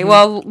now, right?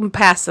 Mm-hmm. Well,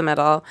 past the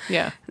middle.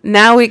 Yeah.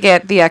 Now we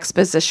get the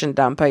exposition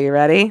dump. Are you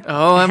ready?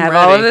 Oh, I'm ready. I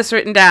have all of this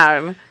written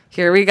down.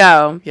 Here we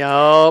go.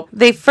 Yup.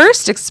 They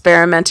first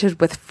experimented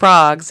with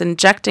frogs,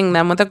 injecting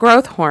them with a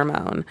growth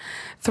hormone.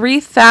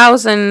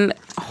 3,000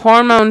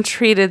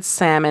 hormone-treated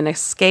salmon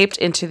escaped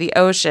into the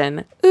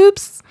ocean.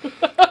 Oops.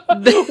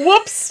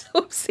 Whoops.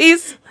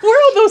 Oopsies.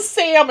 Where are those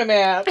salmon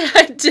at?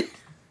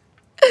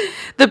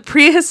 The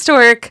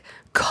prehistoric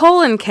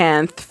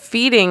coelacanth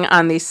feeding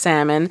on these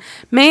salmon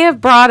may have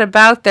brought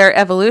about their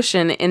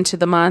evolution into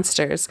the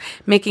monsters,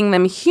 making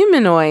them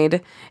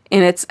humanoid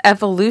in its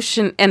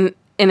evolution and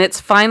in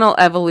its final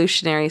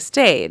evolutionary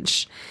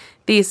stage.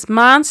 These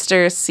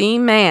monsters see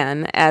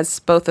man as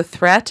both a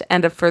threat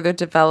and a further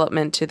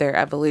development to their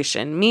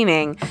evolution,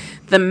 meaning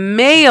the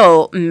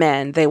male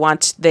men they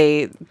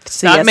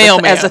see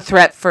as a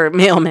threat for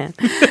male men.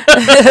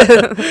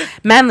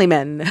 Manly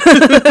men.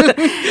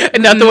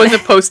 And not the ones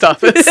at post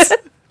office.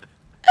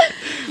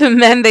 The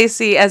men they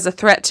see as a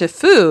threat to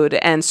food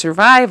and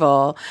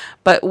survival,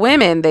 but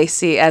women they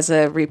see as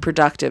a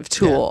reproductive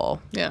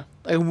tool. Yeah.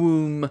 A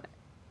womb.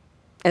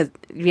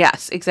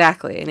 Yes,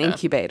 exactly. An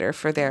incubator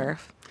for their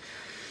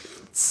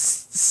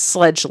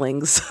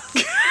sledgelings.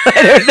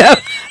 I don't know.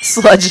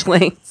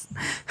 Sledgelings.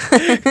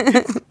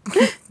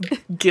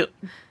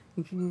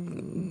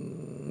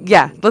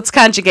 Yeah, let's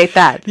conjugate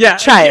that. Yeah.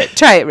 Try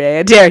it, Ray.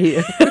 I dare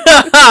you.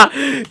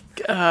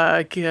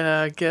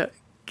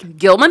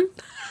 Gilman?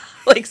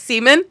 Like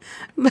semen?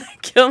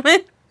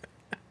 Gilman?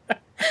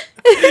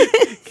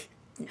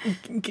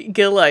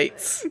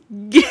 Gillites.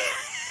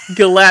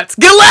 Gillettes!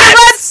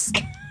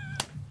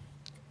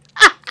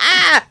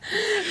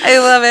 I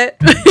love it.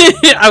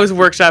 I was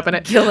workshopping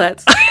it.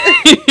 Gillettes.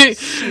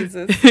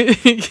 Jesus.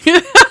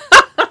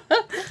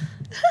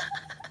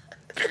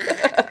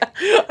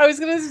 I was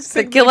going to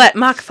say... The Gillette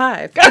Mach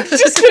 5. I was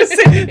just going to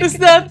say, it's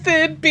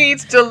nothing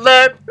beats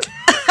Gillette.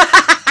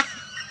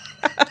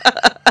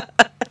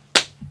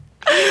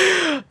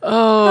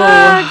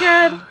 Oh,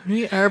 God.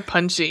 We are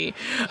punchy.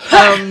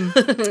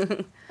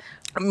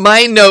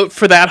 My note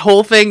for that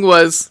whole thing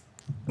was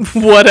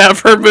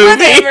whatever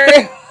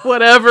movie.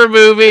 Whatever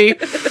movie.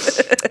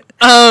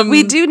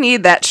 We do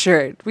need that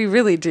shirt. We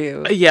really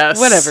do. Yes.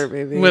 Whatever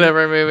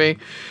movie.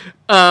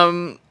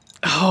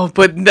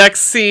 But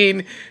next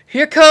scene,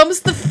 here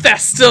comes the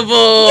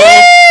festival.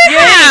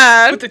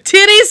 Yeah. With the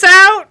titties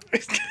out.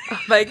 Oh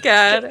my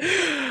God.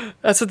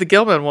 That's what the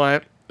Gilman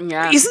want.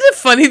 Yeah. Isn't it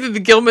funny that the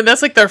Gilman,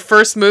 that's like their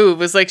first move,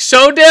 was like,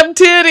 show them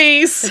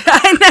titties.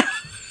 I know.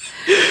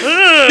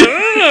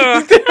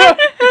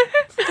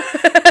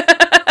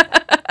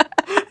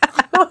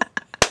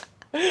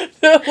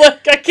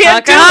 Like, I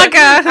can't do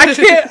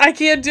it. I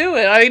can't do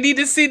it. I need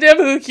to see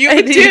them human titties.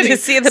 I need to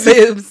see the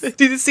boobs. I need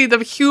to see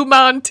them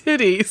human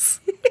titties.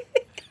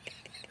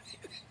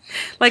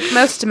 Like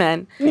most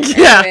men.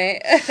 Yeah.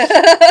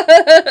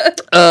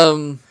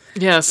 Anyway.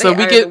 Yeah, so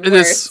we get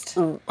this.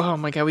 Oh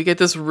my God, we get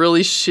this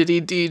really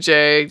shitty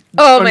DJ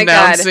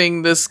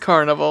announcing this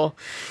carnival.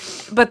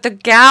 But the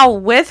gal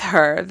with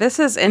her, this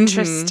is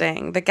interesting.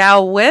 Mm-hmm. The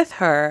gal with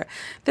her,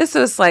 this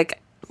was like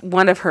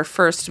one of her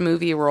first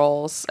movie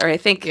roles, or I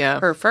think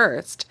her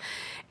first,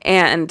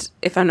 and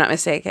if I'm not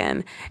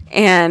mistaken,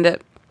 and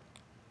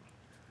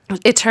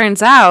it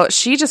turns out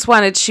she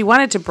wanted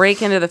to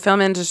break into the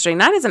film industry,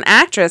 not as an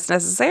actress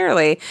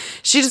necessarily.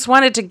 She just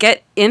wanted to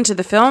get into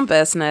the film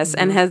business,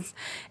 mm-hmm.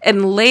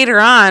 and later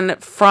on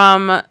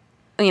from,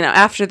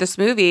 after this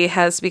movie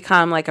has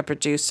become like a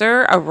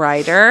producer, a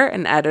writer,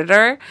 an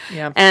editor,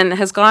 and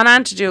has gone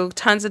on to do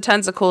tons and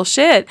tons of cool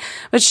shit.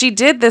 But she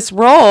did this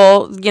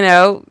role,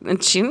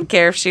 and she didn't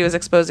care if she was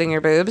exposing her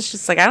boobs.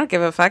 She's like, I don't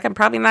give a fuck. I'm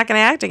probably not going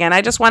to act again.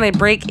 I just want to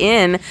break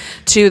in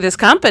to this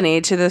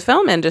company, to the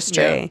film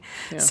industry.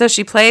 Yeah. So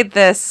she played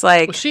this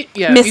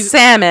Miss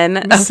Salmon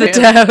of the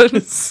town,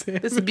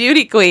 this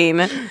beauty queen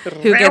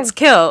who gets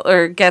killed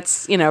or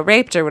gets,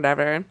 raped or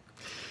whatever.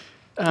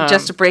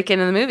 Just to break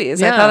into the movies.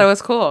 Yeah. I thought it was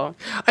cool.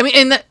 I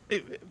mean,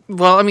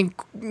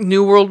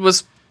 New World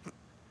was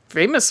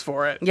famous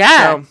for it. Yeah.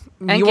 So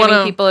and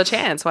giving people a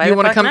chance. Why you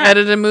want to come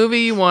edit a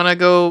movie? You want to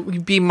go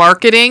be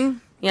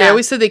marketing? Yeah. They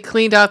always said they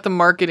cleaned out the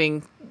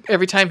marketing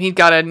every time he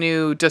got a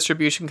new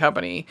distribution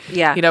company.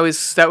 Yeah.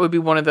 That would be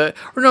one of the...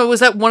 Or no, was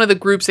that one of the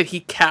groups that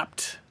he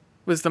kept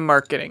was the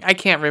marketing? I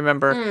can't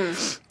remember.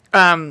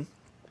 But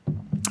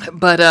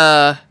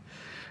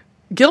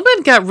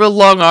Gilman got real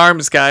long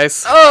arms,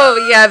 guys.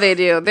 Oh yeah, they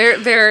do.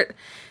 They're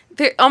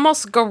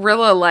almost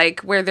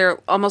gorilla-like, where they're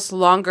almost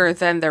longer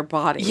than their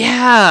body.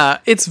 Yeah,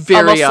 it's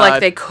very almost odd.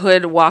 Like they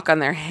could walk on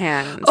their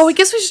hands. Oh, I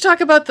guess we should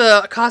talk about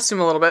the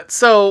costume a little bit.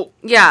 So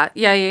yeah.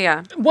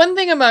 One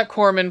thing about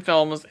Corman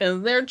films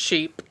is they're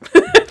cheap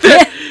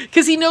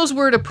because he knows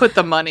where to put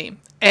the money,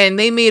 and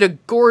they made a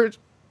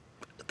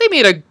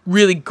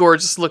really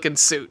gorgeous looking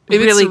suit.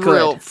 Really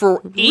good.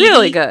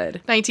 Really good.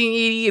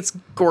 1980, it's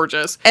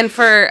gorgeous. And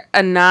for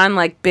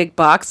a big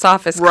box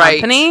office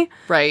company,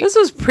 right. This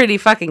was pretty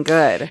fucking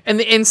good.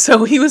 And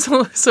so he was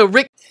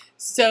Rick.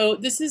 So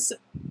this is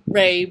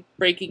Ray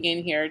breaking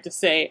in here to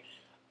say,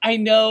 I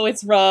know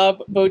it's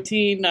Rob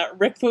Bottin, not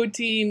Rick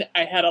Bottin.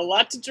 I had a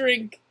lot to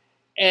drink,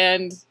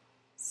 and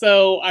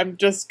so I'm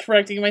just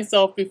correcting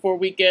myself before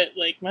we get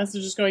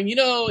messages going,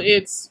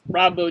 it's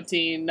Rob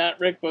Bottin, not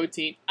Rick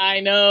Bottin. I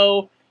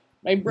know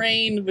my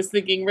brain was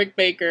thinking Rick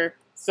Baker,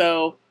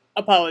 so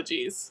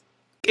apologies.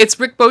 It's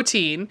Rick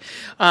Bottin.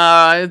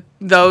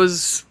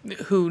 Those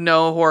who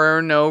know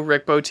horror know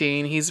Rick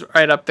Bottin. He's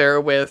right up there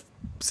with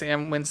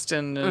Sam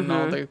Winston and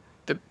all the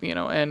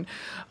and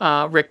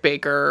Rick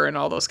Baker and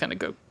all those kind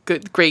of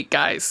great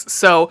guys.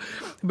 So,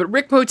 but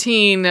Rick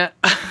Bottin,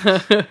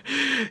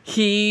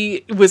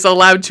 he was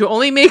allowed to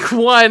only make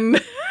one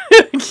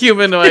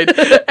humanoid.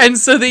 And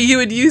so that you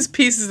would use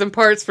pieces and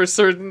parts for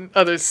certain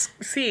other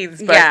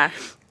scenes. But, yeah.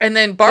 And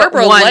then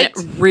Barbara liked...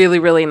 really,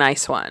 really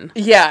nice one.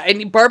 Yeah,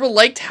 and Barbara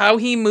liked how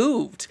he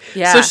moved.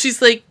 Yeah. So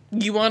she's like,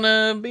 you want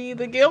to be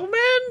the Gilman?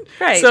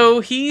 Right.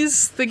 So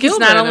he's the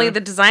Gilman. He's not only the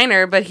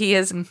designer, but he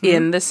is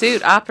in the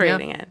suit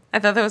operating it. I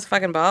thought that was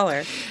fucking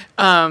baller.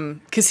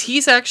 Because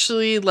he's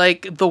actually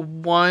like the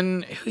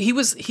one...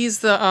 He's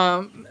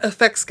the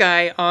effects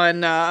guy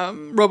on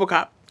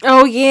RoboCop.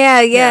 Oh,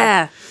 yeah.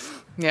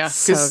 Yeah.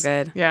 So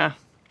good. Yeah.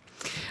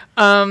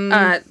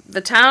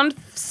 The town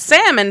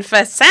salmon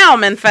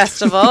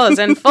festival is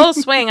in full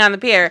swing on the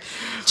pier.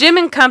 Jim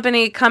and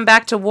company come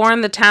back to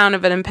warn the town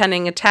of an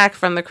impending attack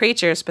from the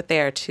creatures, but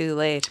they are too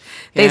late.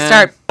 They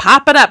start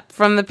popping up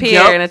from the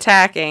pier and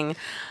attacking.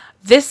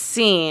 This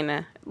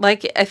scene,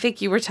 like I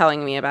think you were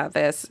telling me about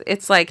this,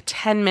 it's like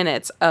 10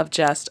 minutes of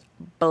just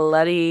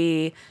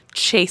bloody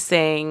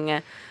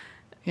chasing,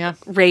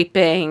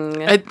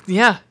 raping.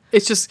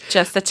 It's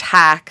just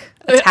attack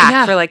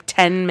for like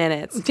 10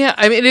 minutes. Yeah,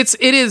 I mean, it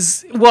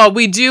is, well,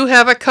 we do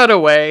have a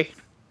cutaway.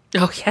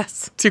 Oh,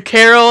 yes. To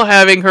Carol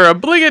having her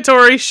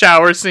obligatory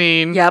shower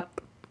scene.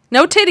 Yep.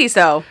 No titties,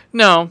 though.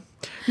 No,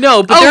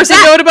 but there's a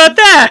note about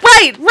that.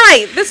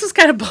 Right. This was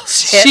kind of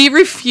bullshit. She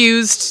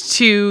refused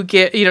to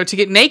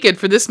get naked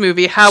for this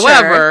movie.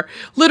 However,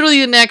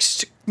 literally the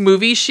next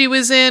movie she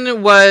was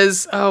in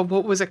was,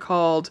 what was it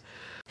called?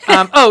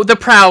 The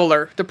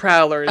Prowler. The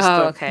Prowler is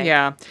okay.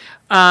 Yeah.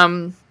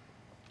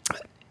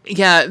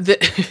 Yeah,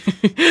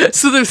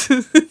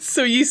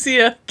 so you see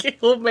a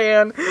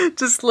Gilman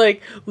just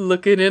like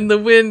looking in the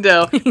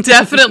window,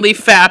 definitely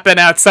fapping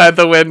outside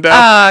the window.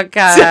 Oh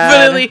god,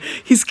 definitely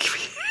he's.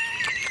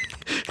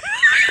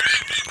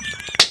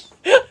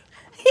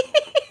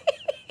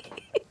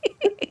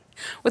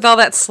 With all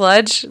that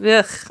sludge,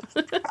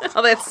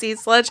 all that sea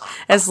sludge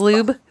as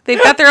lube.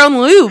 They've got their own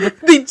lube.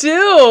 They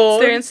do.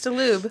 It's their Insta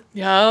lube.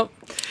 Yep.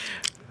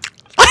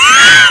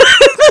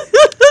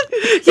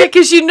 Yeah,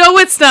 because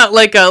it's not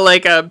like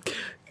a,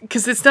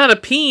 because it's not a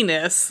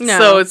penis. No.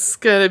 So it's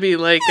gonna be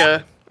like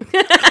a.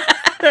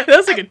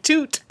 That's like a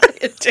toot.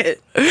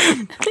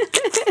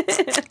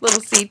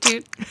 Little sea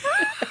toot.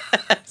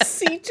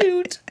 Sea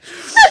toot.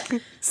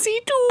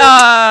 Sea toot.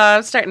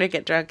 I'm starting to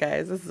get drunk,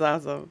 guys. This is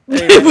awesome.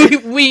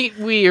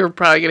 we are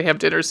probably gonna have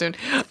dinner soon.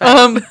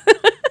 So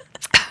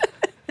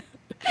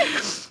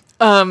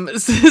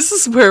this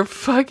is where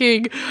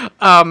fucking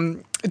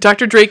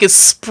Dr. Drake is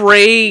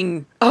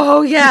spraying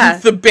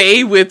the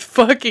bay with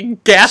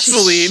fucking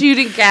gasoline. She's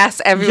shooting gas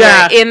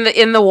everywhere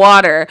in the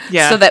water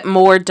so that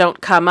more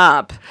don't come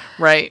up.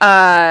 Right.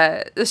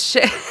 Meanwhile,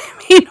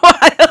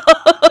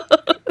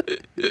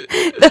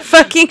 the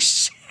fucking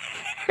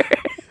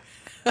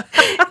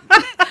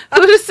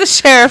who does the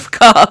sheriff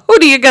call? Who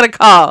do you gotta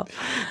call?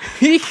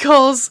 He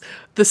calls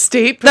the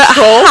state patrol.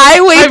 The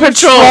highway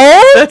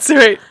patrol? That's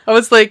right. I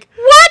was like,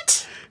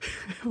 what?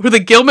 Were the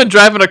Gilman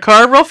driving a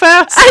car real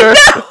fast? I know.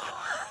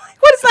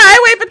 What does the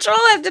highway patrol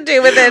have to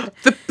do with it?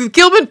 The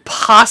Gilman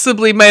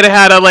possibly might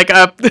have had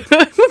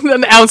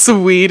an ounce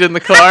of weed in the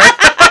car.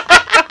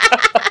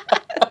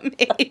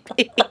 Maybe.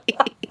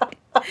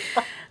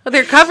 Well,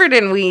 they're covered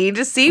in weed,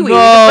 seaweed.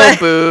 Oh,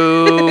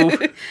 boo.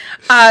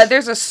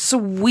 There's a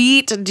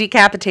sweet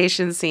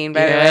decapitation scene,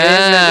 by the way.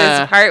 There's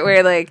a part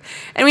where, it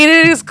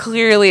is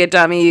clearly a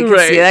dummy. You can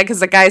see that because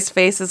the guy's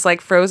face is,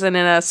 frozen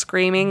in a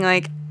screaming,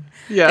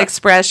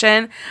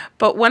 expression.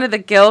 But one of the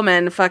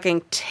Gilman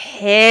fucking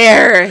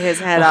tear his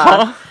head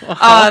off.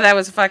 Oh, that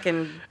was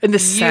fucking and the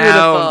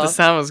beautiful. The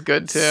sound was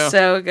good, too.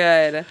 So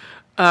good.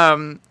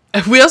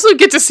 We also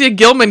get to see a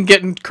Gilman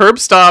getting curb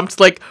stomped,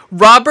 like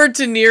Robert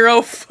De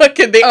Niro,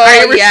 fucking the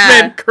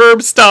Irishman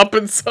curb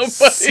stomping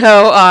somebody.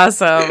 So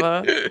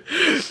awesome.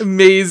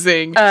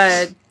 Amazing.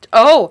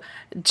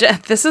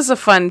 This is a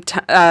fun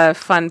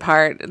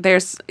part.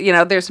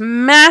 There's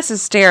mass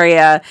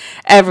hysteria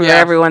everywhere.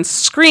 Yeah. Everyone's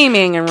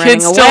screaming and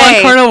running away. Kids still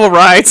on carnival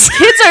rides.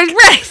 Kids are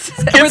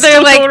or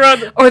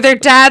they're or their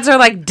dads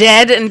are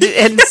dead and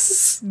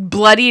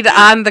bloodied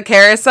on the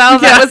carousel.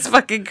 That was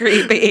fucking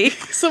creepy.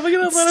 Somebody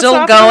gonna let still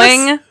us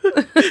going.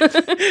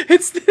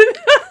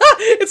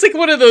 It's like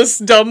one of those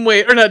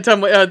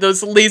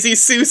those lazy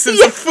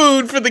Susans of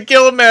food for the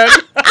Gilman.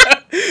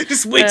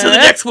 Just wait till the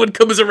next one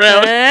comes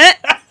around.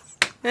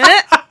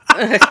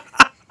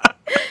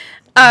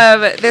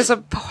 There's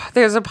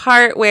a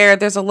part where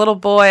there's a little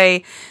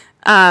boy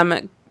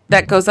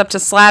that goes up to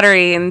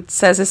Slattery and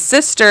says his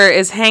sister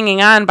is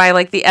hanging on by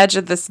the edge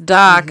of this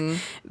dock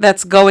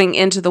that's going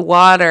into the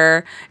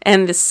water,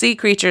 and the sea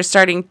creature is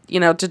starting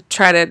to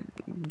try to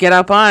get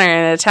up on her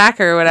and attack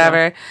her or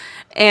whatever.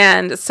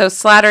 And so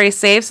Slattery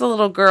saves the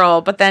little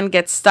girl, but then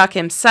gets stuck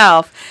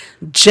himself.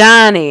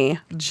 Johnny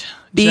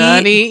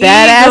badass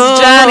Eagle.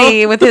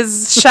 Johnny with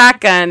his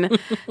shotgun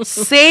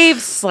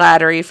saves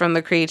Slattery from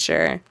the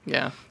creature.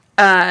 Yeah.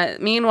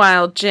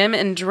 Meanwhile, Jim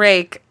and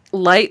Drake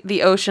light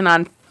the ocean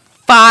on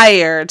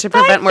fire to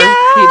prevent more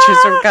creatures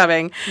from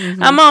coming.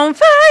 I'm on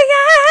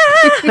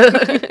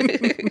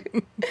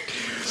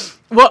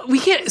Well, we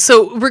can't.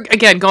 So we're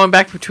again going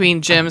back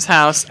between Jim's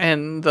house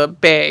and the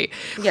bay.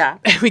 Yeah.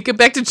 And we get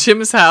back to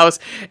Jim's house,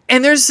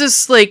 and there's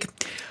this like,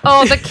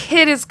 oh, the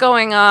kid is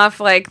going off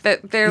like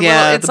that. They're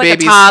Yeah, little, it's the like a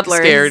baby's toddler.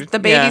 scared. The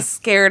baby's Yeah.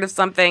 scared of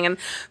something, and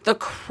the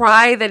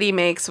cry that he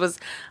makes was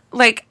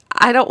like,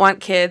 I don't want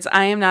kids.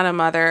 I am not a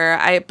mother.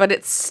 But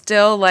it's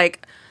still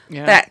like.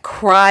 Yeah. That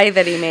cry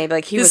that he made,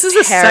 like this is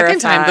the second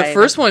time. The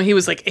first one, he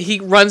was like, he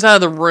runs out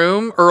of the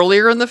room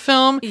earlier in the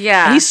film.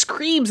 Yeah. And he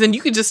screams, and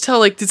you could just tell,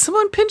 like, did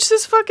someone pinch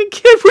this fucking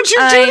kid? What'd you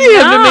do I to him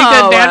to make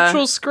that know.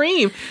 natural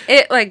scream?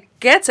 It like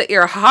gets at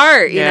your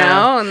heart, you Yeah.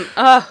 know? And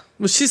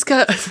Well, she's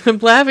got, I'm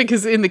laughing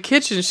because in the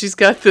kitchen, she's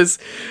got this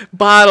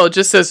bottle, it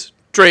just says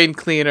drain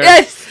cleaner.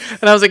 Yes.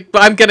 And I was like,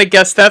 I'm going to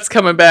guess that's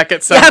coming back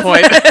at some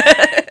point.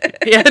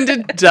 And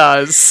it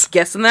does.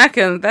 Guessing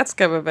that's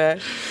coming back.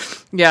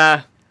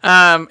 Yeah.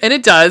 And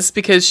it does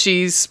because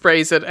she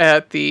sprays it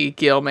at the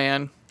Gill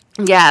man.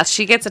 Yeah,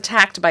 she gets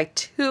attacked by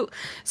 2.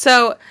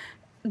 So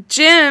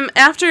Jim,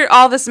 after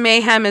all this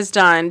mayhem is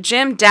done,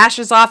 Jim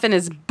dashes off in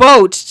his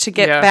boat to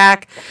get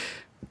back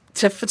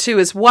to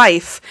his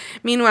wife.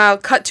 Meanwhile,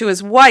 cut to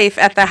his wife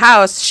at the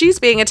house. She's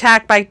being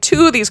attacked by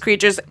 2 of these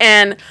creatures,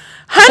 and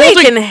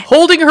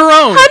holding her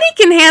own. Honey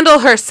can handle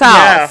herself.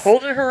 Yeah,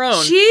 holding her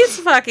own. She's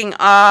fucking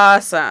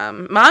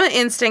awesome. Mama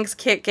instincts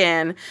kick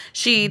in.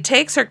 She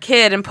takes her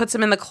kid and puts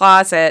him in the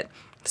closet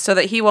so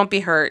that he won't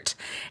be hurt.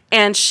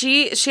 And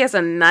she has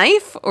a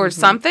knife or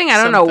something.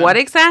 I don't know what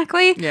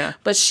exactly. Yeah.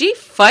 But she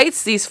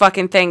fights these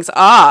fucking things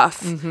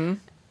off.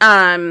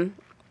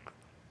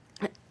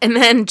 And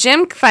then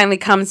Jim finally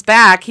comes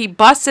back. He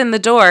busts in the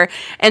door,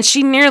 and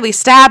she nearly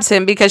stabs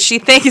him because she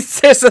thinks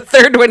there's a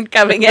third one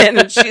coming in,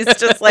 and she's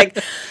just like,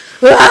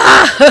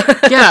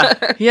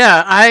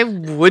 yeah, I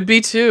would be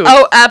too.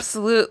 oh,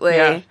 absolutely.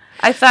 Yeah.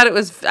 I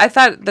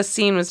thought the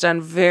scene was done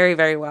very,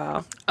 very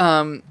well.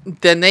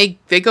 Then they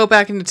go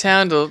back into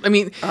town to. I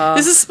mean,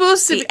 this is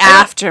supposed to The be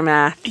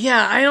aftermath.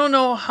 Yeah, I don't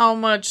know how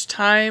much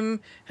time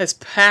has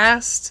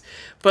passed,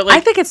 but like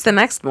I think it's the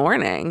next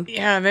morning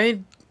yeah,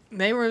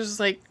 they were just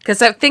like because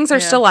things are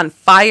still on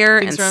fire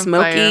and are on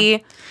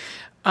smoky.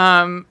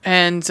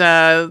 and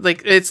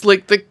like it's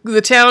like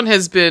the town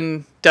has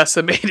been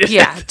decimated.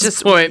 Yeah, at this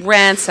just point.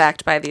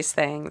 ransacked by these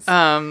things.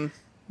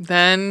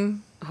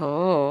 Then We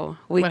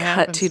what cut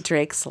happens? to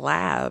Drake's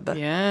lab.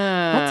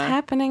 Yeah. What's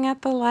happening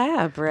at the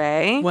lab,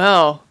 Ray?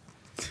 Well,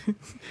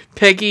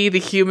 Peggy, the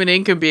human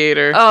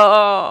incubator,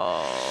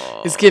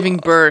 Oh. is giving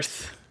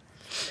birth.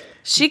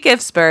 She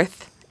gives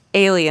birth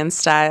alien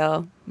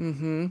style.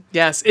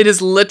 Yes, it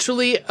is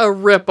literally a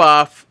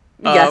ripoff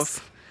of Yes.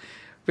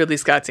 Ridley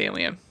Scott's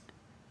Alien.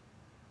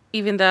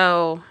 Even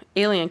though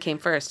Alien came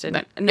first.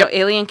 Yep.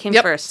 Alien came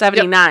Yep. first.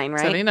 79, Yep.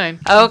 right? 79.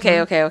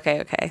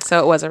 Okay. So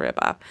it was a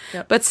ripoff.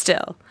 Yep. But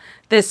still,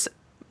 this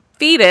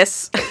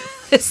fetus,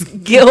 this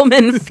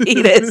Gilman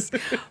fetus,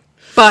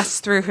 busts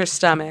through her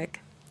stomach.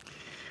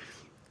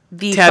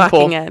 The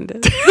Tadpole. fucking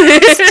end.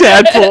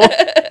 Tadpole.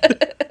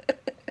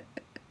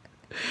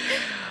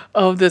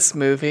 Oh, this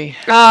movie.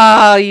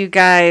 Oh, you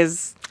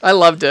guys. I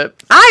loved it.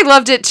 I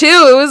loved it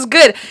too. It was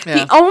good.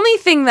 Yeah. The only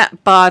thing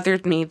that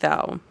bothered me,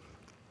 though,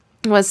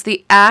 was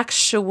the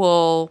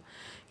actual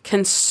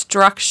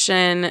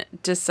construction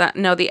design.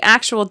 No, the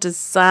actual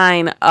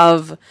design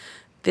of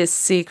these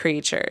sea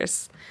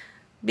creatures.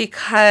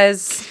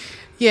 Because,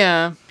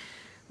 Yeah.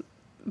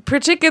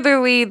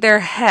 particularly their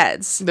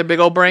heads, The big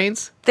old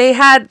brains. they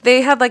had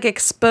like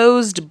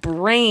exposed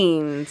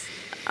brains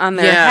on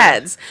their Yeah.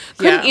 heads.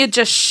 Couldn't Yeah. you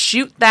just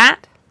shoot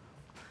that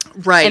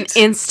Right. and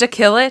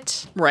insta-kill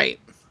it? Right.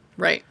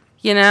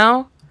 You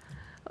know?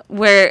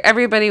 Where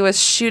everybody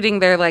was shooting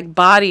their, like,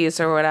 bodies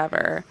or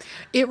whatever.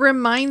 It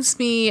reminds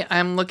me,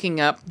 I'm looking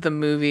up the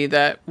movie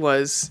that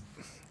was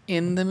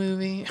in the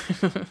movie.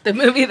 The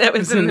movie that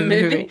was in the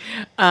movie.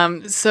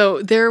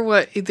 So there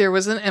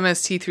was an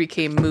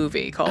MST3K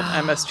movie called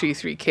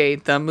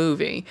MST3K the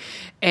movie,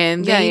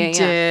 and they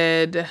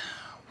did.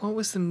 What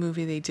was the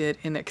movie they did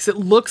in it? Because it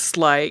looks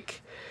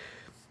like.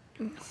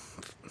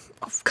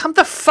 Come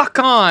the fuck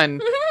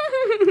on!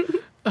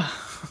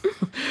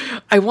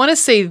 I want to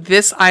say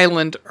This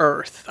Island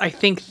Earth. I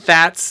think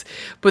that's.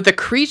 But the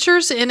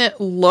creatures in it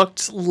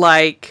looked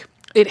like.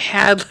 It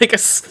had like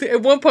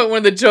at one point one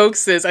of the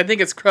jokes is, I think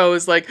it's Crow,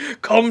 is like,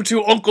 come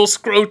to Uncle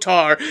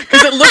Scrotar.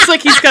 Because it looks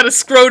like he's got a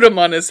scrotum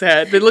on his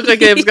head. They look like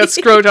they've got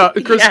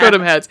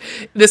scrotum heads.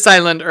 This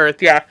Island Earth,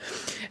 yeah.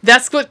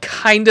 That's what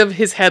kind of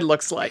his head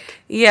looks like.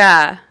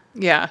 Yeah.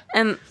 Yeah.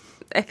 And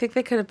I think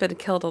they could have been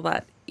killed a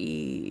lot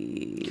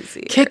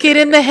easier. Kick it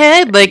in the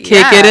head, like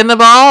kick it in the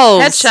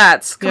balls.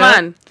 Headshots. Come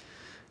on.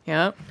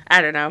 Yep.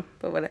 I don't know.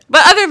 But whatever.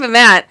 But other than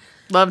that,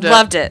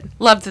 Loved it.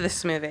 Loved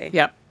this movie.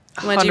 Yep.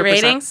 Want to do 100%.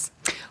 ratings?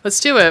 Let's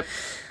do it.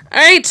 All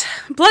right.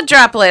 Blood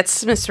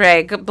droplets, Miss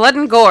Ray. Blood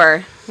and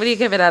gore. What do you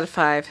give it out of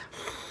 5?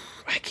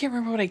 I can't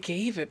remember what I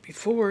gave it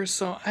before,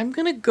 so I'm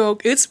going to go...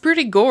 It's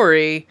pretty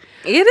gory.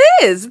 It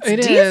is.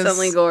 It's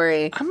decently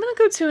gory. I'm going to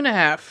go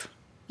 2.5.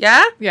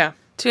 Yeah? Yeah.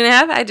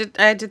 2.5?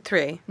 I did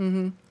 3.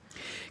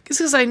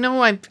 Because I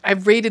know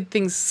I've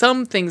rated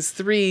some things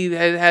 3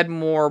 that had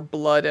more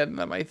blood in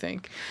them, I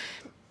think.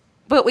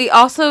 But we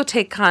also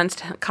take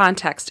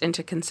context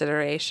into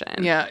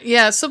consideration.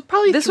 Yeah. So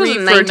probably this 3 was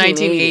for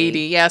 1980.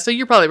 Yeah, so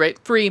you're probably right.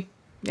 3.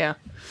 Yeah.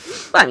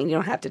 Well, I mean, you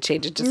don't have to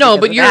change it just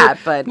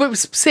but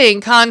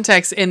saying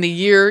context in the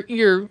year,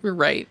 you're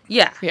right.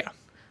 Yeah.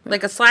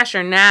 Like a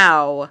slasher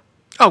now.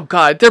 Oh,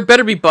 God. There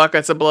better be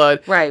buckets of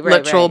blood. Right.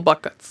 Literal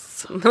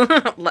buckets.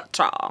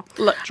 Literal.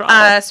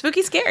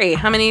 Spooky scary.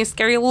 How many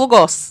scary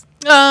logos?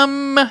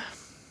 1.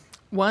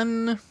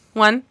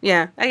 1?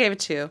 Yeah, I gave it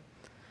 2.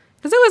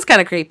 Because it was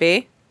kind of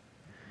creepy.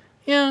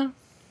 Yeah.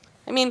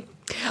 I mean...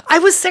 I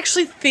was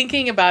actually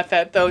thinking about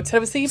that, though. I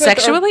was thinking about...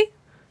 Sexually?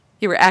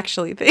 You were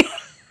actually thinking...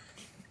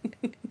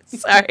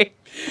 Sorry.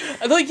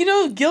 Like,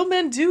 gill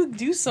men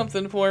do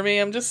something for me.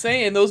 I'm just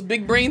saying. Those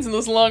big brains and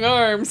those long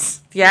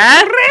arms.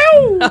 Yeah?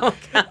 Oh,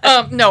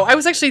 God. No, I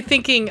was actually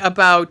thinking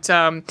about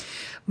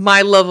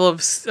my level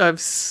of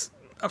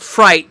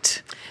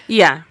fright.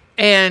 Yeah.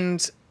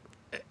 And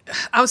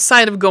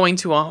outside of going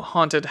to a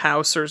haunted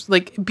house or,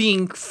 like,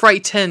 being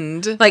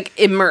frightened. Like,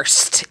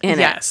 immersed in it.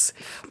 Yes.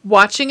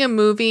 Watching a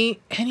movie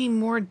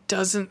anymore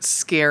doesn't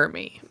scare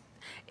me.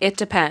 It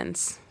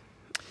depends.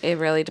 It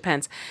really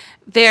depends.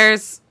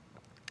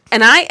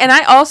 And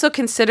I also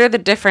consider the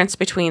difference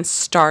between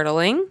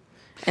startling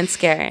and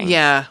scaring.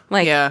 Yeah.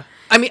 Like, yeah.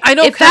 I mean, I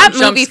don't if that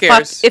movie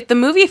if the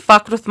movie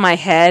fucked with my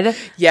head,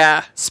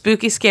 yeah,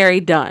 spooky scary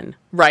done.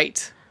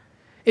 Right.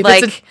 If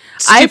like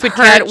I've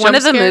heard one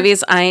of the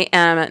movies I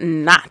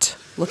am not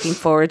looking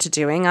forward to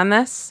doing on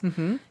this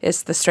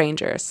is The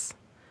Strangers.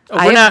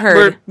 I've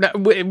heard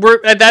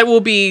that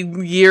will be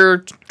year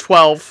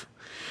 12.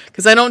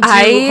 Because I don't do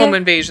home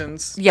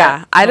invasions.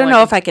 Yeah, I don't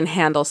know if I can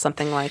handle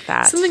something like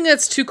that. Something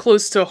that's too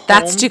close to home.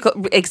 That's too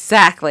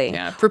exactly.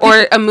 Yeah,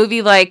 or a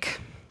movie like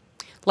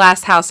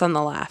Last House on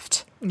the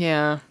Left.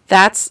 Yeah,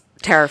 that's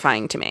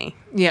terrifying to me.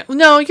 Yeah,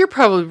 no, you're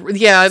probably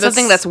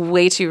something that's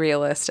way too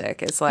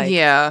realistic. It's like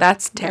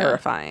that's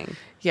terrifying.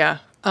 Yeah.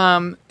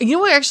 You know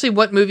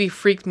what movie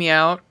freaked me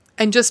out,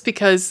 and just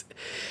because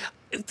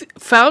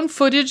found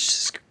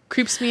footage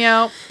creeps me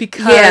out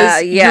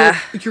because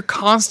you're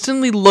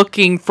constantly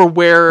looking for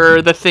where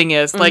the thing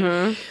is. Like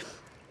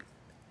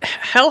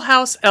Hell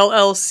House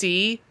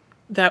LLC,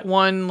 that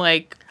one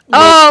like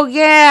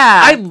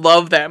I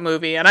love that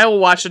movie and I will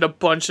watch it a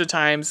bunch of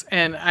times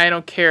and I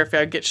don't care if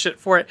I get shit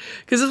for it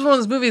because it's one of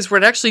those movies where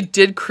it actually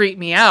did creep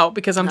me out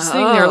because I'm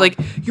sitting there like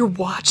you're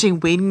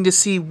watching waiting to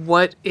see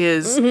what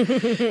is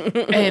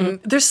and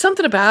there's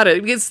something about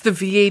it. It's the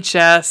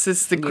VHS,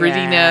 it's the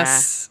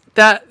grittiness.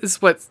 That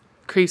is what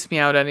creeps me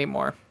out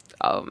anymore.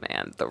 Oh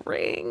man, The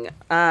Ring.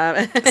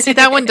 See,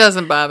 that one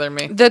doesn't bother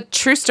me. The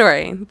true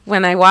story.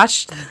 When I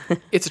watched,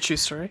 it's a true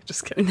story.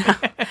 Just kidding. No.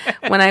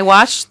 When I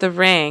watched The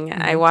Ring,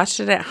 I watched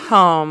it at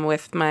home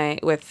with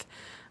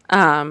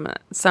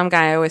some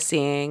guy I was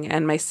seeing,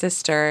 and my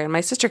sister. And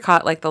my sister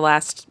caught like the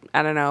last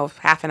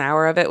half an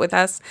hour of it with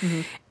us,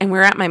 and we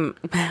were at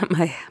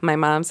my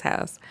mom's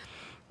house.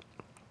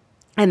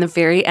 And the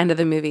very end of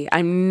the movie,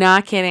 I'm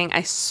not kidding.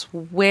 I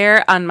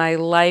swear on my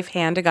life,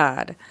 hand to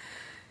God.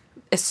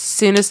 As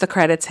soon as the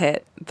credits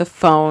hit, the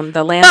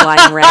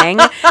landline rang,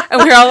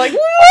 and we were all like,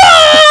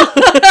 "Whoa!"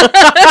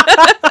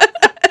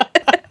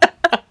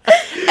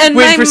 And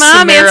my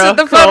mom answered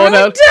the phone.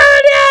 Don't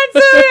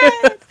answer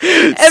it.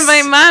 And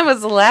my mom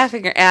was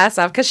laughing her ass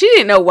off because she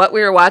didn't know what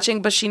we were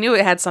watching, but she knew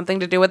it had something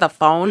to do with a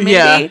phone,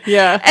 maybe.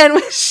 Yeah.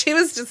 And she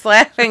was just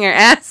laughing her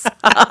ass off.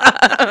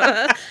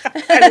 I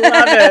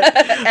love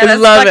it. And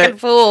us fucking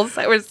fools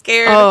that were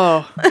scared.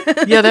 Oh,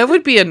 yeah, that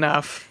would be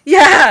enough.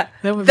 Yeah,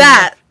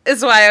 that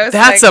is why I was.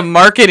 That's a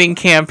marketing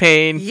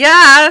campaign.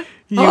 Yeah.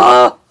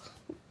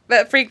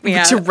 That freaked me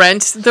out. To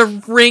rent The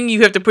Ring,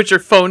 you have to put your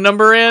phone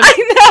number in. I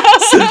know.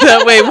 So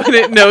that way, when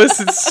it knows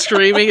it's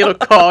streaming, it'll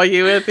call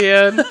you at the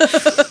end.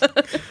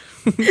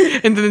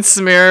 And then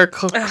Samara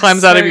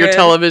climbs out of your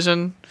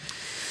television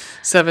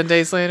 7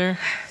 days later.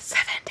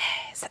 7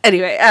 days.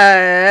 Anyway,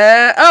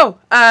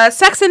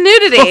 sex and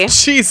nudity. Oh,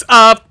 jeez.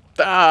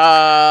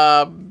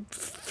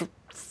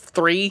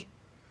 3.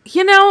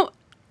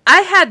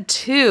 I had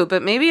 2,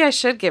 but maybe I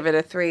should give it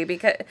a 3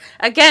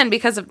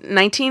 because of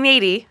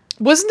 1980.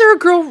 Wasn't there a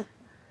girl?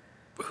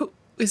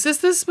 Is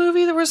this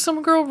movie? There was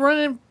some girl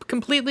running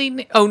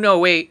completely. Oh no!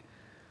 Wait.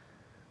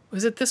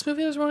 Was it this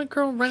movie? There was one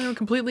girl running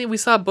completely. We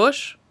saw a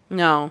bush.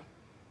 No.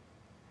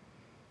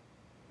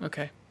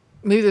 Okay.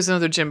 Maybe there's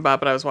another Jim Bob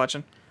that I was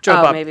watching.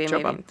 Joe Bob. Maybe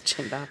Jim Bob.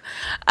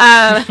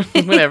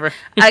 Whatever.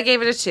 I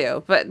gave it a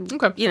 2, but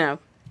okay. There's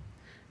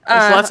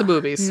lots of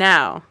boobies.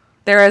 Now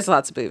there is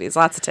lots of boobies,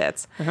 lots of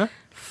tits.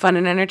 Fun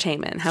and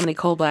entertainment. How many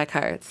cold black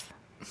hearts?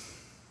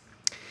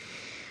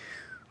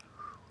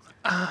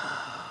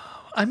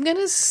 I'm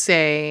gonna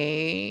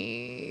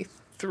say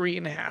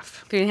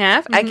 3.5.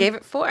 3.5? I gave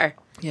it 4.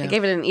 Yeah. I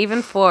gave it an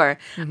even 4.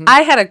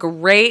 I had a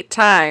great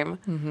time.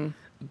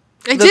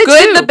 The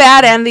good, the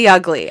bad, and the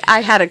ugly. I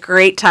had a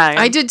great time.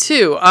 I did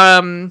too.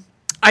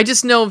 I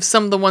just know of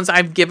some of the ones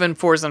I've given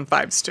 4s and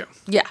 5s to.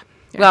 Yeah.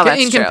 Well, that's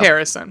in true.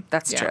 comparison.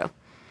 That's true.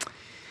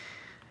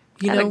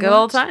 Had a good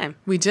old time.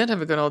 We did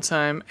have a good old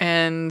time.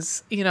 And,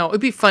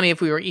 it'd be funny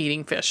if we were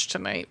eating fish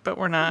tonight, but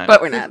we're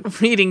not. We're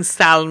eating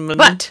salmon.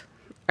 But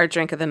our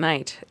drink of the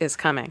night is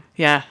coming.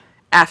 Yeah.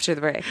 After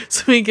the break.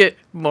 So we get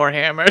more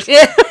hammered.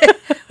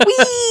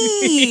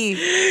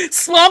 Whee!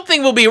 Swamp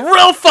Thing will be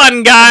real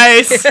fun,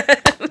 guys.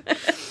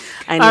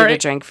 I need a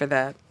drink for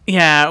that.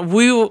 Yeah.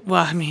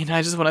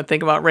 I just want to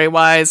think about Ray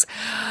Wise.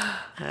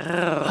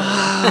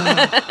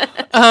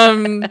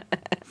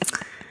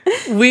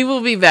 We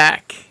will be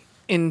back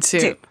in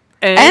 2.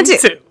 And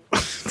 2.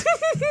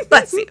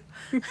 Bless you.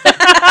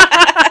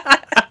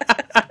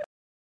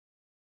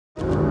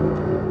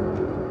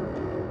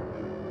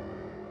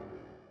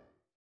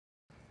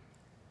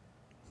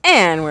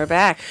 And we're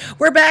back.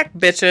 We're back,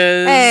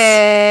 bitches.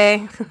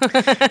 Hey.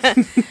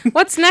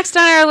 What's next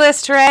on our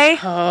list, Ray?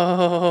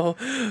 Oh,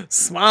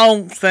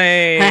 Swamp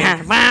Thing.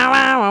 Wow,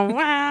 wow,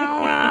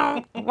 wow,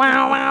 wow,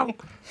 wow, wow.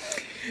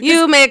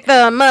 You make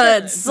the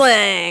mud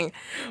sling.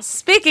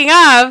 Speaking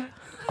of,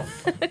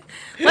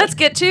 let's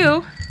get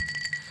to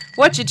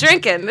what you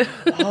drinking.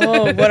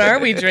 Oh, what are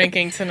we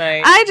drinking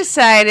tonight? I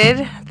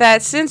decided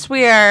that since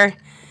we are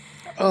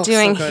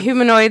doing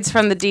Humanoids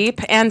from the Deep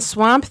and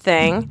Swamp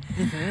Thing,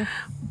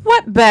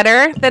 what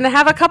better than to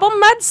have a couple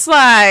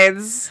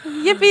mudslides?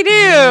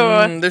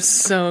 Yippee-doo. They're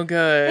so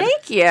good.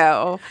 Thank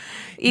you.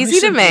 Easy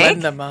to make.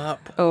 Blend them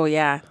up. Oh,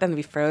 yeah. Then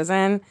be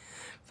frozen.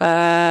 But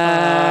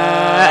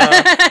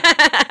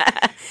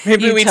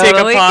maybe we take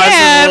a pause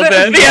a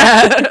little bit.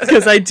 Yeah,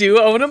 because I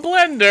do own a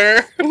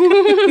blender.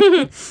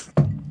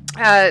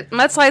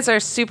 Mudslides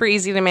are super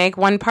easy to make.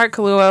 1 part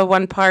Kahlua,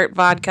 1 part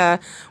vodka,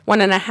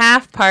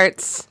 1.5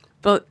 parts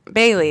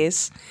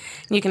Baileys.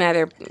 You can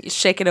either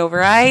shake it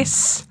over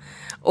ice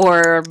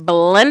or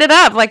blend it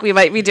up like we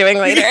might be doing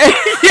later.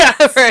 Yeah,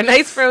 for a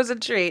nice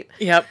frozen treat.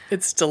 Yep,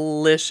 it's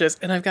delicious.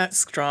 And I've got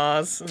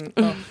straws. And,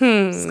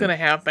 it's going to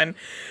happen.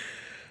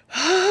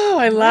 Oh,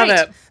 I love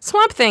it.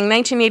 Swamp Thing,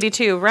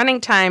 1982. Running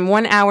time,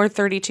 1 hour,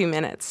 32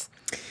 minutes.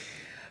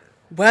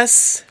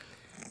 Wes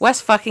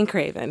fucking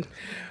Craven.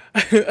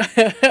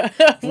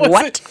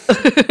 What?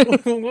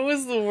 What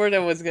was the word I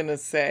was going to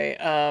say?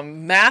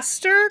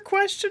 Master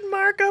question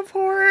mark of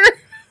horror?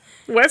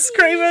 Wes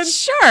Craven?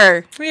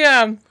 Sure.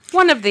 Yeah.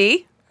 One of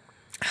the.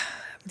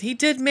 He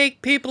did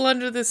make People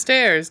Under the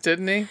Stairs,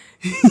 didn't he?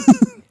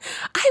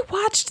 I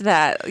watched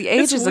that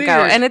ages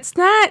ago, and it's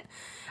not.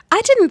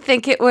 I didn't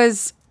think it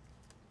was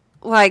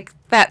like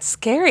that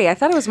scary. I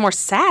thought it was more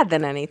sad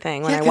than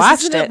anything when I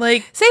watched it.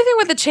 Same thing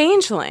with The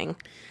Changeling.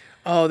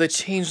 Oh, The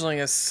Changeling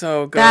is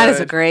so good. That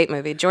is a great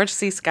movie. George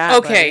C.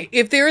 Scott. Okay,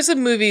 if there is a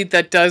movie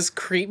that does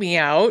creep me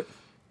out,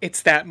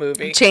 it's that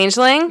movie.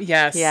 Changeling?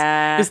 Yes.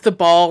 Yeah. It's the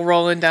ball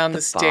rolling down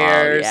the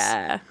stairs.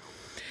 Yeah.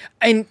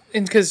 And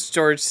because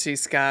George C.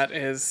 Scott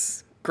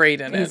is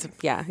great in it. He's a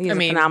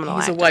phenomenal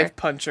actor. He's a wife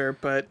puncher,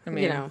 but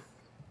so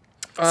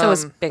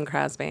was Bing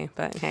Crosby,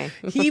 but hey.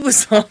 He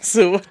was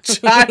also a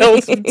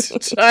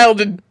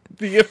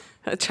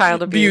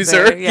child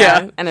abuser.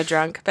 Yeah. And a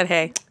drunk, but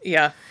hey.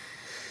 Yeah.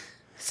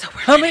 So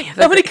how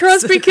many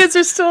Crosby kids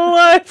are still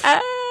alive?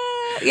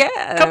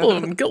 Yeah. A couple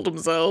of them killed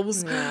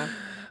themselves. Yeah.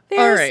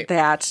 There's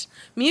that.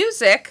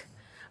 Music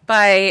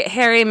by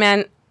Harry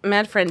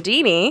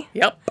Manfredini.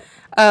 Yep.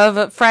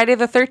 Of Friday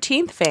the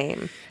 13th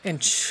fame.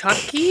 And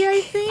Chucky,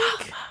 I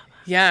think?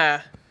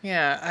 Yeah.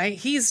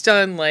 He's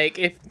done,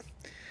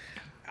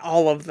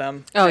 all of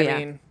them. Oh, I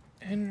mean,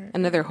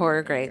 another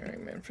horror great.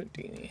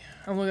 Manfredini.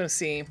 I'm looking to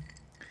see.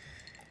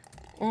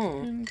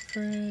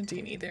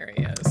 Manfredini, there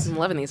he is. I'm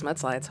loving these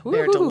mudslides.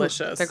 They're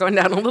delicious. They're going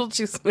down a little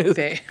too smooth.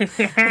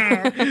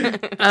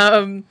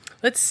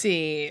 Let's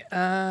see.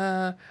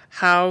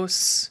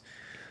 House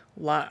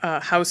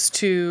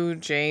 2,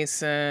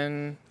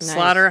 Jason. Nice.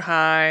 Slaughter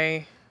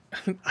High.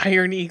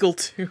 Iron Eagle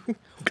 2.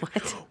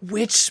 What?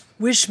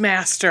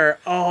 Wishmaster.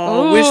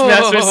 Oh,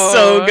 Wishmaster's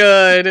so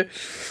good.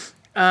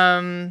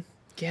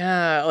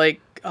 Yeah,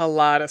 a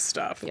lot of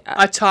stuff. Yeah.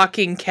 A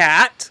talking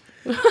cat.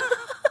 Have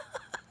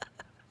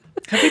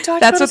we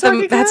talked about a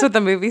talking cat? That's what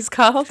the movie's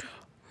called?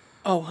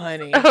 Oh,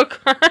 honey. Oh,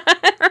 God.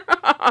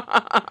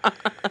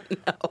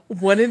 No.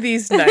 One of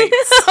these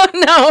nights. Oh,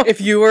 no.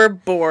 If you were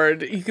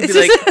bored, you could be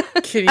like,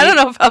 I don't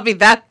know if I'll be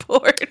that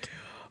bored.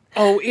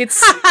 Oh,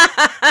 it's...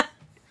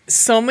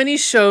 So many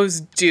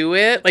shows do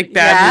it.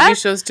 Bad movie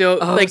shows do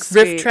it.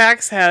 Riff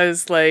Tracks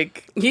has,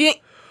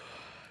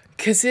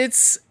 Because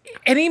it's...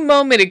 Any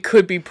moment it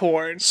could be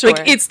porn. Sure.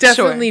 It's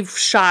definitely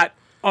shot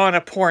on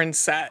a porn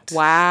set.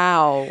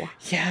 Wow.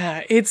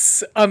 Yeah,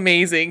 it's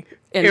amazing.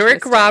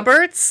 Eric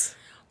Roberts...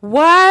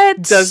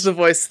 What? Does the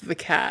voice of the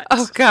cat.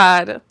 Oh,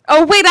 God.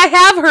 Oh, wait, I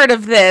have heard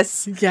of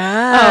this.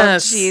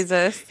 Yes. Oh,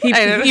 Jesus.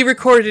 He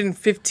recorded in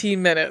 15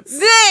 minutes.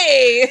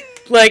 They!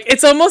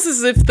 It's almost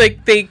as if,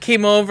 they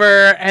came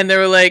over and they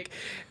were like...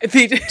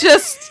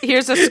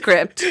 here's a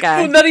script,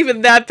 guy. Well, not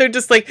even that. They're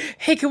just like,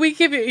 hey, can we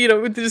give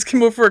you, they just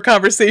came over for a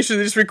conversation.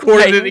 They just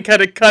recorded it and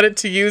kind of cut it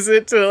to use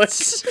it to,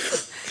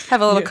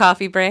 have a little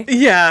coffee break.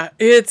 Yeah.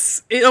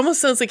 It almost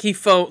sounds like he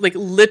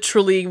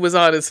literally was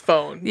on his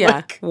phone.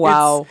 Yeah.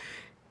 Wow.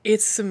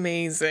 It's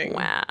amazing.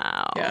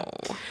 Wow. Yeah.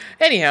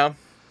 Anyhow,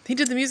 he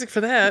did the music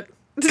for that.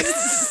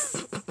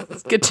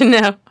 Good to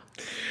know.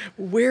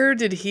 Where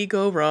did he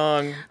go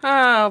wrong?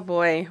 Oh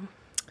boy.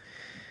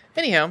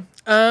 Anyhow,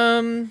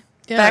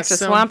 back to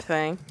Swamp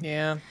Thing.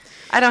 Yeah.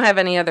 I don't have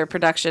any other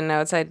production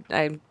notes.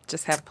 I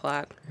just have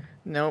plot.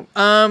 No.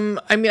 I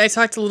mean, I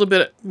talked a little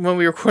bit when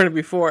we recorded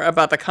before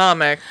about the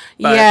comic.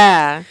 But,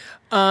 yeah.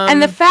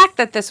 And the fact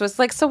that this was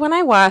like, so when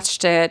I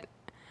watched it,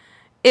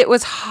 it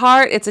was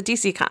hard. It's a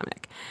DC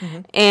comic.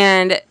 Mm-hmm.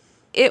 And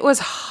it was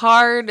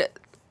hard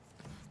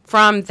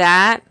from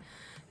that.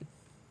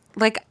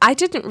 Like, I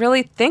didn't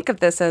really think of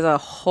this as a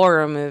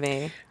horror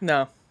movie.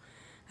 No.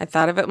 I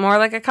thought of it more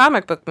like a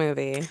comic book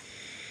movie.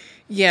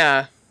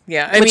 Yeah.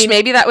 Yeah. I mean,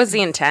 maybe that was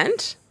the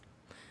intent.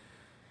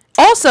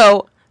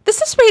 Also,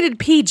 this is rated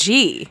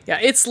PG. Yeah,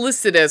 it's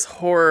listed as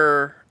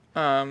horror.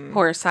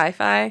 Horror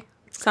sci-fi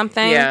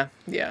something. Yeah,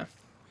 yeah.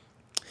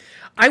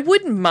 I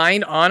wouldn't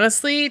mind,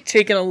 honestly,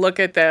 taking a look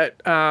at that,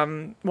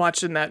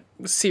 watching that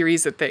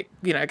series that they,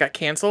 got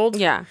canceled.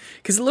 Yeah.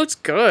 Because it looks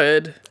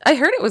good. I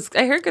heard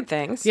good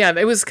things. Yeah,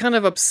 it was kind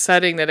of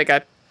upsetting that it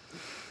got,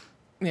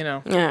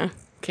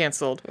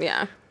 canceled.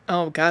 Yeah.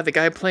 Oh, God, the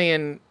guy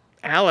playing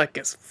Alec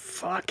is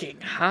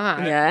fucking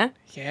hot. Yeah?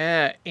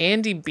 Yeah,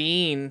 Andy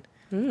Bean.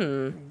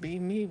 Be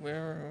me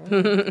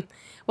where...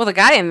 Well, the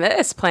guy in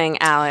this playing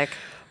Alec.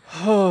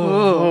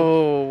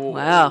 Oh.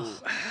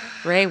 Well,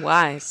 Ray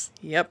Wise.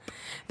 Yep.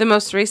 The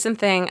most recent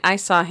thing I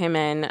saw him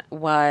in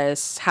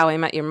was How I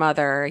Met Your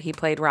Mother. He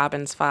played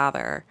Robin's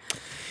father.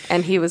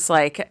 And he was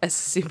like a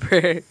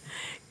super...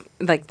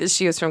 Like,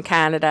 she was from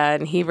Canada,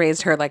 and he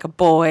raised her like a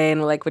boy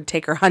and, like, would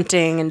take her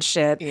hunting and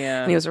shit.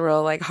 Yeah. And he was a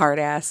real, like, hard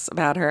ass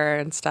about her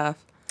and stuff.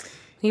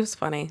 He was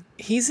funny.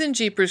 He's in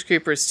Jeepers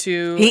Creepers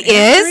 2. He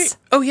is?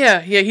 Oh,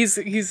 yeah. Yeah,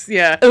 he's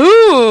yeah.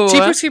 Ooh.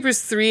 Jeepers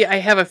Creepers 3, I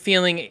have a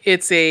feeling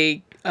it's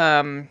a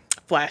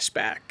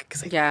flashback.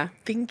 Because I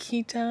think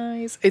he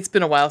dies. It's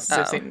been a while since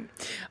I've seen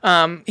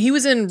him. He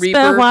was in Reaper.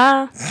 Been a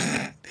while.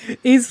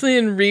 He's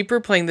in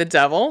Reaper playing the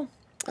devil.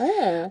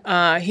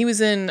 Oh. He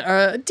was in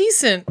a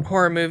decent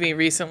horror movie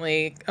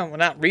recently. Oh, well,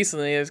 not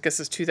recently. I guess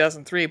it's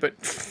 2003, but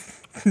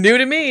new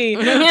to me.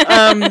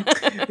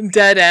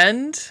 Dead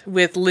End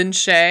with Lin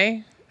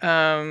Shaye.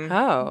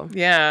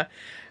 Yeah.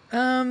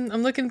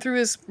 I'm looking through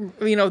his,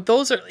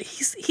 those are,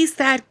 he's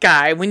that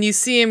guy. When you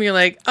see him, you're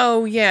like,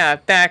 oh yeah,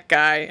 that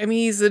guy. I mean,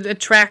 he's an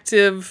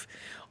attractive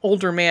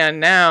older man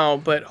now,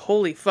 but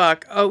holy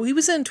fuck. Oh, he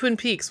was in Twin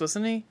Peaks,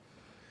 wasn't he?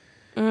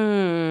 I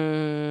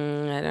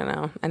don't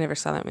know. I never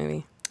saw that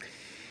movie.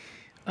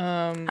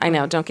 I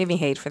know. Don't give me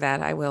hate for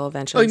that. I will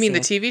eventually. Oh, you mean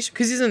the TV show?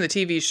 Because he's in the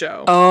TV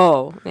show.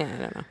 Oh, yeah. I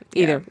don't know.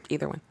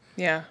 Either one.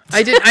 Yeah,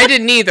 I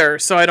didn't either,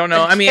 so I don't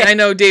know. I mean, I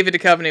know David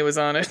Duchovny was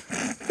on it.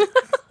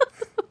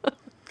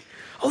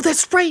 Oh,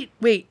 that's right.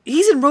 Wait,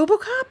 he's in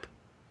RoboCop?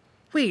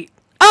 Wait.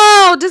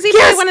 Oh, does he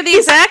play one of the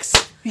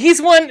execs?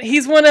 He's one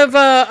of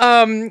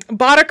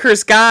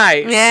Bodeker's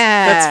guys.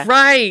 Yeah. That's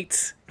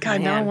right.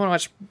 God, now I want to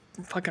watch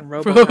fucking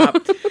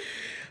RoboCop.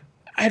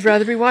 I'd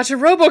rather be watching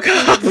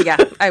RoboCop. Yeah,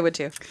 I would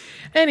too.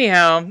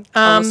 Anyhow.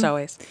 Almost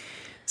always.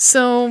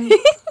 So,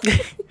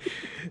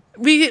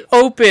 we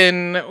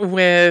open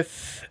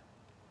with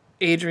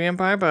Adrienne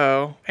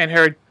Barbeau and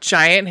her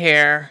giant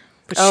hair.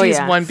 But she's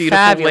one beautiful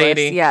fabulous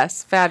lady.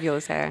 Yes,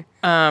 fabulous hair.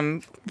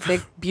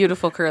 Big,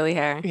 beautiful curly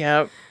hair.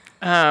 Yep.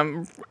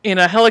 In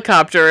a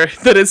helicopter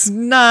that is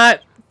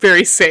not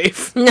very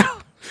safe. No.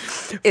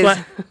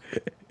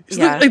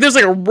 Like there's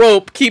like a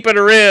rope keeping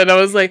her in. I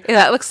was like,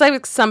 yeah, it looks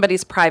like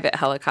somebody's private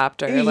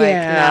helicopter.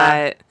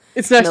 Like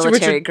it's not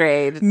military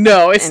grade.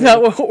 No, it's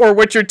not, or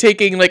what you're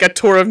taking like a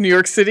tour of New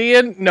York City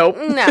in. Nope.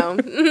 No.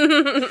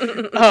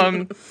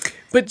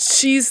 But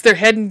they're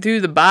heading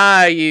through the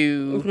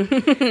bayou.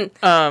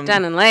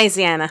 Down in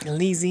Louisiana.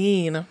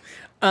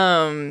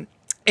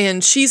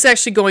 And she's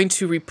actually going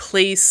to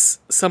replace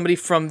somebody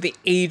from the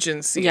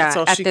agency. Yeah, That's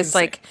all at she this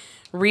can like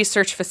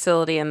research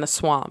facility in the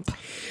swamp.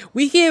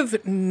 We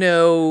give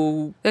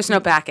no... There's no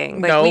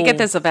backing. Like, we get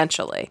this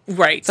eventually.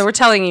 Right. So we're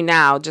telling you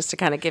now just to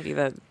kind of give you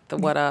the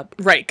what up.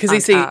 Right, because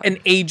they say an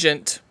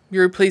agent.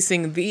 You're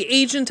replacing the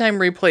agent I'm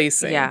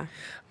replacing. Yeah.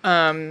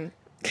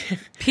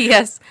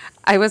 P.S.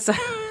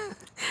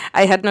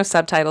 I had no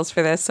subtitles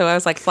for this, so I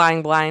was like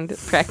flying blind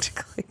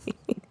practically.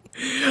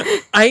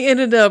 I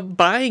ended up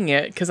buying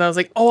it because I was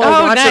like, I'll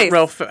watch it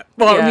real fast.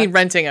 Well, I mean,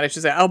 renting it, I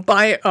should say.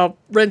 I'll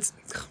rent...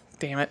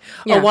 Damn it.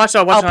 Yeah. I'll watch it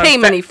I'll pay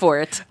money for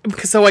it.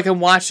 So I can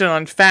watch it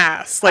on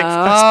fast. Like,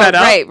 sped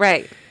up.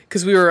 Right.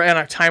 Because we were in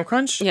a time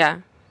crunch.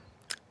 Yeah.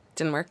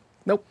 Didn't work.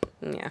 Nope.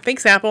 Yeah.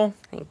 Thanks, Apple.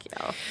 Thank you.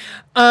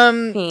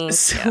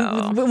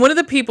 One of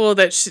the people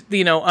that,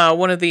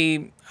 one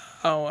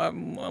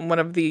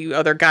of the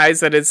other guys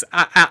that is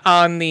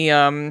on the,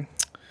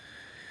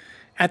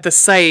 at the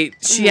site,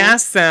 she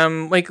asked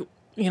them, like,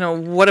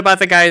 what about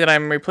the guy that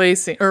I'm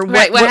replacing? Or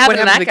what happened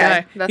to that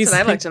guy? That's what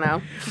I'd like to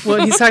know.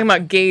 Well, he's talking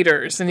about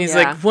gators, and he's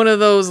like, one of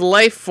those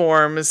life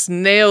forms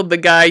nailed the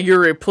guy you're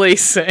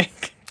replacing.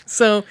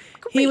 So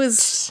he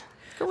was...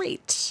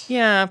 Great.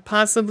 Yeah,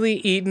 possibly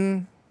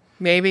eaten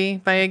Maybe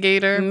by a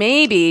gator.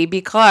 Maybe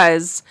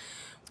because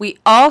we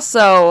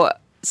also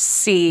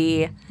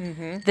see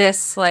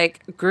this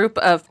like group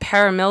of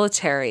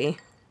paramilitary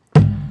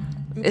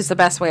is the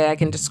best way I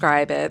can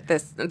describe it.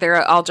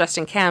 They're all dressed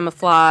in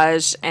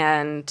camouflage,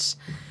 and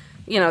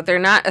they're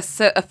not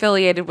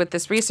affiliated with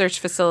this research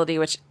facility,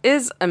 which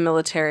is a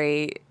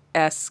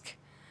military-esque.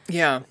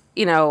 Yeah.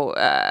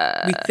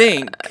 We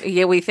think.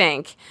 Yeah, we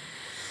think.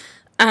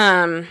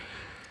 And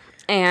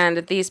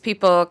these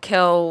people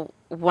kill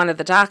one of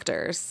the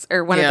doctors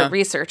or one of the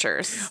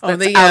researchers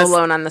that's out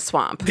alone on the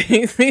swamp.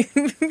 He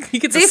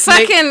gets a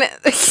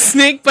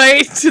snake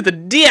bite to the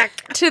dick.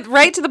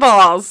 Right to the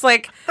balls.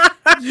 Like,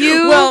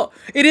 Well,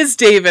 it is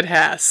David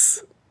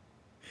Hess.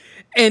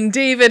 And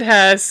David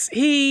Hess,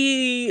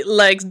 he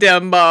likes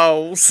them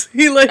balls.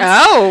 He likes.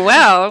 Oh,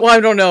 well. Well, I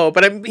don't know,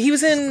 but he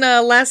was in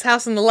Last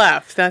House on the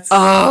Left. That's.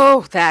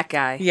 Oh, that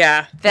guy.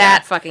 Yeah.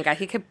 That fucking guy.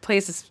 He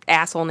plays this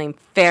asshole named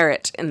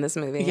Ferret in this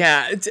movie.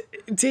 Yeah.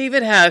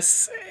 David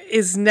Hess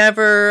is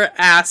never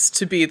asked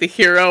to be the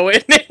hero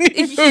in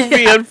any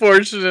movie,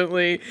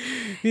 unfortunately.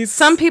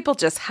 Some people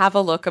just have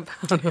a look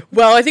about him.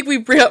 Well, I think I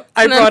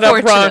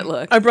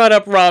brought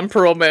up Ron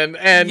Perlman,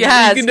 and you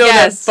know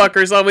that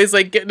fucker's always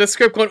like getting a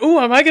script going, "Ooh,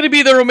 am I going to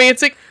be the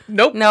romantic?"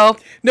 Nope. No.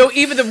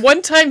 Even the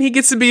one time he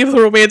gets to be the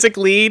romantic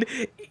lead,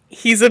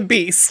 he's a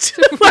beast.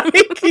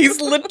 Like, he's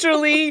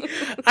literally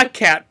a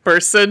cat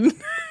person.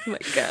 Oh my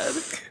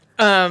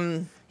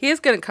god. He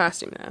is good at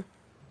costume though.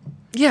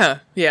 Yeah.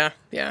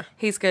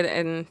 He's good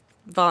in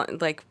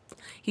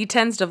he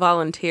tends to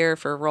volunteer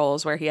for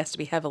roles where he has to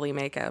be heavily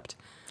make-upped.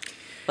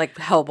 Like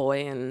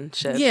Hellboy and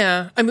shit.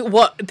 Yeah. I mean,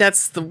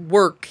 that's the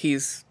work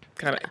he's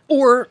kind of...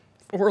 Or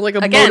like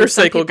a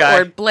motorcycle guy.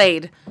 Or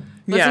Blade.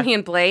 Wasn't he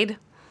in Blade?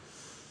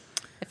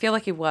 I feel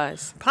like he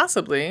was.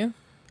 Possibly.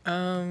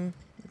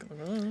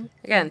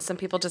 Again, some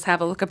people just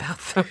have a look about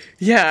them.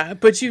 Yeah,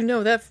 but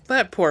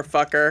that poor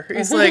fucker.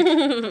 He's like,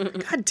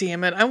 God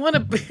damn it! I want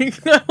to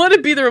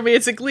be the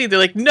romantic lead. They're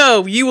like,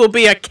 no, you will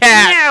be a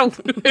cat.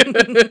 No.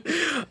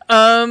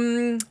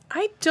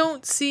 I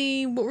don't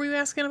see. What were you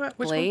asking about?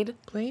 Which Blade. One?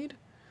 Blade.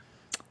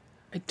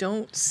 I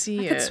don't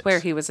see it. I could swear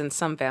he was in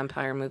some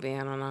vampire movie.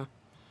 I don't know.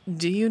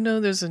 Do you know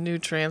there's a new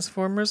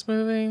Transformers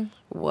movie?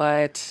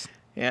 What?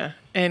 Yeah,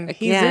 and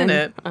he's in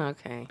it.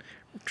 Okay.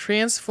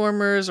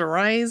 Transformers: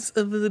 Rise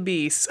of the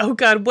Beast. Oh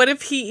God, what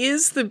if he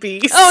is the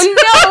Beast?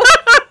 Oh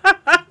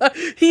no!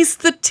 He's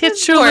the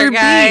titular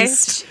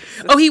Beast.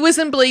 Oh, he was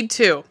in Blade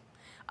 2.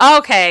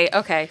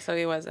 Okay, so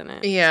he was in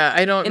it. Yeah,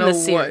 I don't know the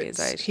series,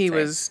 what he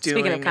was doing.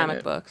 Speaking of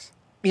comic books.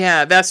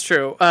 Yeah, that's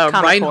true.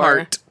 Reinhardt.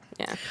 Horror.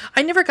 Yeah.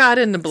 I never got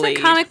into Blade. Is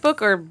it a comic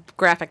book or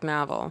graphic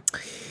novel?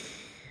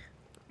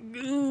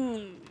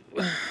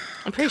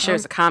 I'm pretty sure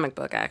it's a comic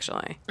book,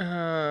 actually. But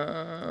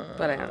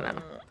I don't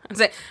know.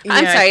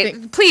 I'm sorry.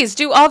 Please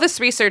do all this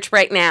research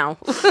right now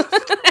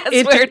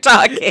as we're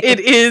talking.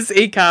 It is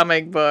a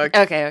comic book.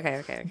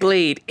 Okay.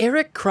 Blade.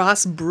 Eric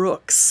Cross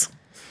Brooks.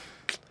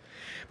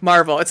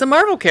 Marvel. It's a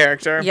Marvel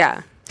character.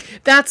 Yeah.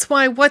 That's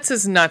why What's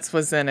His Nuts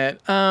was in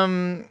it.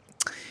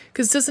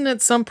 Because doesn't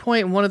at some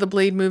point in one of the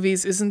Blade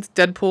movies, isn't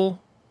Deadpool?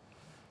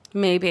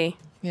 Maybe.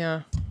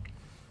 Yeah.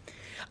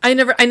 I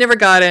never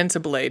got into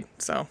Blade,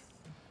 so.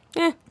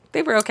 Yeah,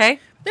 they were okay.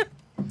 Yeah.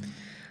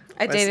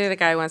 I dated a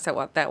guy once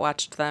that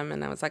watched them,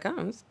 and I was like,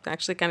 oh, it's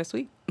actually kind of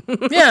sweet.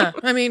 Yeah,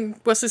 I mean,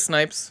 Wesley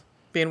Snipes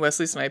being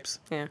Wesley Snipes.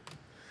 Yeah.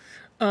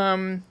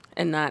 And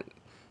not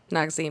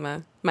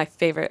Noxzema, my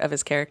favorite of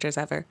his characters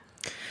ever.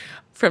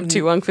 From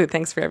To Wong Fu,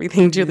 Thanks for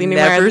Everything, Julie Newmar.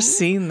 Never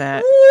seen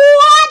that.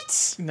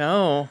 What?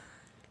 No.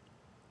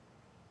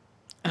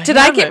 Did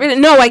I get rid of...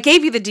 No, I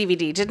gave you the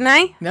DVD, didn't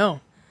I? No.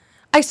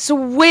 I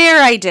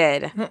swear I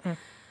did. Mm-mm.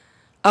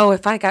 Oh,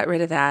 if I got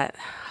rid of that.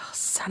 Oh,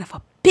 son of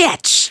a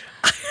bitch.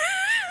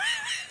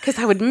 Because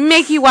I would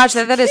make you watch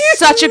that. That is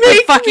such a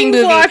good fucking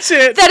movie. Watch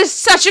it. That is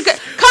such a good...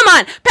 Come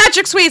on.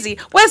 Patrick Swayze,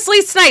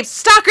 Wesley Snipes,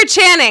 Stockard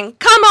Channing.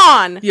 Come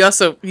on. You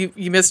also...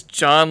 You missed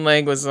John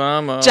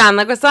Leguizamo. John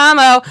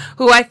Leguizamo,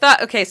 who I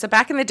thought... Okay, so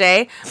back in the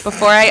day,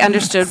 before I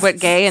understood what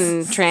gay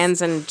and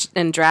trans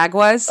and drag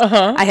was,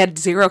 I had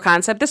zero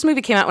concept. This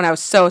movie came out when I was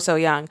so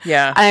young.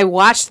 Yeah. And I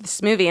watched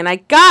this movie, and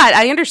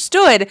I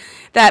understood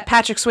that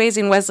Patrick Swayze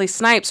and Wesley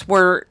Snipes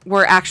were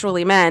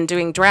actually men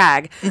doing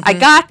drag. Mm-hmm. I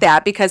got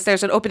that because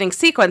there's an opening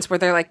sequence where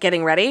they're like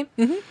getting ready.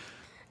 Mm-hmm.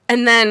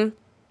 And then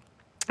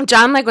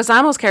John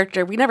Leguizamo's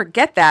character, we never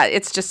get that.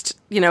 It's just,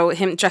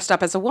 him dressed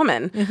up as a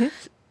woman,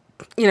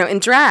 in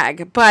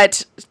drag.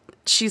 But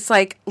she's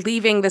like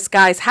leaving this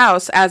guy's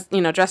house as,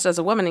 dressed as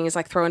a woman, and he's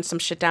like throwing some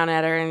shit down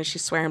at her, and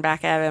she's swearing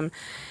back at him.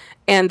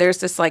 And there's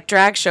this like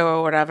drag show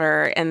or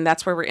whatever, and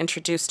that's where we're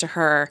introduced to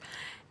her.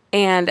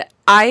 And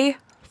I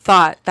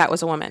thought that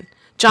was a woman.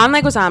 John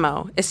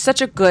Leguizamo is such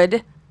a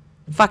good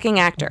fucking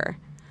actor.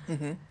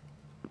 Mm-hmm.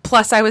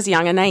 Plus, I was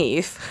young and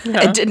naive. Yeah.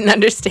 I didn't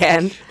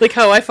understand. Like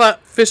how I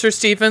thought Fisher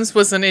Stevens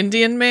was an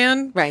Indian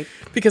man. Right.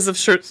 Because of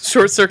Short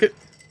Circuit.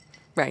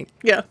 Right.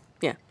 Yeah.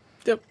 Yeah.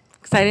 Yep.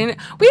 We didn't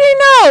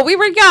know. We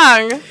were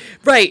young.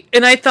 Right.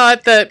 And I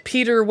thought that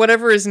Peter,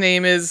 whatever his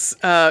name is,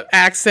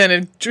 accent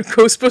in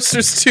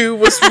Ghostbusters 2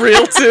 was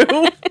real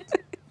too.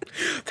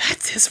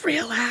 That's his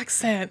real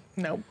accent.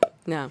 Nope.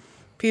 No.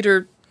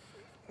 Peter,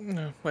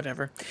 no,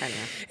 whatever. I don't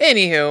know.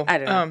 Anywho. I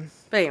don't know.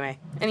 But anyway,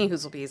 any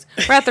hoozlebees.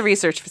 We're at the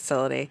research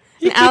facility.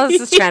 And Alice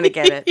is trying to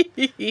get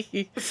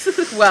it.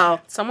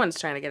 Well, someone's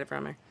trying to get it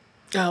from her.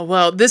 Oh,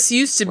 well, this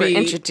used to be... We're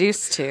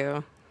introduced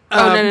to...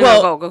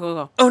 no,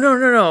 go. Oh,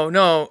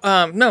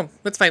 no,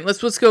 that's fine.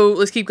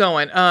 Let's keep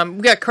going.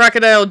 We got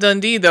Crocodile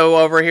Dundee, though,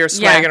 over here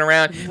swagging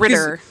around.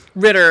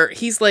 Ritter,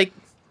 he's like,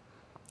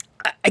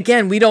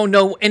 again, we don't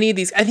know any of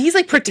these, and he's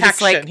like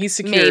protection, he's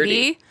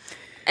security.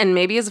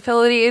 Maybe is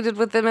affiliated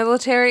with the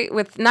military,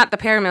 with not the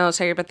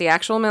paramilitary, but the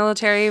actual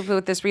military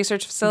with this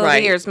research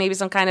facility, or is maybe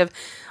some kind of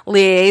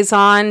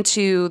liaison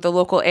to the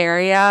local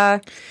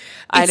area.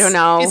 I don't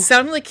know. It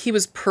sounded like he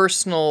was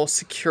personal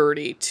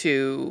security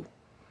to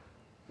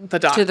the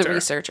doctor. To the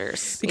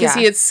researchers. Because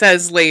he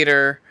says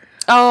later.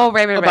 Oh,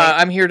 right.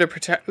 I'm here to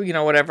protect,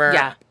 whatever.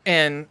 Yeah.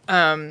 And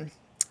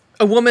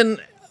a woman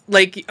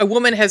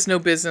has no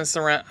business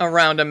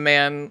around a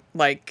man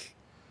like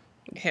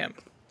him.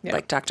 Yeah.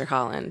 Like Dr.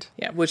 Holland.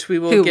 Yeah, which we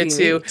will get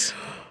to.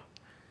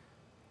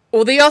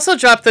 Well, they also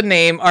dropped the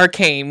name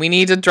Arcane. We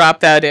need to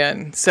drop that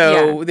in.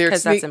 So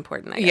because that's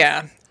important, I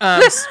guess.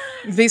 Yeah.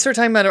 They start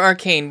talking about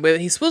Arcane, but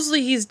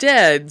he's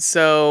dead.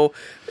 So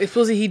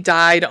supposedly he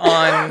died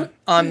on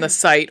the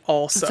site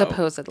also.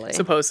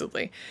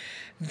 Supposedly.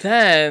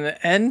 Then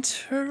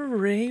enter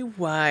Ray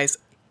Wise.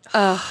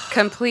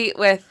 Complete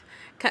with,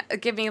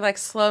 give me like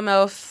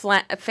slow-mo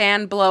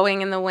fan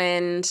blowing in the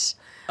wind.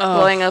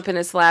 Blowing up in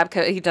his lab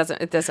coat. It doesn't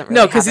really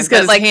No, because he's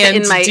got his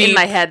hand deep in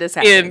my head. This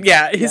happens.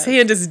 His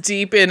hand is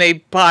deep in a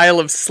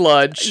pile of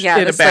sludge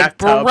in a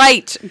bathtub. Like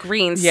bright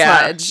green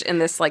sludge in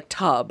this like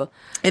tub.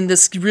 And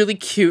this really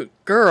cute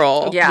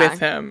girl with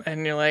him.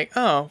 And you're like,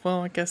 oh,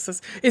 well, I guess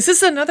is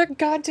this another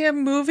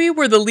goddamn movie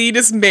where the lead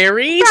is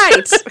married?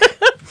 Right.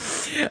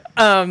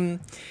 And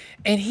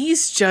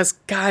he's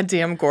just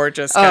goddamn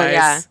gorgeous, guys. Oh,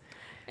 yeah.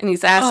 And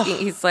he's asking,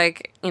 he's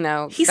like,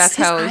 that's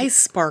how his eyes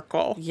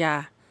sparkle.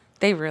 Yeah.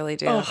 They really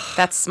do.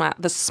 That's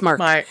the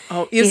smirk.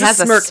 He has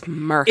a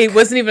smirk. It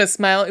wasn't even a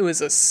smile. It was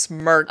a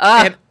smirk.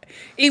 And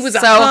it was a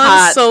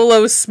Han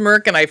Solo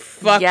smirk, and I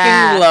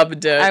fucking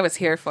loved it. I was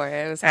here for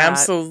it. It was hot.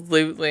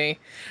 Absolutely.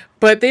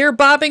 But they are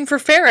bobbing for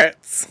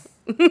ferrets.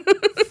 He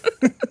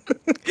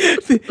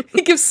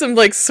gives some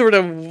like sort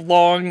of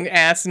long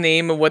ass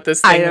name of what this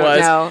thing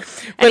was. I don't know.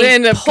 But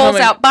and he pulls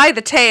out by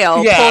the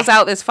tail. Pulls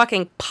out this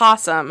fucking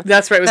possum.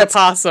 That's right. It was a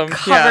possum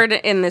covered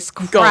in this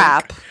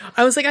crap. Gunk.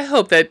 I was like, I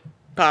hope that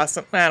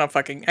possum. I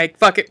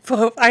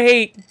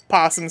hate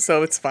possums,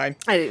 so it's fine.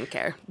 I didn't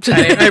care.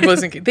 I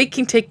wasn't. They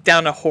can take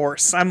down a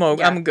horse. I'm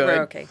good.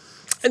 We're okay.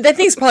 That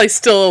thing's probably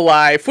still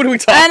alive. What are we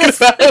talking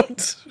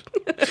about?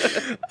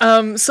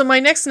 So my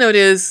next note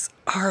is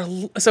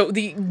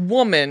the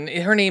woman.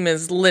 Her name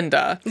is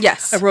Linda.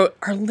 Yes. I wrote,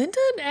 are Linda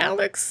and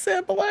Alex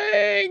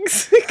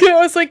siblings? I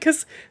was like,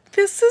 because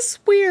this is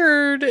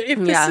weird. If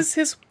this is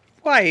his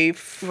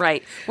wife.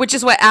 Right. Which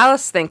is what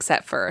Alice thinks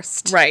at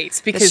first. Right.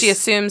 Because she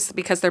assumes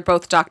because they're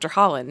both Dr.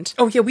 Holland.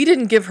 Oh, yeah. We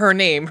didn't give her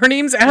name. Her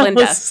name's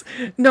Alice.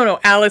 Linda. No,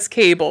 Alice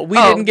Cable. We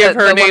didn't give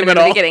her name at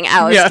all. In the beginning,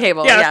 Alice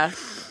Cable. Yeah.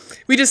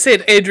 We just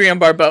said Adrienne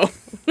Barbeau.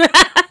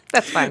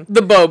 That's fine.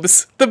 The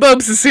Bobes. The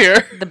Bobes is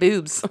here. The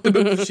boobs.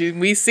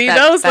 We see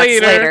those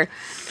later.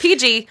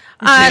 PG.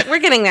 We're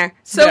getting there.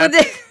 So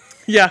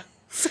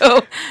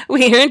So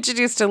we are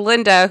introduced to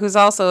Linda, who's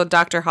also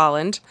Dr.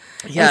 Holland.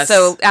 Yes. And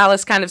so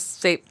Alice kind of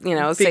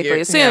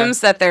safely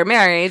assumes that they're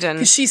married,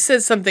 and she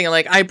says something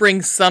like, "I bring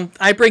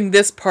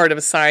this part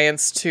of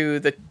science to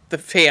the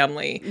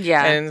family."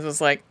 Yeah. And it was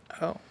like,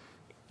 oh.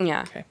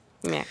 Yeah. Okay.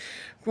 Yeah.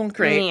 Well,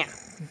 great.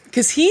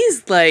 Because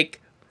he's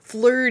like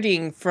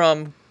flirting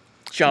from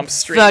Jump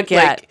Street.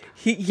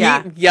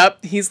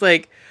 Yep. He's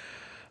like,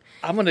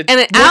 I'm gonna.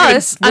 And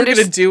Alice, we're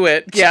gonna do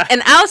it. Yeah.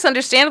 And Alice,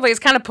 understandably, is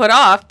kind of put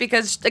off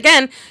because,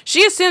 again,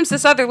 she assumes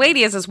this other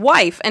lady is his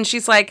wife, and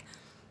she's like,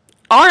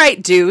 "All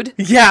right, dude."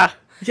 Yeah.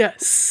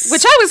 Yes.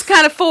 Which I was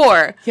kind of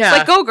for. Yeah.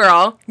 Like, go,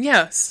 girl.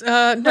 Yes.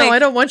 No, I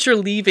don't want your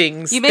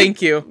leavings.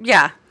 Thank you.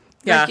 Yeah.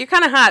 Yeah. Like, you're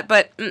kind of hot,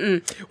 but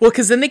Well,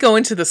 because then they go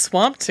into the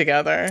swamp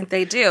together.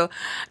 They do.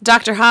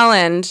 Dr.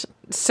 Holland,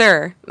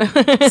 sir.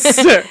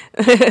 Sir.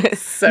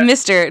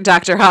 Mr.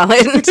 Dr.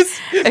 Holland.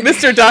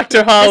 Mr.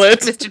 Dr. Holland.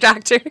 Mr.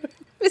 Doctor.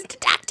 Mr.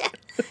 Doctor.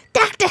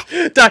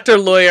 Doctor. Dr.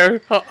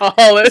 Lawyer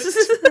Holland.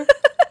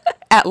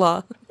 At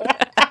law.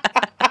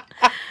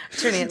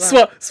 Attorney at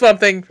law.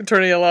 Swamp Thing,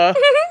 attorney at law.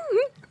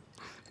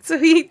 So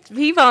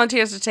he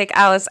volunteers to take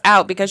Alice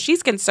out because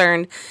she's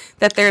concerned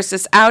that there's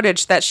this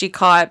outage that she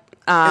caught.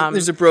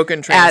 There's a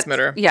broken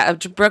transmitter. A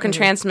broken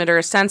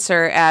transmitter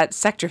sensor at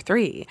Sector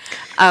 3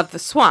 of the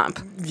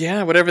swamp.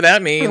 Yeah, whatever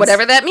that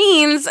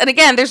means. And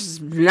again, there's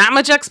not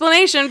much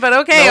explanation, but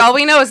okay, all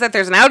we know is that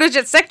there's an outage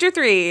at Sector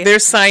 3.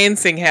 There's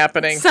sciencing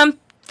happening.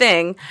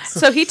 Something.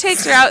 So he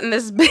takes her out in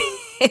this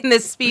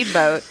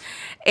speedboat,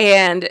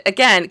 and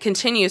again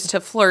continues to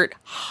flirt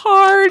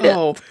hard.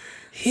 Oh,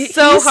 he's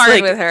hard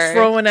like with her,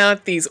 throwing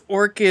out these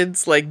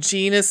orchids like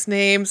genus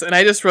names, and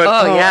I just wrote,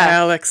 "Oh yeah,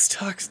 Alex,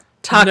 talk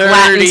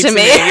Latin to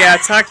me." Yeah,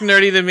 talk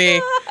nerdy to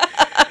me.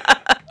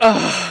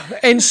 Oh,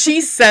 and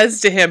she says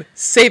to him,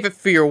 "Save it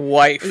for your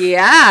wife."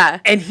 Yeah,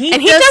 and he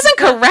doesn't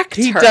correct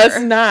her. He does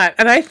not,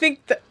 and I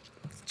think that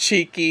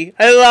cheeky.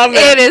 I love it.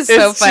 It is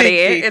so funny.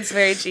 Cheeky. It's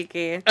very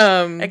cheeky.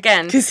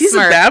 Again, because he's a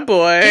bad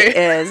boy. He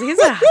is. He's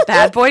a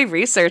bad boy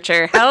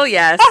researcher. Hell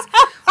yes.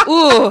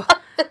 Ooh.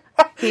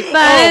 He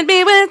find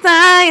me with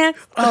science.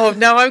 Oh,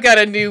 now I've got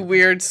a new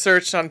weird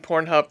search on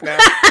Pornhub now.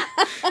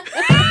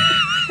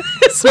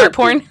 Smart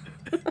porn.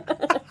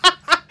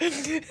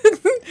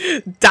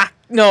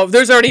 No,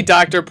 there's already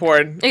doctor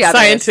porn. Yeah,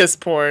 scientist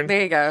porn.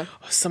 There you go.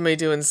 Oh, somebody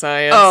doing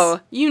science. Oh,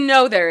 you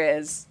know there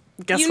is.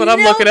 Guess what I'm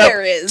looking up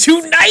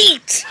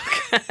tonight?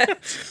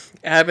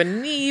 Ab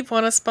and Eve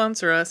want to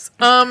sponsor us.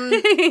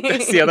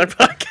 That's the other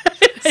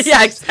podcast.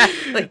 Yeah,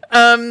 exactly.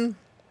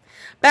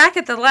 Back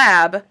at the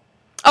lab.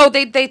 Oh,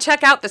 they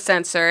check out the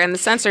sensor, and the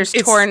sensor's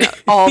torn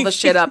all the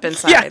shit up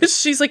inside. Yeah,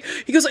 she's like,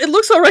 he goes, "It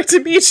looks all right to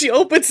me," and she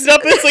opens it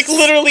up, and it's like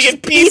literally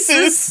in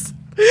pieces.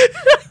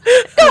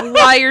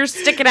 Wires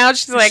sticking out.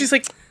 She's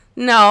like,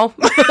 no.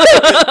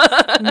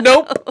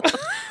 Nope.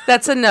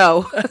 That's a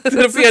no.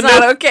 This is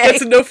not okay.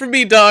 That's a no for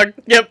me, dog.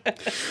 Yep.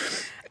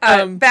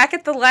 Back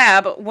at the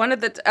lab, one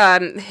of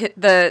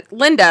the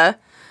Linda,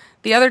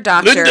 the other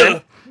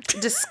doctor,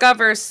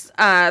 discovers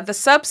the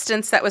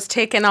substance that was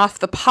taken off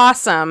the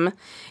possum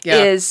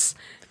is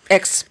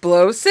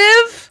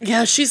explosive.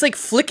 Yeah, she's like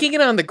flicking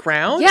it on the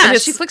ground. Yeah,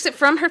 she flicks it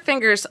from her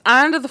fingers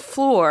onto the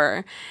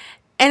floor,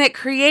 and it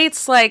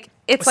creates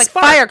it's like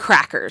spark.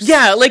 Firecrackers.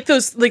 Yeah, like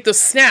those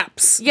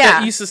snaps. Yeah,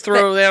 that used to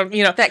throw down.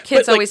 That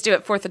kids always do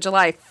at 4th of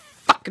July.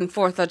 Fucking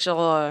 4th of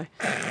July.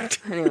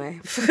 Anyway,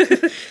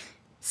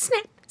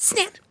 snap,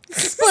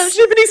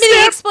 explosion,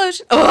 mini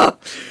explosion. Oh,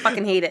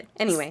 fucking hate it.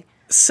 Anyway,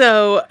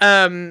 so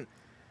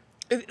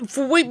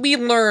for what we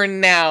learn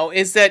now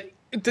is that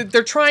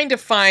they're trying to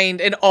find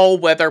an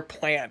all-weather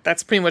plant.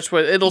 That's pretty much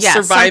what it'll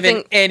survive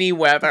in any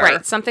weather.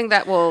 Right, something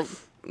that will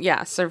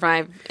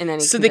survive in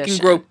any so condition. They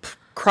can grow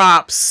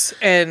crops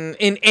and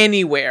in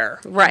anywhere.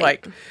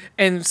 Right.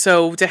 And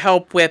so to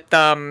help with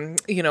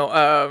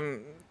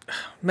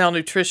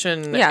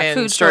malnutrition and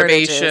food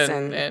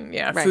starvation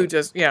and food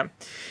just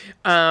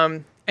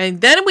and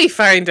then we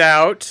find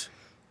out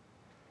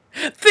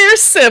they're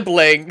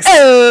siblings.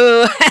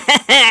 Oh.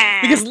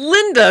 Because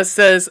Linda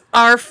says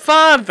our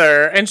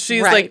father, and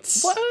she's like,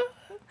 what?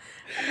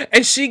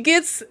 And she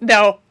gets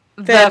the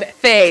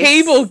face.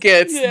 Cable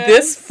gets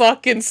this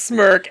fucking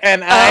smirk,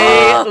 and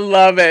I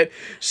love it.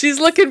 She's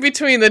looking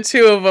between the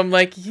two of them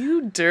like,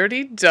 you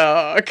dirty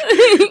dog.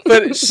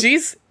 But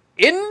she's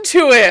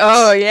into it.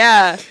 Oh,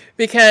 yeah.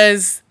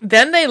 Because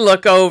then they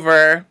look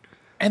over,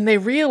 and they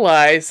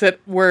realize that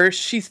where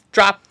she's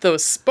dropped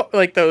those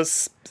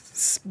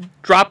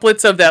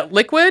droplets of that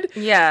liquid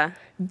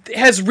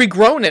has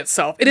regrown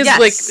itself. It is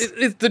like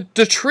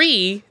the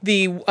tree,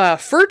 the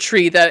fir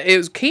tree that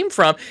it came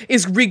from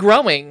is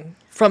regrowing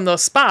from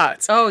those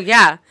spots. Oh,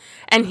 yeah.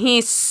 And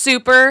he's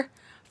super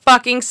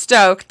fucking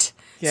stoked.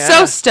 Yeah.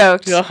 So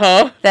stoked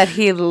that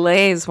he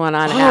lays one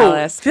on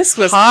Alice. This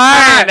was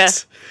hard.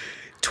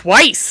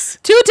 Twice.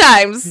 2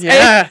 times.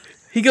 Yeah.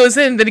 He goes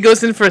in, then he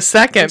goes in for a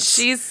second. And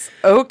she's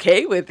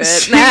okay with it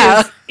she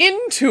now. Is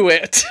into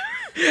it.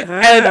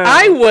 And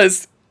I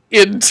was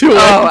into it.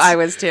 Oh, I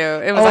was too.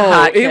 It was a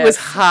hot kiss. It was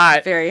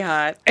hot. Very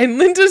hot. And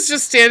Linda's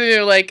just standing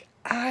there like,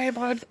 I'm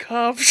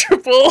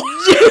uncomfortable.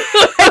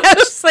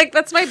 She's like,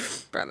 that's my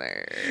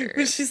brother.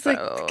 And she's like,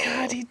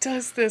 God, he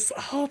does this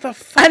all the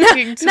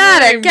fucking time.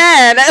 Not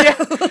again.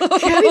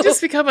 Can't he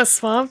just become a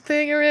Swamp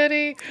Thing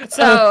already?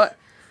 So,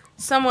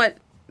 somewhat,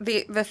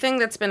 the thing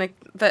that's been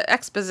the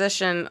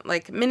exposition,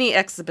 like mini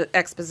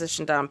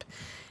exposition dump,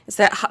 is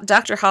that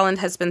Dr. Holland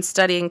has been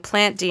studying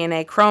plant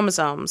DNA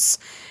chromosomes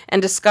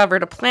and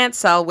discovered a plant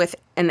cell with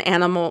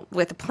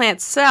a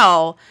plant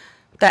cell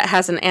that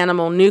has an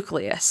animal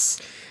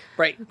nucleus.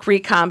 Right.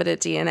 Recombinant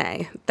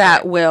DNA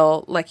that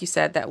will, like you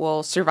said, that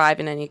will survive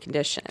in any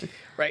condition.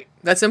 Right.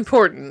 That's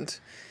important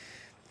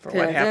for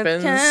what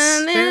happens.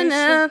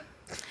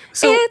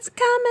 So, it's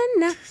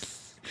coming up.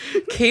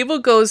 Cable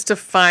goes to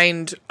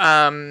find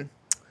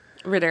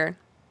Ritter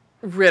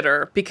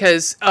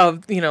because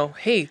of,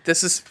 hey,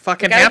 this is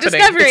fucking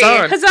happening. Discovery. It's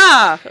on.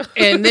 Huzzah!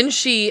 And then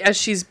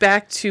she's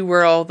back to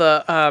where all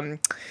the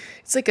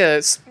it's like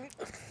a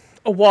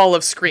wall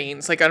of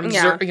screens, like all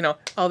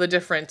the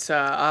different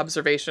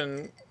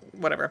observation,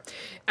 whatever.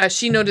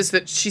 She noticed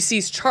that she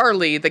sees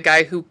Charlie, the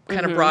guy who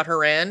kind of brought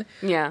her in.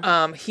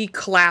 Yeah. He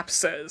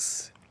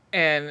collapses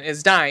and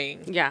is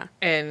dying. Yeah.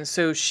 And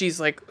so she's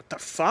like, what the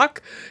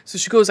fuck? So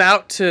she goes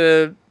out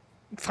to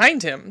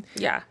find him.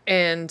 Yeah.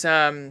 And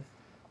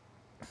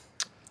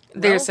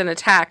there's an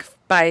attack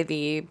by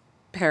the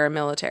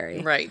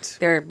paramilitary. Right.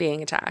 They're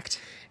being attacked.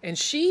 And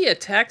she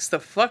attacks the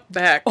fuck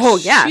back. Oh,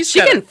 yeah.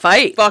 She can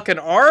fight. Fucking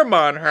arm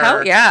on her.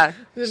 Hell yeah.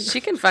 She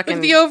can fucking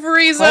look at the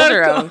ovaries hold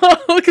her own.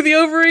 Look at the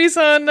ovaries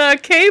on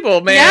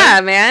Cable, man.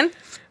 Yeah, man.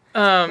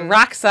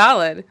 Rock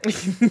solid.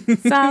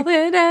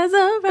 Solid as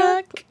a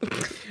rock.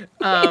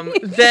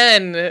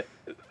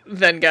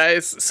 Then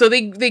guys, so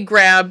they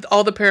grabbed,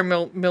 all the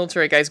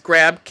paramilitary guys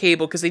grab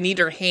Cable because they need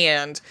her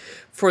hand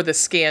for the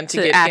scan to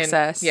get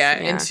access.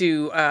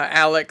 Into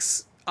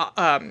Alex's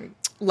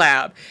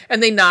lab,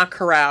 and they knock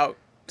her out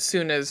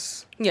soon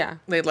as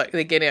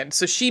they get in.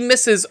 So she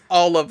misses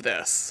all of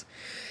this,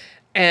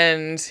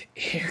 and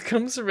here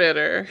comes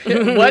Ritter.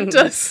 What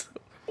does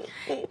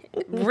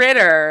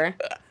Ritter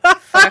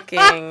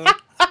fucking...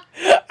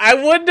 I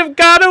wouldn't have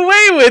got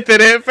away with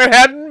it if it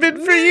hadn't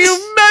been for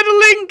you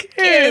meddling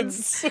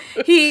kids.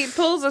 He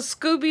pulls a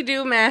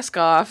Scooby-Doo mask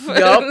off.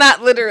 Yep.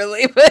 Not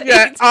literally, but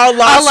a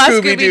la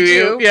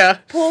Scooby-Doo. Yeah.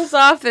 Pulls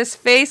off this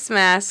face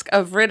mask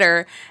of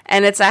Ritter,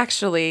 and it's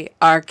actually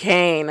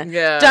Arcane.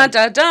 Yeah. Dun,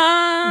 dun,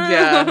 dun.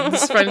 Yeah,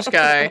 this French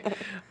guy,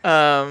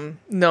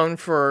 known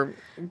for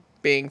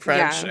being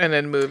French and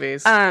in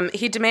movies.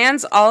 He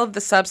demands all of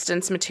the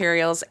substance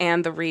materials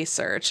and the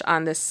research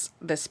on this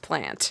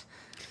plant.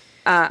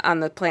 On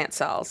the plant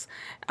cells.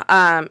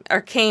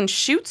 Arcane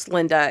shoots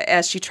Linda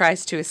as she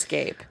tries to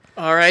escape.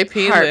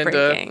 R.I.P.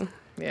 Heartbreaking. Linda.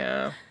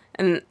 Yeah.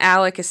 And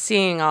Alec is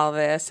seeing all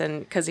this, and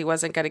because he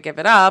wasn't going to give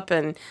it up,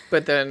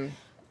 but then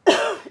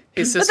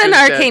his sister. But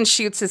then Arcane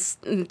shoots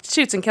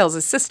and kills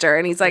his sister,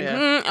 and he's like,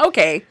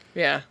 okay.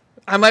 Yeah,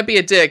 I might be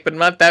a dick, but I'm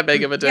not that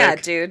big of a dick. Yeah,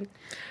 dude.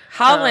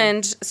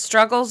 Holland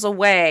struggles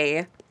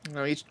away.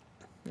 No,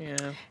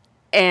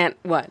 And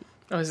what?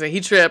 I was saying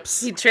he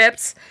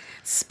trips.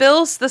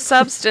 Spills the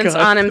substance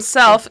on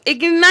himself,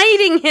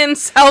 igniting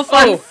himself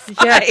on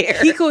fire. Yeah.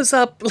 He goes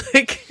up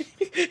like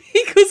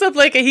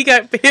he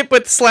got hit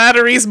with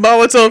Slattery's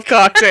Molotov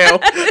cocktail.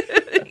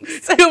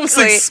 Exactly. It almost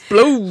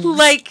explodes.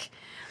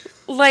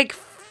 Like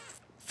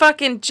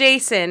fucking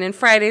Jason in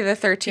Friday the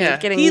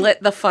 13th getting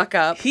lit the fuck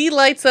up. He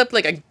lights up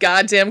like a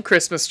goddamn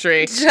Christmas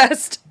tree.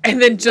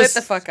 And then lit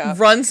the fuck up.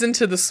 Runs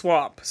into the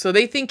swamp. So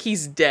they think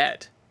he's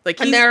dead.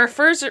 And there are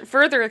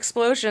further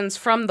explosions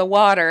from the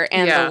water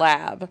and the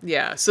lab.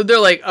 Yeah, so they're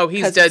like, "Oh,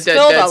 he's dead,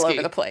 spilled all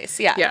over the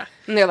place." Yeah.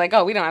 And they're like,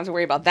 "Oh, we don't have to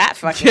worry about that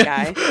fucking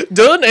guy."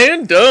 Done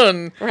and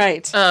done.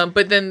 Right.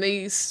 But then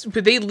they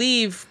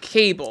leave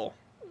Cable.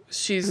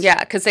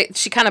 Because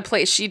she kind of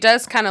plays. She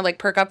does kind of like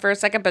perk up for a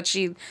second, but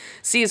she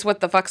sees what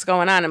the fuck's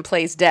going on and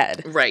plays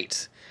dead.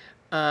 Right.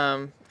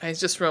 I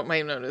just wrote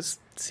my notice.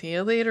 See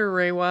you later,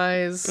 Ray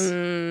Wise.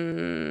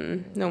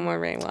 No more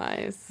Ray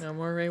Wise. No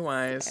more Ray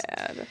Wise.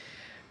 Sad.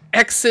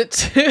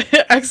 Exit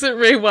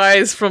Ray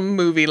Wise from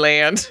movie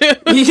land.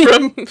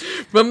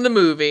 from the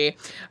movie.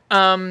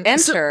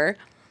 Enter.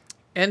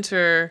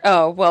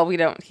 Oh, well,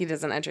 he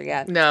doesn't enter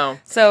yet. No.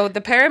 So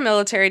the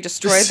paramilitary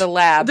destroy the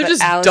lab. They're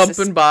just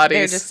dumping bodies.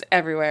 They're just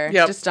everywhere.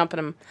 Yep. Just dumping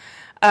them.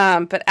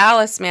 But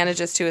Alice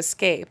manages to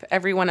escape.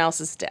 Everyone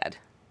else is dead.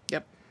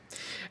 Yep.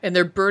 And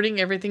they're burning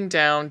everything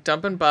down,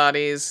 dumping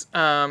bodies,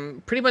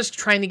 pretty much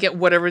trying to get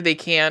whatever they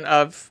can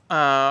of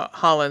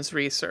Holland's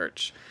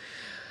research.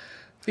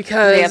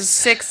 Because they have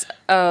 6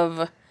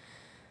 of...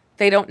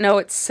 They don't know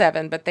it's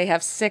 7, but they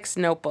have 6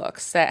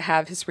 notebooks that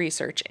have his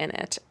research in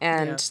it.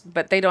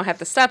 But they don't have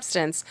the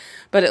substance,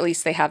 but at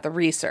least they have the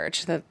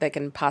research that they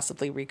can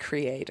possibly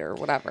recreate or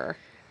whatever.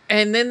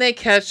 And then they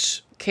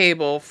catch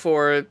Cable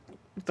for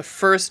the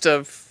first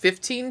of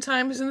 15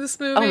 times in this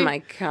movie. Oh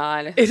my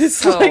god. It is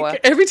so,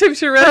 like every time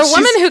she runs. For a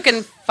woman who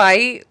can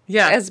fight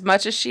as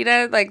much as she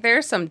does, like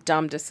there's some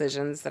dumb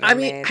decisions that are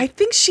made. I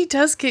think she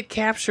does get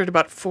captured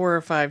about 4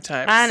 or 5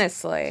 times.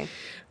 Honestly.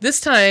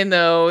 This time,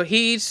 though,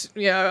 he's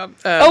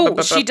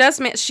she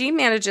does. She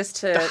manages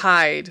to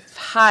hide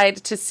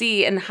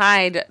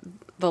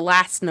the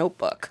last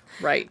notebook.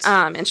 Right.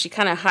 And she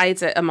kind of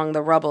hides it among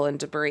the rubble and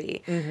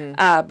debris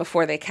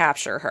before they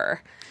capture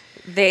her.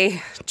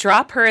 They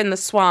drop her in the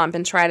swamp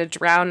and try to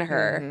drown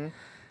her. Mm-hmm.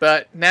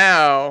 But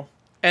now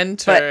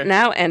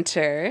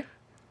enter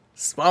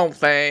Swamp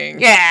Thing.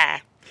 Yeah,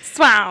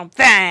 Swamp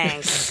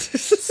Thing.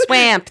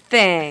 Swamp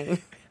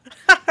Thing.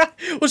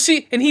 Well,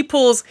 he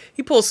pulls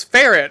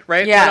Ferret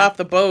right off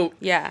the boat.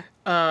 Yeah.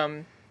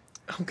 Oh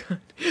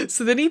god.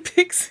 So then he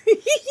picks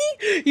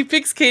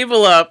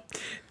Cable up,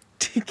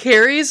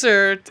 carries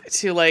her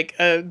to like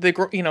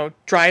the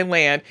dry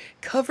land,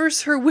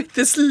 covers her with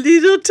this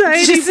little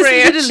tiny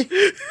branch.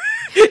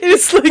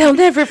 It's like they'll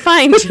never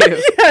find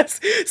you.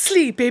 Yes,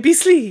 sleep, baby,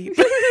 sleep.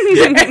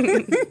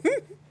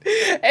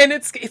 And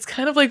it's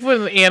kind of like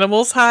when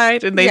animals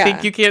hide and they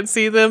think you can't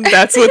see them.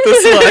 That's what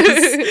this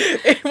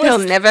was. They'll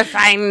never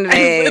find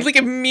me. And like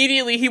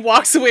immediately he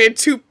walks away and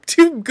two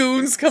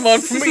goons come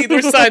on from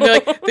either side. They're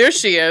like, there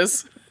she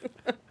is.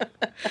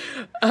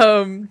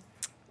 And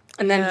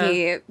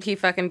then he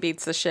fucking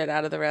beats the shit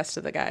out of the rest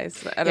of the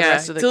guys. The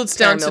rest of the till it's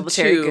down to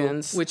 2,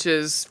 goons. which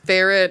is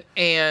Ferret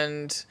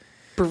and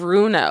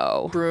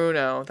Bruno.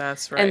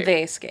 That's right. And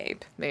they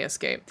escape.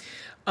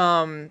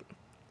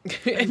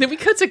 And then we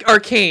cut to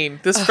Arcane,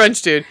 this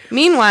French dude.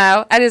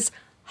 Meanwhile, at his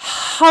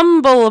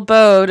humble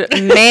abode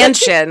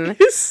mansion,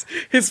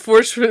 his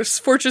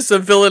fortress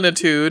of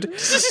villanitude,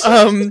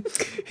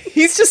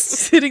 he's just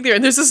sitting there,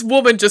 and there's this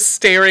woman just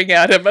staring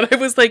at him, and I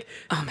was like,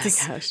 oh my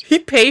gosh, he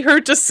pay her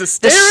just to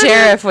stare? The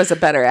sheriff was a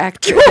better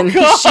actor than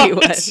she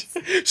was.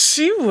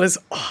 She was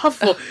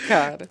awful. Oh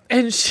God.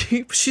 And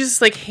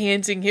she's like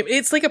handing him,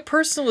 it's like a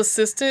personal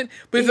assistant,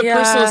 but if the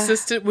personal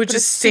assistant would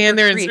just stand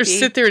there or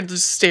sit there and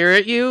just stare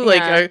at you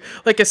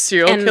like a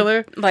serial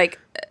killer, like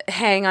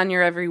hang on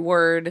your every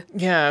word.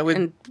 Yeah,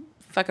 and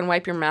fucking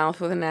wipe your mouth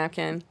with a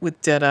napkin.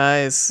 With dead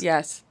eyes.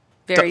 Yes.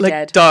 Very like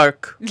dead.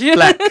 Dark,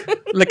 black,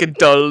 like a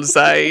doll's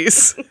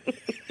eyes.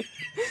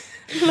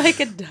 Like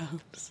a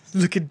doll's.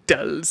 Like a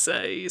doll's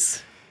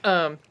eyes.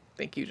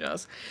 Thank you,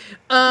 Jaws.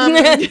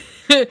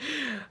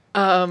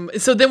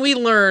 So then we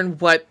learn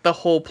what the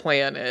whole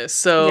plan is.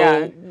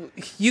 So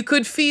you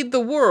could feed the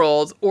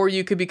world, or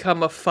you could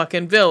become a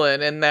fucking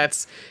villain, and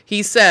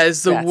he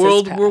says the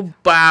world will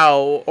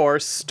bow or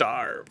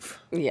starve.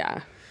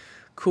 Yeah.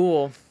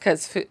 Cool.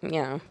 Because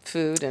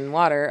food and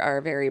water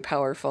are very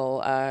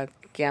powerful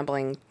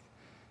gambling.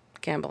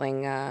 What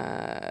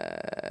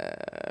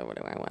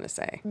do I want to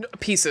say?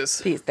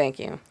 Pieces. Thank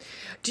you.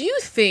 Do you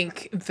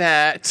think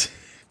that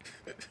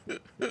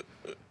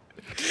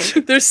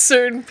there's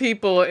certain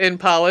people in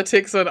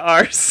politics on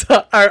are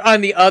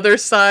on the other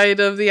side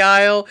of the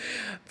aisle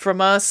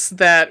from us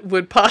that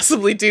would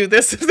possibly do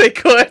this if they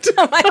could?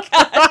 Oh my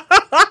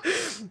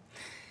God.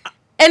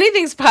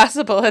 Anything's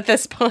possible at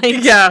this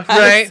point. Yeah,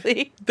 honestly.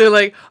 Right? They're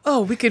like,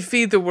 oh, we could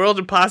feed the world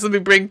and possibly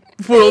bring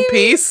world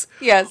peace.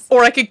 Yes.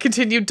 Or I could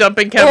continue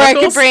dumping chemicals. Or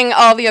I could bring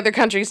all the other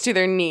countries to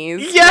their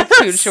knees. Yes. With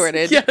food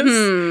shortage. Yes.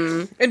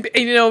 And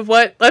you know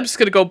what? I'm just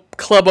going to go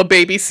club a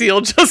baby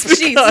seal just because.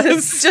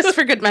 Jesus, just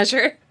for good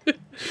measure.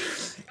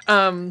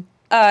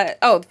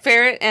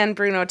 Ferret and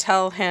Bruno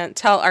tell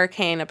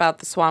Arcane about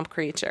the swamp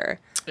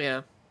creature.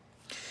 Yeah.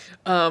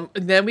 And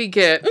then we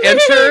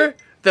enter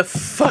the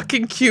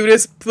fucking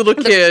cutest little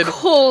kid. The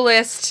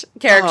coolest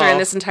character in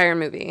this entire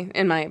movie,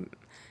 in my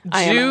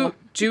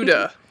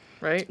Judah,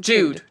 right?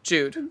 Jude.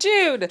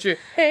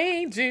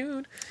 Hey,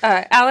 Jude.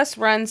 Alice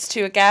runs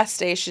to a gas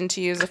station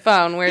to use a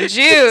phone where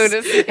Jude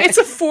is... It's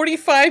a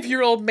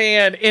 45-year-old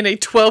man in a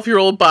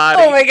 12-year-old body.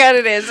 Oh my God,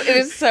 it is. It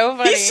is so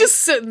funny. He's just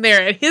sitting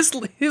there, and his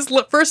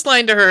first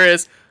line to her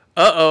is,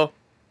 uh-oh,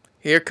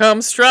 here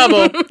comes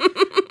trouble.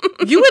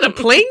 You in a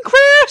plane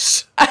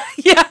crash?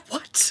 Yeah.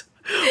 What?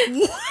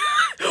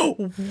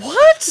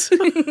 What?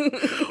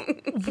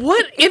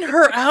 What in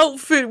her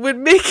outfit would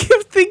make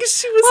him think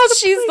she was? Well,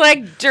 she's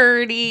like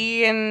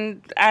dirty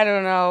and I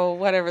don't know,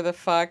 whatever the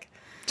fuck.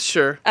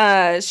 Sure.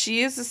 She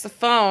uses the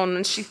phone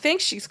and she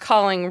thinks she's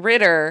calling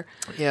Ritter.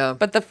 Yeah.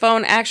 But the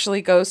phone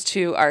actually goes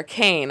to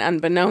Arcane,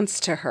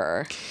 unbeknownst to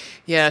her.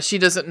 Yeah, she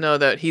doesn't know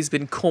that he's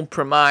been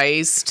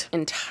compromised.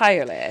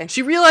 Entirely.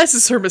 She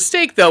realizes her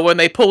mistake, though, when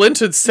they pull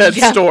into said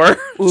store.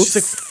 Oops. She's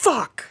like,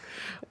 fuck.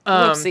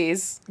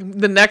 Whoopsies.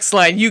 The next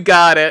line, you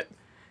got it.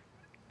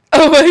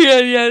 Oh my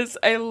God, yes.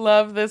 I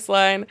love this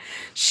line.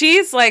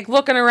 She's like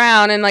looking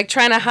around and like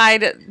trying to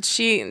hide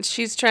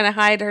she's trying to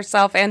hide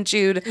herself and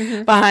Jude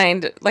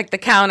behind like the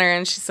counter,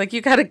 and she's like, you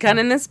got a gun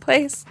in this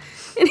place?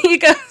 And he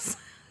goes,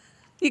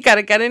 you got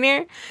a gun in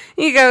here?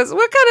 He goes,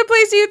 what kind of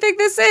place do you think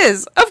this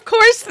is? Of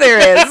course there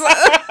is.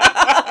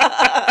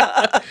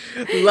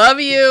 Love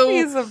you.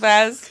 He's the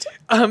best.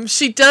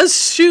 She does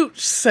shoot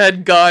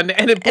said gun,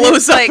 and it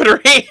blows up in her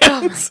hands.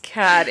 Oh my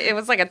God. It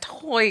was like a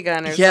toy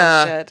gun or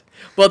some shit.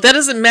 Well, that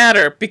doesn't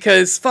matter,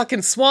 because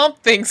fucking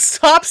Swamp Thing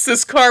stops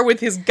this car with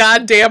his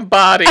goddamn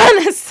body.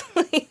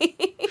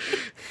 Honestly.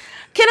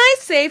 Can I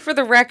say, for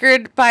the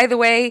record, by the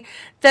way,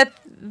 that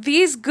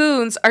these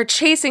goons are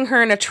chasing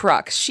her in a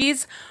truck.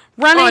 She's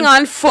running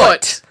on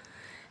foot.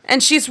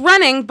 And she's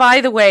running,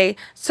 by the way.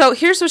 So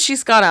here's what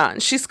she's got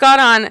on. She's got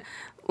on,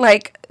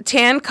 like,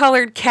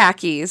 tan-colored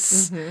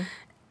khakis,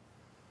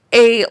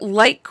 a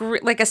like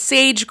a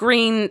sage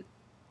green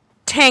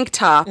tank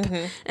top,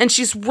 and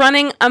she's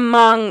running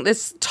among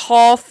this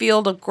tall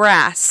field of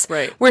grass,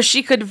 where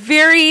she could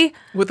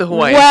with a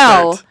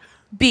Hawaiian shirt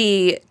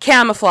be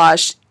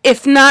camouflaged,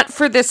 if not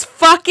for this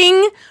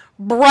fucking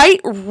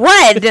bright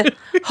red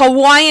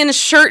Hawaiian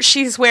shirt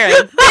she's wearing.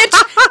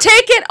 Bitch,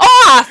 take it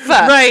off!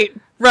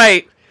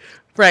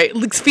 Right.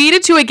 Let's feed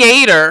it to a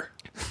gator.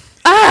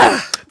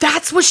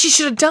 That's what she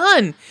should have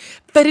done.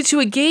 Fed it to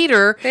a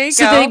gator,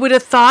 so they would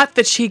have thought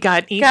that she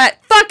got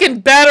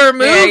fucking better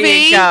movie. There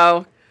you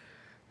go.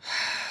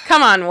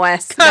 Come on,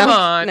 Wes. Come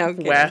on, no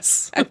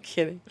Wes. I'm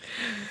kidding.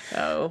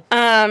 Oh.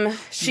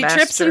 She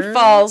trips and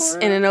falls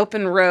in an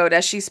open road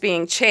as she's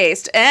being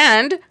chased,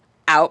 and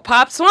out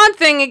pops Swamp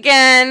Thing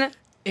again.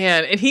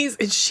 And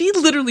she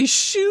literally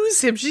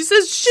shoos him. She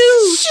says,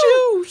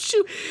 shoo.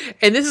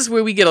 And this is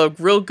where we get a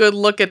real good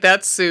look at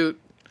that suit.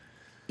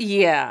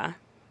 Yeah.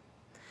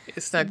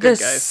 It's not good,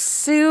 guys. The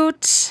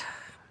suit.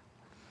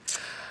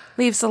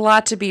 leaves a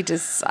lot to be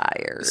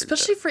desired.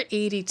 Especially for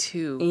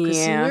 82.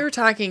 Yeah. We were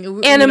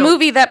talking... And a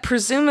movie that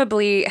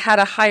presumably had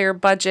a higher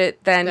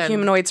budget than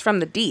Humanoids from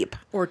the Deep.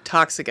 Or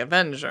Toxic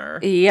Avenger.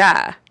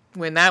 Yeah.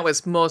 When that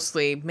was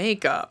mostly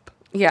makeup.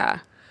 Yeah.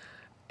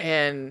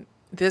 And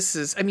this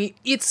is... I mean,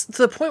 it's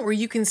to the point where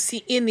you can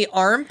see in the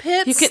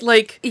armpits, you can,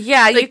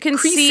 you can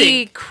creasing.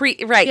 See...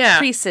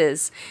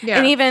 creases. Yeah.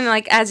 And even,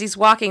 as he's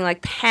walking,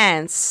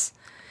 pants.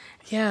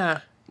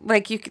 Yeah.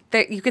 You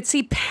could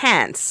see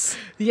pants.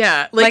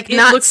 Yeah.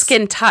 Not looks,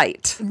 skin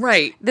tight.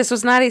 Right. This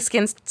was not a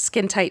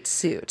skin tight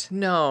suit.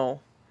 No.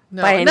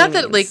 Not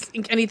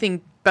that anything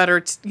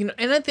better, and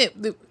I think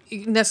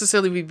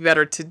necessarily would be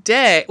better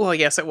today. Well,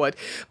 yes, it would.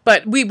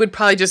 But we would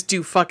probably just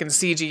do fucking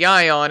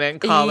CGI on it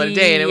and call it a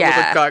day, and it would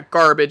look like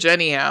garbage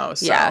anyhow.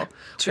 So. Yeah.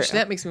 True. Which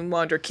that makes me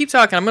wonder. Keep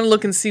talking. I'm going to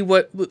look and see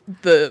what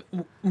the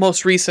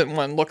most recent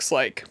one looks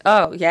like.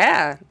 Oh,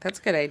 yeah. That's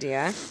a good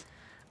idea.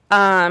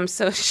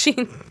 So she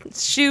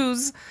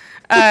shoos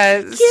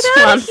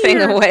Swamp Thing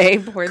away.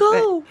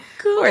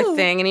 Poor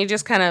thing. And he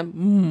just kind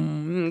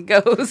of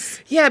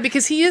goes. Yeah,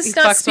 because he is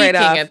not speaking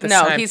at this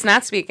time. No, he's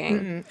not speaking.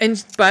 Mm-mm.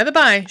 And by the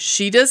by,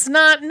 she does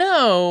not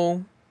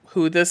know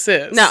who this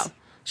is. No,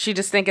 she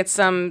just thinks it's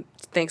some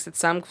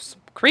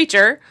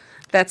creature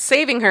that's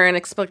saving her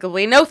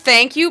inexplicably. No,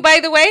 thank you. By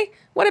the way,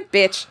 what a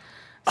bitch.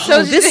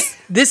 So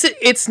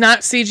it's not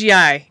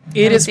CGI.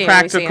 It is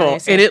practical,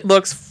 and it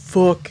looks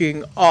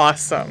fucking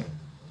awesome.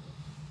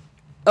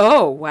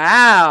 Oh,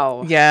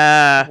 wow.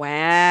 Yeah.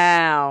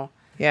 Wow.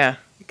 Yeah.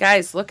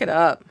 Guys, look it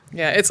up.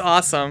 Yeah, it's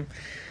awesome.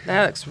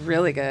 That looks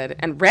really good.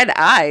 And red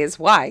eyes,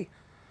 why?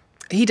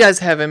 He does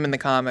have him in the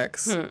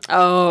comics.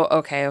 Oh,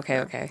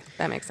 okay.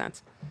 That makes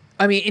sense.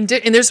 I mean, and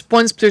there's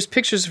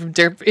pictures from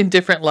in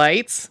different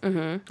lights.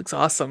 Mm-hmm. Looks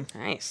awesome.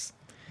 Nice.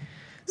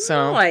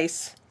 So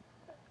nice.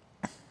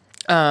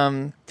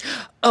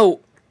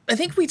 I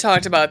think we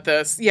talked about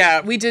this.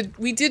 Yeah, we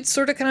did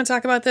sort of kind of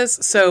talk about this.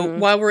 So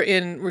while we're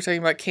talking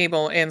about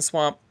Cable and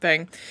Swamp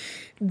Thing,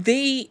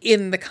 they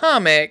in the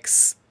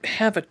comics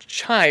have a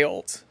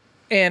child,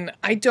 and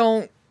I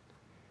don't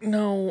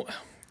know.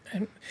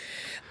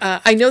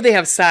 I know they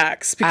have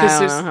sex because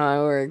I don't know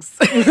how it works.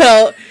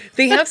 Well,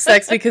 they have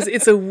sex because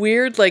it's a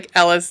weird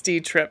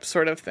LSD trip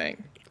sort of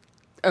thing.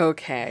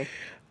 Okay.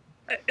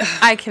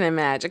 I can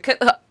imagine.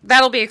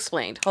 That'll be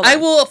explained. Hold on. I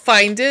will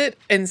find it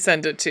and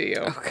send it to you.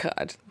 Oh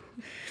God.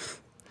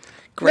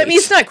 Great. I mean,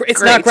 it's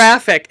not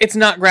graphic. It's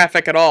not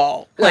graphic at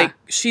all. Huh.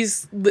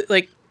 She's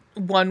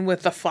one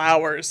with the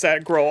flowers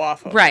that grow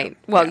off of. Right.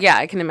 Well, yeah,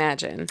 I can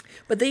imagine.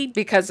 But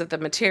because of the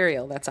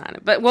material that's on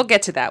it. But we'll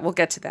get to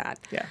that.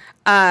 Yeah.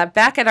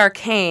 Back at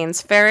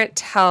Arcane's, Ferret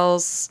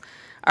tells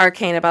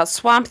Arcane about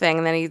Swamp Thing,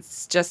 and then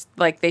he's just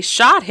they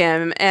shot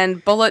him,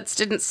 and bullets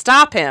didn't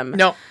stop him.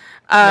 No.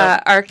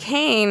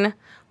 Arcane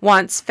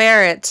wants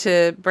Ferret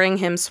to bring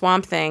him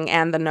Swamp Thing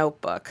and the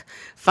Notebook.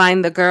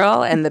 Find the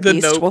girl, and the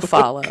beast will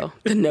follow.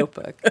 The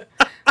Notebook.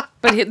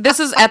 But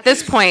this is at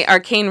this point,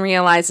 Arcane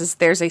realizes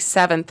there's a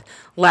seventh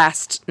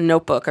last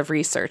notebook of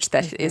research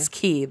that is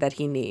key that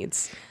he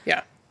needs.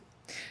 Yeah.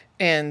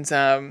 And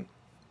going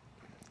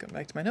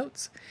back to my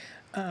notes.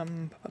 This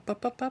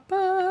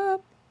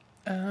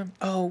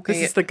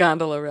is the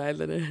gondola ride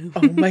that it is.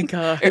 Oh my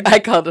God. I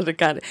called it a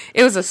gondola.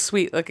 It was a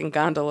sweet looking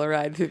gondola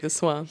ride through the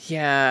swamp.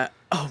 Yeah.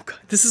 Oh God.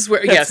 This is where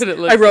what it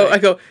looks I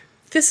go,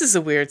 this is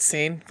a weird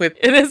scene with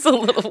it is a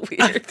little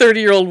weird. A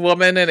 30-year-old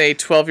woman and a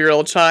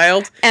 12-year-old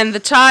child. And the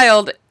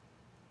child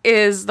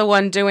is the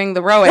one doing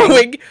the rowing.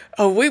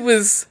 It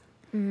was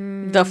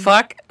the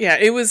fuck? Yeah,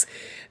 it was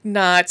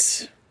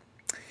not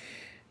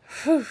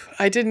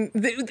I didn't.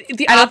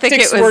 The I don't optics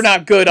think it was, were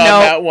not good on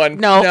that one.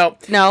 No.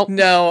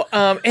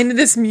 And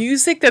this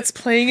music that's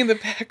playing in the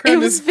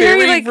background is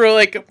very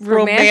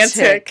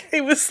romantic.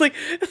 It was like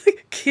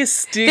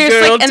kiss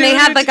girl. And they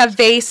had a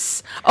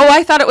vase. Oh,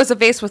 I thought it was a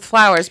vase with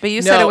flowers, but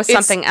you said it was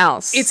something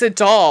else. It's a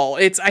doll.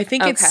 It's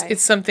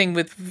something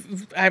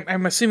with.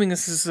 I'm assuming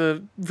this is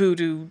a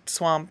voodoo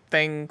swamp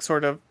thing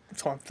sort of.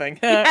 Swamp Thing.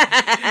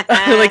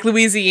 Like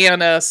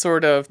Louisiana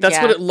sort of. That's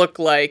what it looked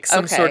like.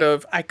 Some sort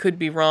of, I could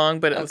be wrong,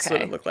 but it was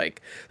sort of looked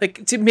like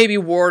to maybe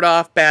ward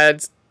off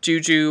bad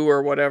juju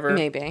or whatever.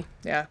 Maybe.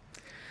 Yeah.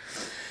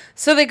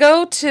 So they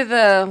go to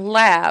the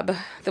lab,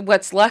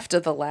 what's left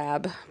of the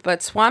lab,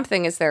 but Swamp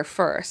Thing is there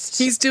first.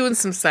 He's doing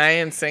some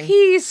sciencing.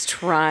 He's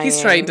trying. He's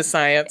trying to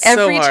science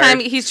Every so hard. time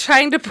he's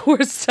trying to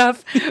pour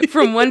stuff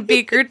from one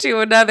beaker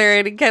to another,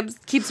 and he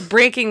keeps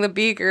breaking the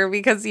beaker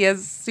because he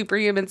has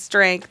superhuman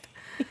strength.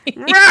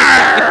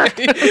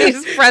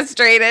 He's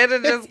frustrated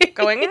and just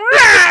going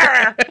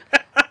rawr.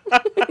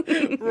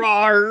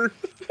 Rawr.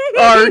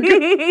 Arg.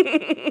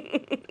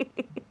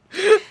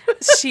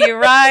 She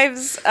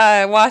arrives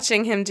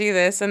watching him do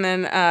this and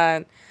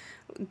then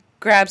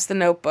grabs the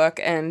notebook,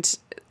 and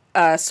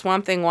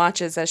Swamp Thing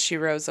watches as she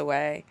rows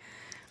away.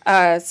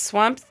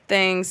 Swamp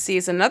Thing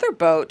sees another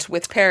boat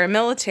with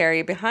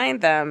paramilitary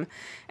behind them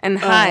and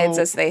hides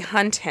as they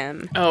hunt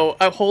him. Oh,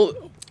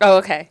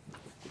 okay.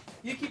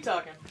 You keep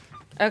talking.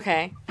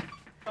 Okay.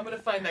 I'm going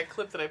to find that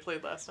clip that I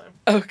played last time.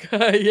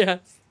 Okay,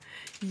 yes.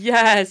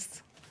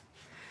 Yes.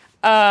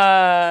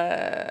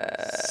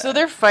 So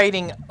they're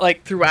fighting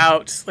like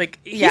throughout. Like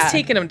he's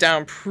taking them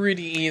down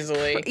pretty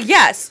easily.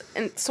 Yes,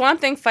 and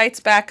Swamp Thing fights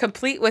back,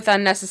 complete with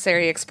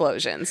unnecessary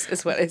explosions,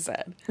 is what I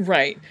said.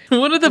 Right.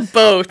 One of the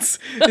boats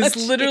is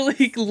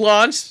literally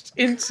launched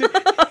into.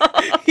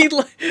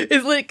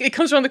 It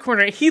comes around the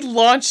corner. He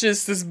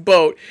launches this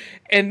boat,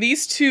 and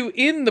these two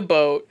in the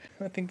boat.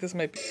 I think this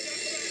might be.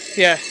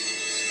 Yeah.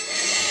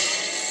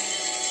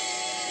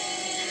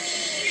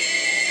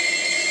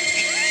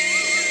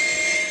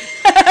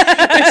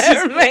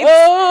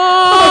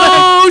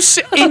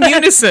 In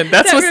unison.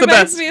 That's what's the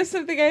best. That reminds me of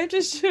something I have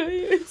to show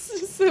you. It's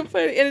just so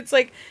funny. And it's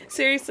like,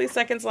 seriously,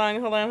 seconds long.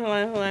 Hold on.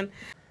 Mom,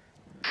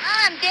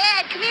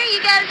 Dad, come here.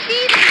 You gotta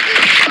see this.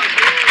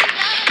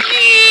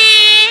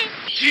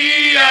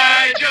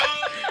 G.I. Joe.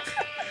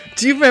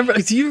 Do you remember?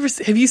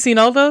 Have you seen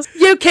all those?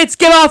 You kids,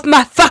 get off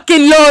my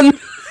fucking lawn.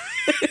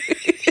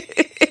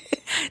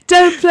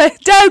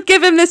 Don't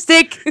give him the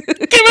stick. Give him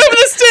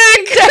the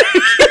stick.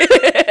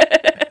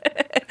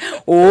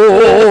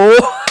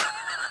 Oh.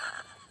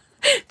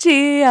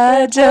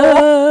 G.I.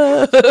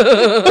 Joe.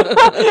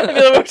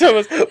 The other one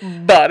was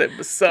body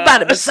massage.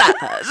 Body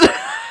massage.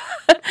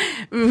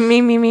 Me.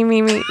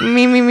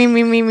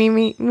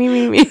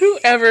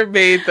 Whoever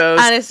made those?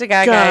 Honest to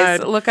God,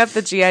 guys, look up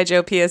the G.I.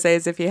 Joe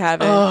PSAs if you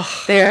haven't.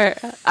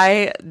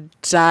 I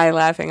die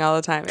laughing all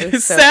the time.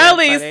 It's so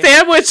Sally's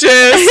sandwiches.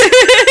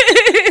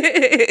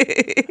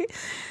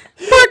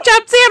 Pork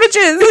chop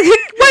sandwiches.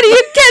 What do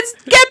you kids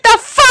get the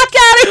fuck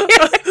out of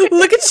here?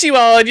 Look at you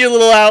all in your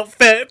little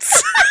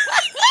outfits.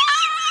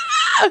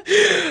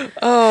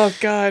 Oh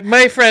God,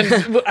 my friend.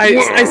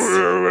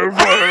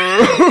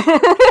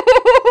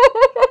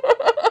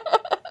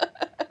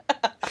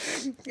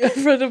 A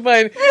friend of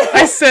mine,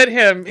 I sent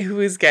him, who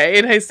is gay,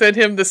 and I sent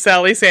him the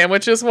Sally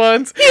sandwiches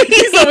ones.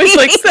 He's always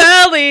like,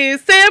 Sally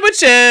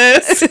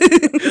sandwiches.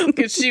 Look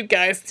at you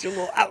guys, your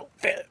little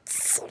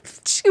outfits.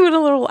 Cute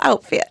little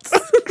outfits.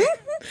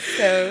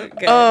 So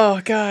good.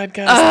 Oh God,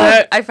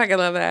 guys, I fucking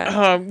love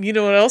that. You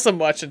know what else I'm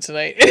watching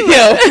tonight?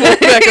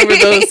 Back over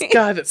those.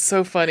 God, it's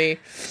so funny.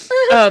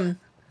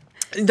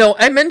 No,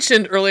 I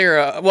mentioned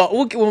earlier.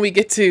 When we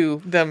get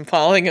to them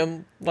falling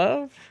in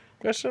love?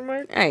 Question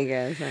mark. I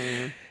guess.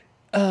 I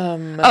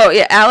know.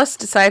 Alice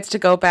decides to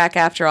go back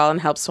after all and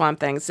help Swamp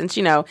Thing since,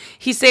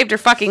 he saved her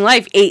fucking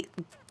life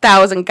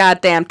 8,000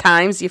 goddamn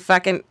times, you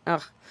fucking...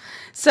 Ugh.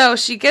 So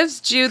she gives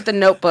Jude the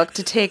notebook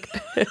to take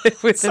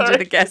with him to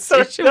the gas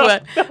station. No.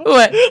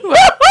 What?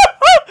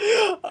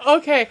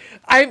 Okay,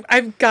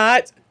 I've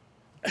got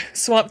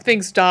Swamp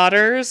Thing's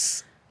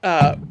daughter's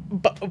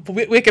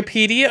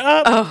Wikipedia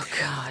up. Oh,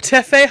 God.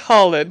 Teffe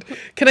Holland.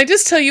 Can I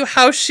just tell you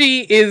how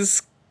she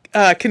is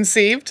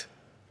conceived?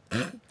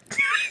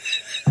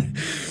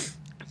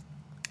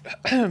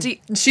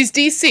 She's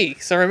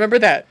DC, so remember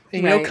that.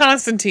 You know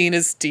Constantine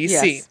is DC.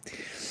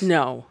 Yes.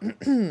 No.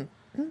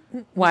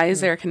 Why is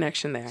there a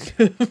connection there?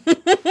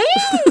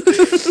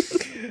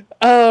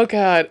 Oh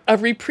God! A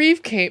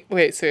reprieve came.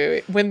 Wait.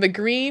 When the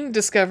Green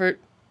discovered,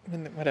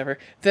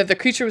 that the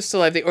creature was still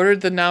alive, they ordered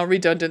the now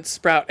redundant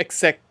Sprout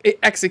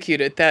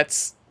executed.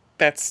 That's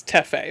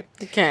Teffe.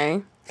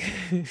 Okay.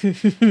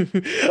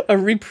 A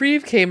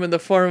reprieve came in the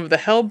form of the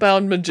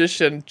hellbound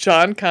magician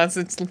John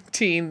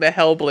Constantine the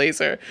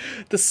Hellblazer.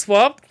 The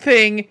Swamp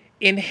Thing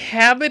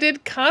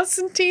inhabited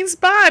Constantine's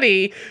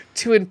body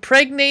to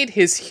impregnate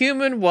his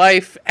human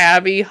wife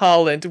Abby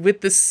Holland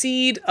with the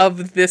seed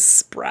of this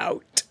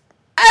sprout.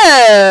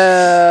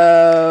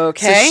 Okay.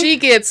 So she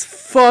gets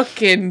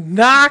fucking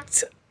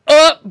knocked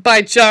up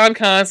by John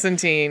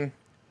Constantine.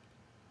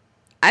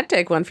 I'd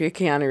take one for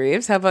Keanu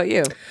Reeves. How about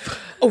you?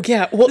 Oh,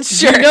 yeah. Well,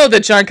 sure. You know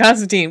that John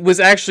Constantine was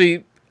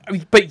actually...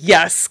 But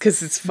yes,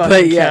 because it's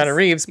fucking Keanu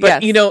Reeves.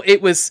 But,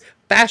 it was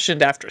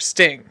fashioned after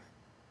Sting.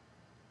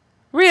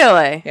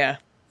 Really? Yeah.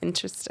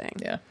 Interesting.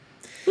 Yeah.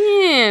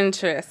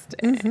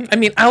 Interesting. Mm-hmm. I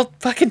mean, I'll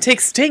fucking take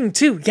Sting,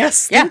 too.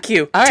 Yes, thank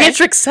you. All right.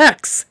 Tantric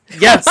sex.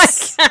 Yes.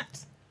 Oh, my God.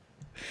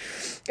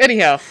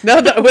 Anyhow,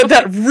 now with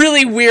that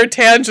really weird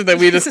tangent that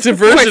we just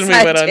diversion we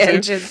went on to.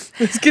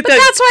 Let's get that.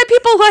 That's why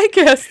people like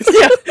us.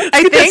 Yeah,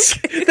 I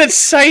think that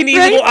shiny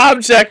little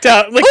object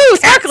out, like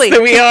sparkly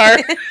that we are.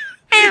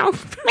 Meow,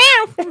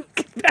 meow.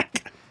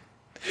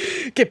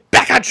 Get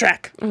back on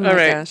track. Oh my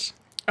gosh.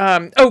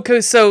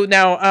 So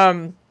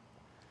now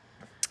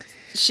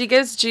she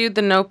gives Jude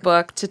the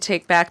notebook to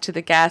take back to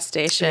the gas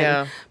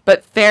station,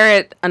 but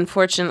Ferret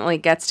unfortunately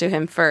gets to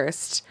him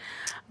first.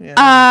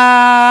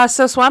 Yeah.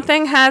 So Swamp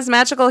Thing has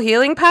magical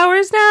healing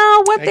powers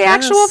now? What the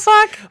actual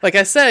fuck? Like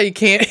I said, you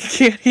can't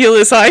heal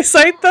his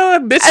eyesight, though.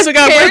 Bitch still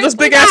gotta wear those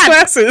big-ass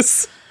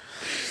glasses.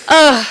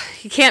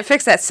 He can't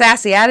fix that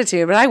sassy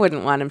attitude, but I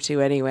wouldn't want him to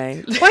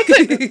anyway. Why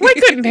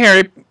couldn't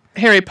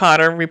Harry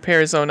Potter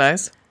repair his own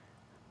eyes?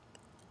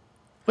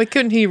 Why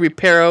couldn't he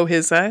repair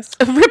his eyes?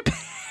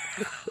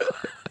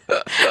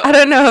 I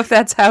don't know if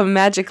that's how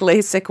magic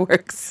LASIK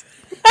works.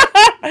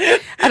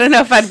 I don't know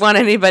if I'd want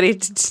anybody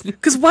to...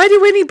 Because why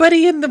do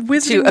anybody in the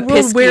wizarding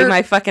world wear...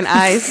 my fucking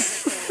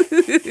eyes?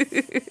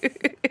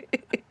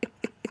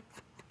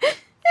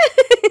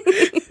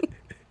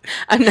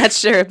 I'm not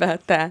sure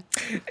about that.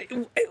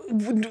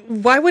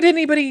 Why would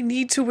anybody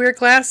need to wear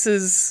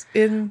glasses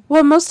in...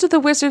 Well, most of the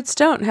wizards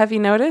don't, have you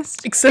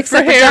noticed? Except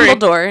for Harry.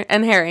 Dumbledore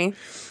and Harry.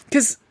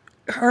 Because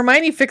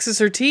Hermione fixes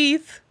her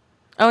teeth.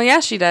 Oh, yeah,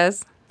 she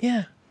does.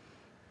 Yeah.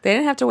 They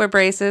didn't have to wear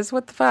braces.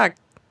 What the fuck?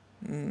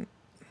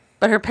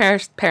 But her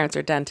parents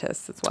are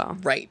dentists as well.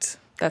 Right.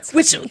 That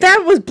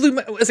was blew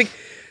my... I was like...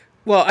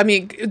 Well, I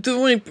mean,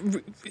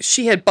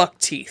 she had buck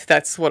teeth.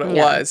 That's what it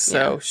was.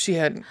 So she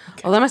had...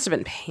 Well, that must have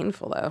been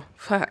painful, though.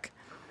 Fuck.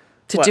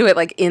 To do it,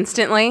 like,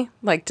 instantly?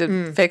 Like,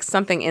 to fix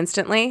something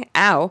instantly?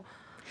 Ow.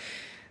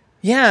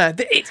 Yeah.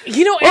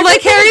 Well,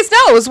 like Harry's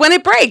nose when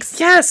it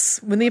breaks.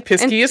 Yes. When the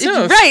Episcius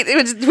nose. Right.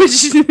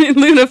 Which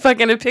Luna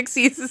fucking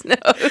Epixius'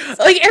 nose.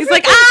 Like, he's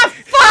like,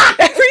 fuck!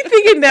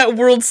 Everything in that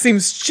world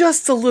seems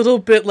just a little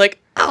bit like,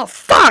 oh,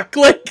 fuck!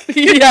 Like,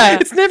 yeah.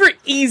 It's never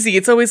easy.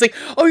 It's always like,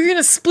 oh, you're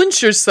gonna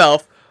splint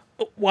yourself.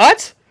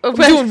 What?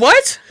 Doing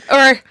what?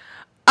 Or,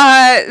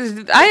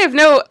 I have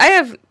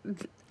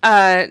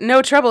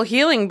no trouble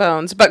healing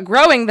bones, but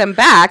growing them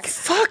back.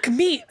 Fuck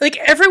me. Like,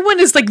 everyone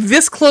is, like,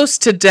 this close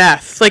to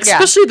death. Like,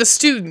 especially the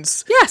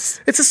students.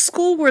 Yes. It's a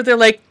school where they're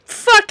like,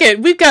 fuck it.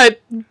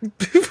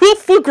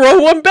 We'll grow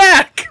one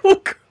back.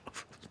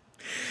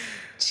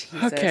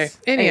 Jesus. Okay.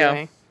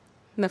 Anyway.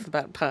 Enough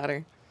about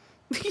Potter.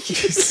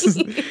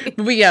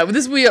 But yeah,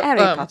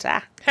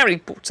 Harry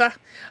Potter.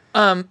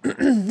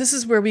 This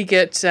is where we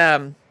get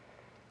the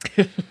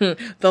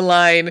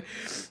line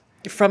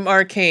from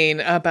Arcane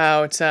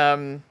about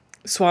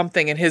Swamp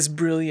Thing and his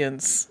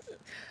brilliance.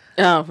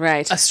 Oh,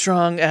 right. A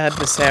strong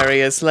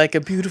adversary is like a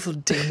beautiful,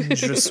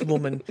 dangerous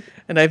woman,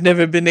 and I've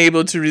never been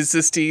able to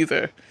resist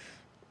either.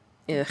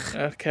 Ugh.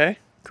 Okay,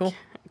 cool.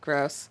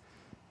 Gross.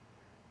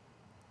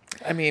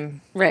 I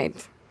mean... Right.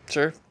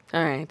 Sure.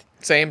 All right.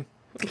 Same.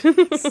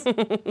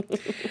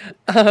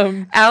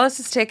 Alice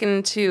is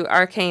taken to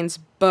Arcane's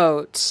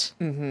boat.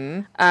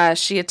 Mm-hmm.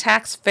 She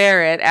attacks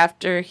Ferret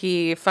after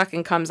he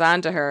fucking comes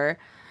onto her.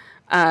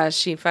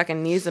 She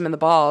fucking knees him in the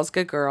balls.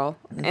 Good girl.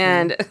 Mm-hmm.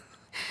 And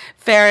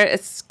Ferret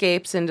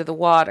escapes into the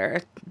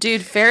water.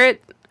 Dude,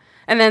 Ferret...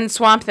 And then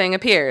Swamp Thing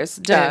appears.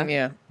 Duh.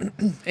 Yeah.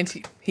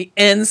 And he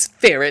ends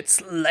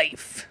Ferret's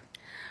life.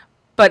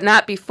 But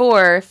not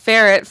before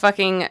Ferret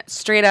fucking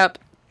straight up...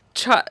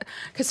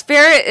 Because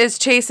Ferret is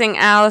chasing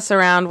Alice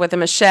around with a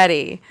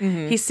machete.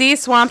 Mm-hmm. He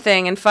sees Swamp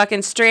Thing and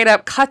fucking straight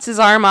up cuts his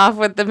arm off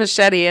with the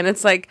machete. And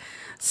it's like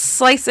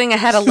slicing a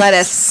head of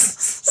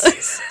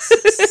lettuce.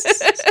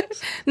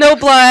 No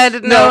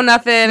blood, no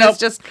nothing. Nope.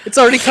 It's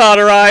already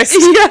cauterized.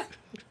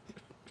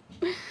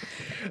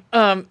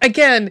 Yeah.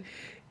 Again,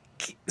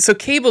 so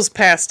Cable's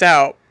passed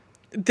out.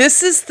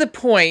 This is the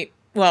point.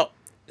 Well,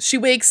 she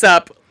wakes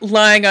up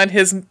lying on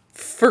his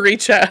furry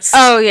chest.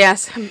 Oh,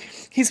 yes.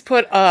 He's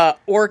put a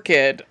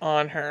orchid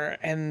on her,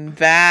 and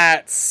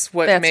that's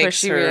what makes where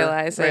she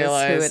realize who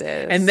it is.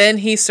 And then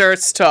he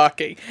starts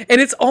talking,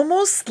 and it's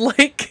almost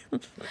like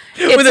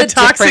when the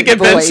Toxic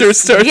Avenger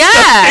starts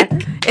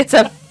talking. It's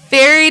a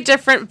very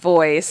different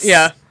voice.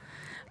 Yeah,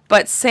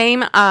 but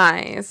same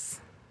eyes.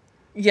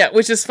 Yeah,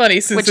 which is funny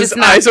since his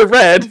eyes are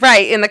red.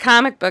 Right, in the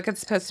comic book,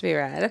 it's supposed to be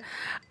red.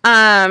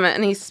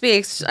 And he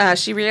speaks.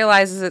 She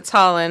realizes it's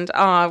Holland.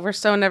 Aw, we're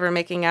so never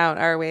making out,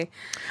 are we?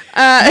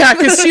 Yeah,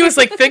 because she was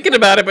like thinking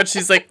about it, but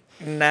she's like,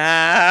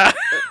 nah.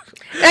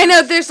 I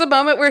know. There's a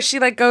moment where she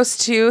like goes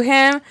to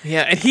him.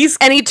 Yeah, and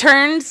he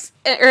turns,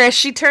 or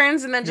she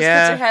turns, and then just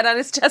puts her head on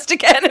his chest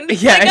again, and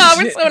he's like, "Oh,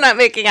 we're so not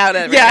making out."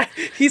 Yeah,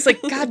 he's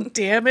like, "God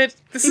damn it,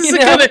 this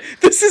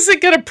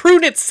isn't gonna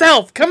prune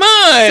itself. Come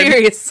on,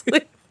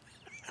 seriously,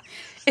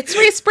 it's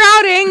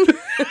resprouting."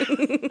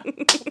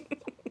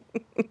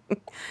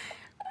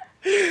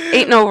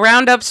 Ain't no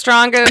Roundup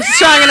strong enough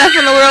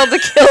in the world to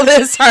kill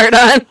this hard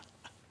on.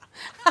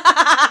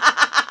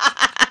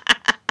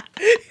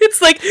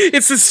 It's like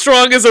it's as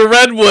strong as a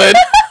redwood.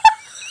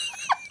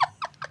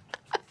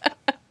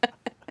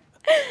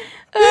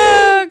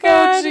 Oh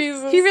God! Oh,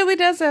 Jesus. He really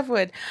does have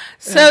wood.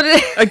 So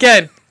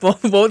again,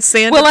 won't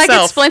sand will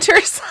itself. Will I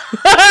get splinters?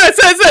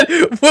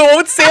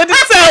 Won't sand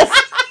itself.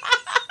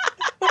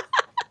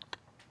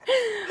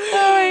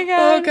 Oh my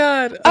God! Oh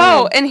God!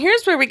 Oh, and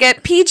here's where we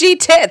get PG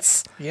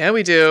tits. Yeah,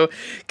 we do.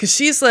 Because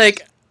she's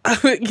like,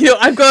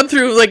 I've gone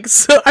through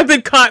I've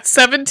been caught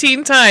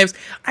 17 times.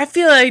 I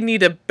feel I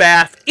need a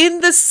bath in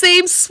the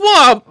same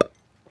swamp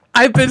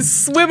I've been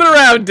swimming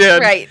around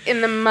in. Right, in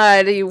the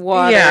muddy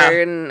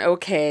water and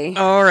okay.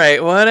 All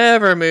right,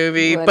 whatever,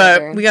 movie.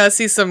 Whatever. But we gotta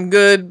see some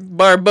good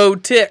Barbeau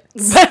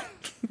tits.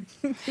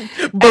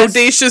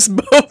 Bodacious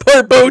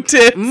Barbeau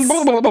tits.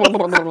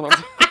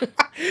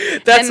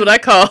 That's what I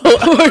call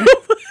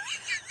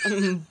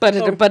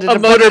a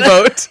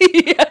motorboat.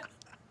 Yeah.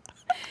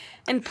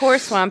 And poor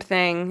Swamp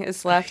Thing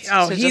is left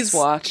to just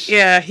watch.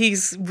 Yeah,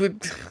 he's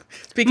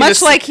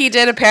much like he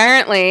did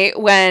apparently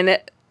when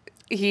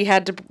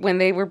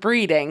they were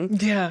breeding.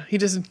 Yeah, he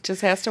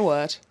just has to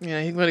watch.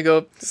 Yeah, he's gonna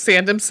go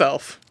sand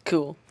himself.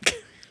 Cool.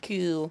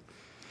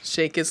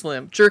 Shake his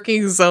limb,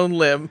 jerking his own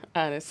limb.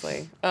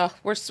 Honestly,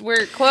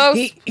 we're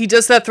close. He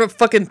does that.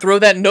 Throw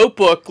that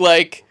notebook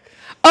like.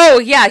 Oh,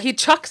 yeah, he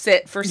chucks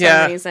it for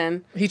some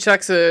reason. He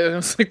chucks it, and I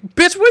was like,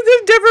 bitch, what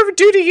did Deborah ever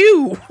do to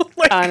you?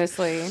 Like,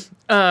 honestly.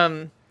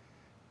 Yeah,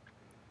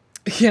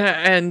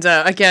 and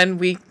again,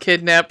 we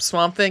kidnap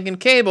Swamp Thing and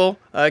Cable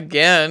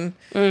again.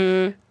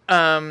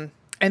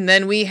 And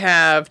then we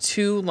have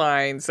 2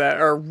 lines that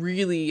are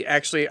really,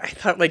 actually, I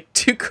thought, like,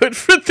 too good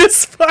for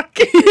this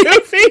fucking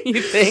movie.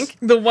 You think?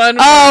 The one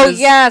was,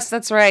 yes,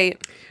 that's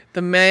right.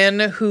 The man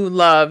who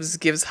loves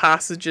gives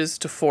hostages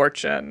to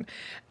fortune.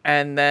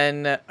 And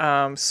then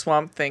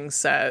Swamp Thing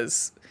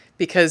says,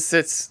 because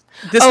this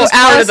was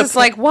Alice is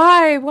like,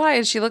 why?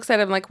 And she looks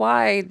at him like,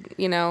 why?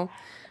 You know,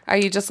 are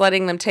you just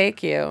letting them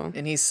take you?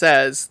 And he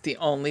says, the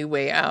only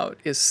way out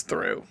is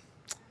through.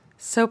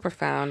 So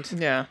profound.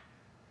 Yeah.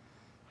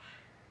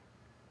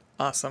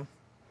 Awesome.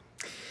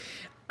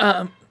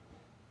 They're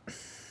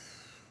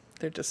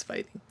just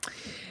fighting.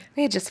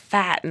 They're just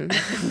fighting.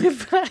 We're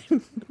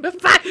fighting.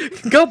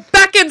 Go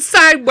back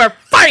inside. We're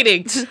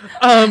fighting.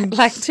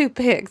 Like 2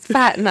 pigs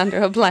fighting under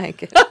a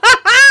blanket.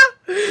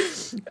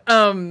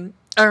 All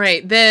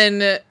right,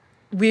 then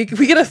we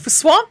get a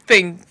Swamp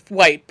Thing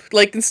wipe,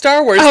 like in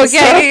Star Wars. Oh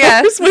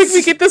yeah.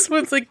 We get this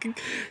one's like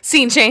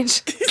scene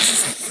change.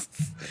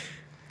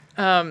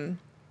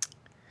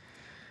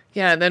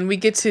 Yeah, then we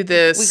get to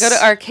this. We go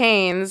to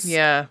Arcane's.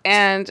 Yeah.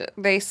 And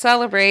they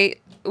celebrate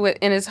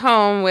in his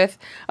home with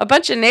a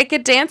bunch of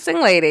naked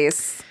dancing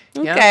ladies.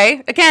 Okay.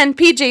 Yep. Again,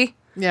 PG.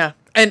 Yeah.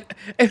 And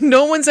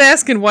no one's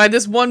asking why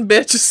this one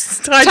bitch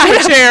is tied to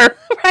a chair.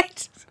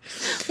 Right.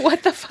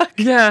 What the fuck?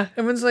 Yeah.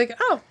 Everyone's like,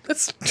 oh,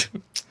 it's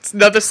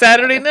another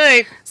Saturday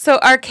night. So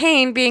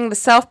Arcane, being the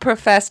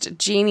self-professed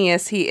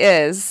genius he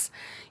is,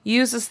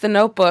 uses the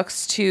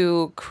notebooks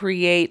to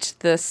create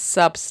the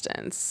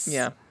substance.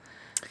 Yeah.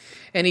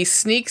 And he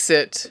sneaks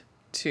it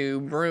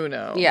to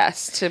Bruno.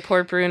 Yes, to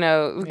poor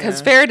Bruno,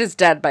 because Ferret is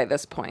dead by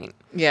this point.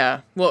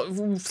 Yeah.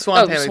 Well,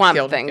 Swamp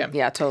Thing.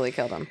 Yeah, totally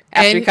killed him.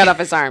 After he cut off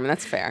his arm,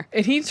 that's fair.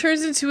 And he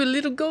turns into a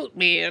little goat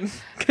man.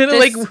 Kind of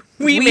like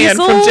Wee Man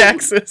from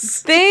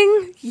Jax's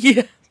thing?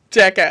 Yeah.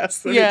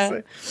 Jackass.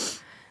 Yeah.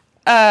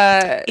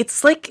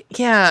 It's like,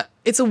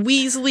 it's a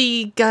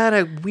Weasley, got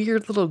a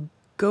weird little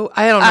goat.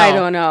 I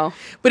don't know.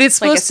 But it's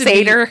supposed to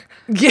be...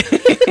 Yeah.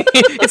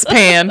 It's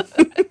Pan.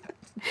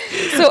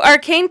 So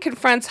Arcane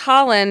confronts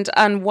Holland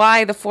on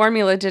why the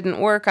formula didn't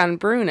work on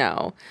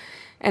Bruno.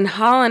 And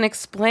Holland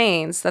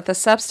explains that the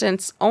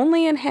substance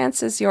only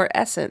enhances your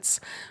essence,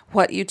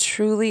 what you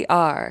truly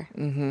are.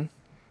 Mm-hmm.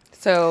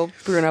 So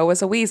Bruno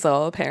was a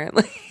weasel,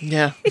 apparently.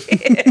 Yeah.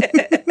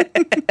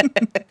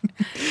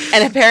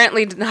 And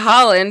apparently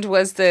Holland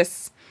was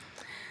this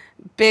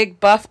big,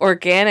 buff,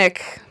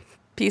 organic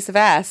piece of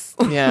ass.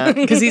 Yeah,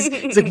 because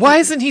he's like, why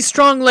isn't he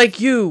strong like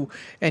you?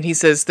 And he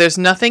says, there's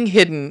nothing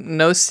hidden,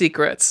 no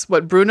secrets.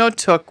 What Bruno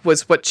took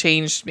was what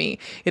changed me.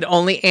 It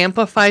only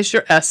amplifies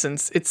your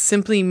essence. It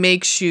simply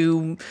makes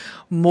you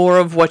more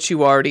of what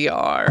you already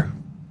are.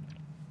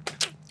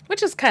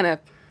 Which is kind of...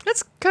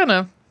 It's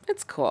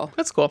cool.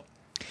 That's cool.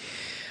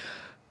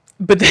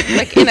 But then,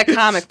 like in a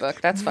comic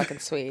book, that's fucking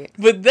sweet.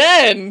 But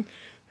then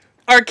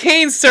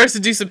Arcane starts to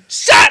do some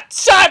shot.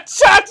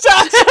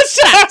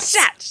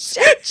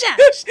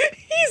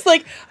 He's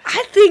like,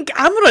 I think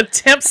I'm going to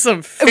attempt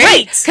some fate.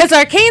 Right, because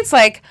Arcane's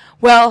like,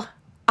 well,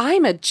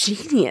 I'm a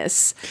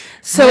genius,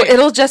 so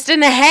it'll just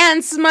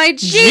enhance my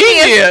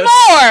genius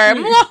more.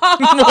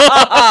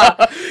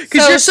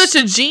 Because you're such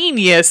a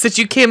genius that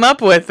you came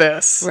up with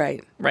this.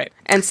 Right.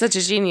 And such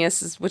a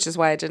genius, which is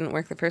why it didn't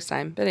work the first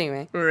time. But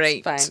anyway,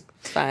 right. It's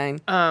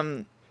fine.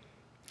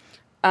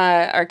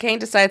 Arcane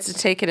decides to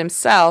take it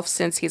himself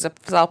since he's a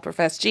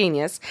self-professed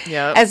genius.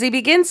 Yeah. As he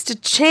begins to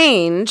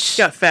change, he's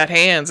got fat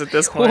hands at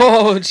this point.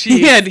 Whoa,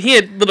 jeez. He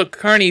had little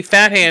carny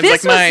fat hands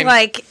like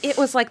mine. It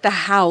was like the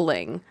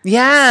Howling.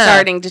 Yeah.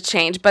 Starting to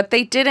change, but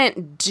they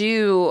didn't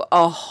do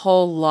a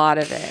whole lot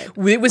of it.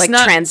 It was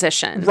not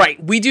transition.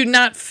 Right. We do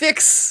not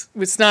fix.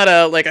 It's not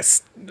a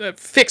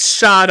fixed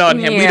shot on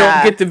him. Yeah. We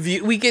don't get the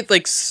view. We get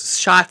like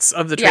shots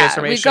of the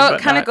transformation.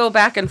 We go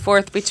back and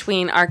forth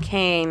between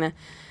Arcane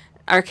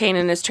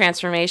and his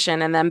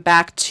transformation, and then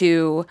back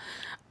to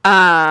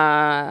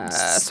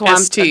Swamp.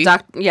 ST.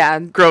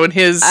 Growing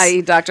his.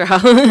 I.e. Dr.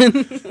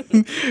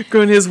 Holland.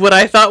 Growing his what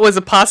I thought was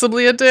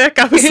possibly a dick.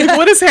 I was like,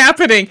 what is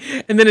happening?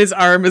 And then his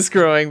arm is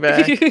growing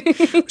back.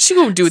 What's she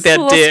gonna do with that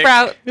dick?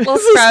 Little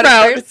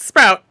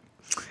sprout.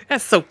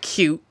 That's so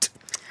cute.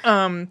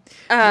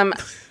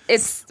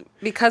 It's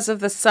because of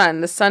the sun.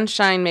 The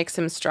sunshine makes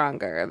him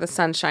stronger. The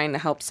sunshine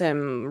helps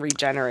him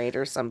regenerate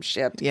or some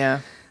shit.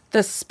 Yeah.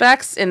 The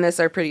specs in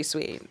this are pretty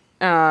sweet.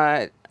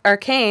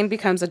 Arcane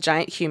becomes a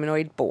giant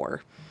humanoid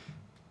boar.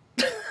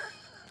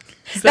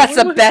 That's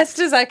the best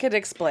as I could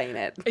explain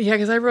it. Yeah,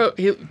 because I wrote,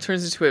 he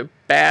turns into a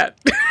bat.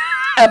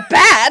 A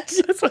bat?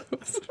 That's what it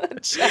was. A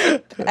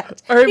giant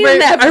bat. I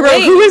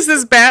wrote, who is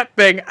this bat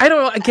thing? I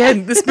don't know.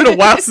 Again, this has been a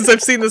while since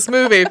I've seen this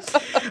movie.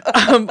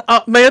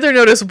 My other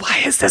note is,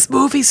 why is this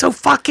movie so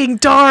fucking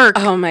dark?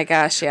 Oh my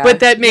gosh, yeah. But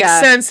that makes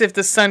sense if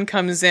the sun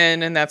comes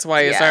in, and that's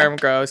why his arm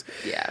grows.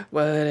 Yeah.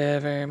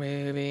 Whatever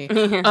movie.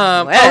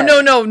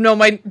 Oh no!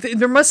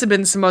 There must have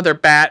been some other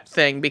bat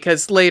thing,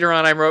 because later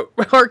on I wrote,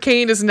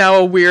 Arcane is now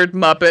a weird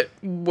Muppet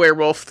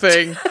werewolf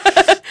thing.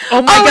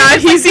 Oh my god,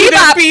 he's either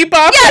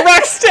Bebop or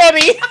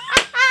Rocksteady.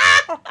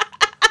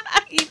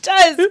 He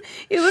does.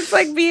 He looks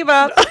like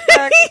Bebop.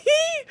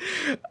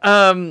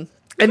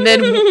 And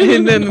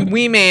then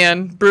Wee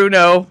Man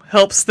Bruno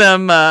helps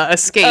them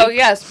escape. Oh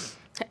yes.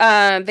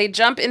 They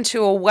jump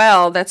into a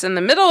well that's in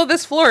the middle of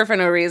this floor for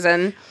no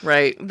reason.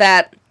 Right.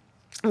 That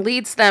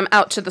leads them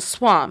out to the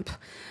swamp.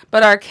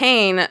 But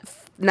Arcane,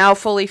 now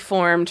fully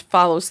formed,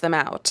 follows them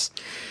out.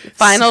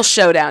 Final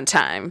showdown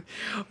time.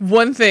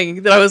 One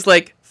thing that I was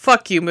like,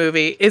 fuck you,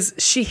 movie, is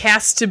she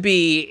has to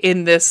be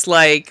in this,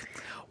 like,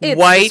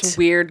 white this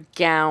weird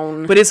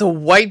gown. But it's a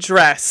white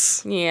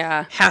dress.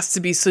 Yeah. Has to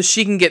be so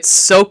she can get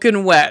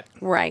soaking wet.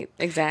 Right,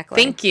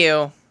 exactly. Thank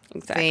you.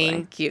 Exactly.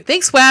 Thank you.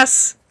 Thanks,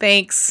 Wes.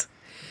 Thanks.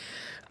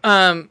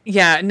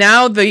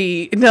 Now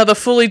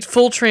the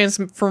full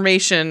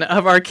transformation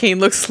of Arcane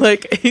looks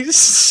like a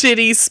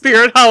shitty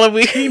Spirit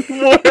Halloween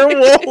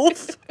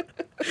werewolf.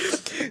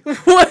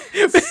 What?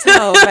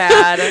 So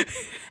bad.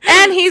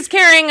 And he's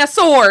carrying a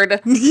sword.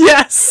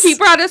 Yes. He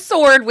brought a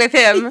sword with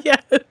him.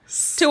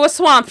 Yes. To a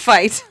swamp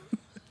fight.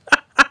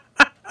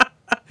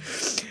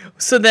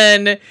 So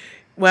then,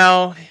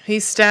 well,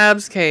 he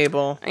stabs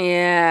Cable.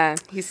 Yeah.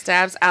 He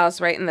stabs Alice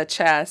right in the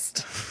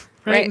chest.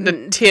 Right in the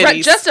titties.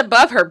 Right just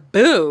above her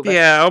boob.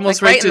 Yeah,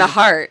 almost like right in the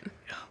heart.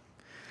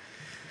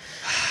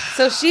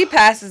 So she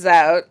passes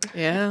out.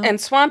 Yeah.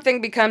 And Swamp Thing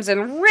becomes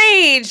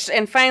enraged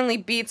and finally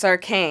beats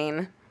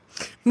Arcane.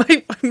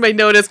 My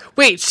note is,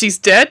 wait, she's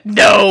dead?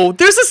 No,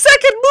 there's a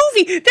second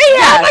movie. They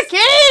have a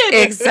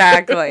kid.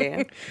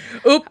 Exactly.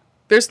 Oop,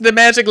 there's the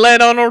magic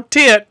lead on her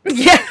tit.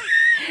 Yeah.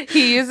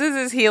 He uses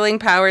his healing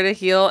power to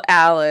heal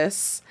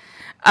Alice.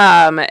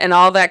 And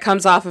all that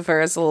comes off of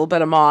her is a little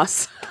bit of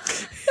moss.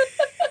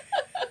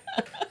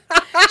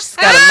 She's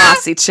got a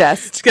mossy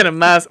chest. She's got a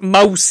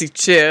mousy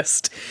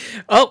chest.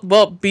 Oh,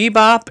 well,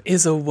 Bebop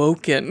is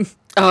awoken.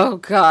 Oh,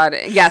 God.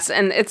 Yes,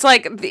 and it's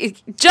like,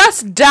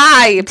 just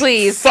die,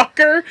 please.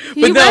 Fucker.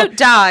 He won't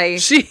die.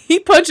 He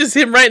punches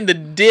him right in the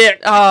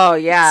dick. Oh,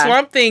 yeah.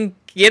 Swamp Thing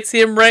gets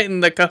him right in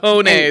the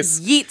cojones. And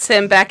yeets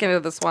him back into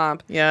the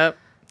swamp. Yep.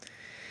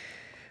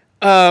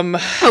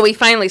 Oh, he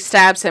finally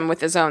stabs him with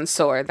his own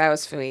sword. That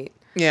was sweet.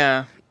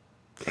 Yeah.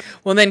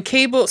 Well, then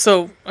Cable,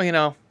 so,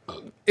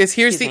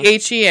 here's the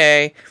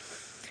HEA.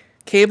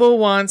 Cable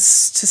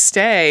wants to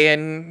stay,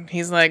 and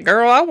he's like,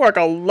 girl, I work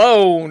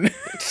alone.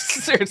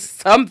 Or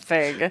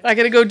something. I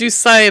gotta go do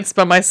science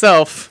by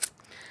myself.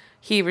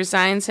 He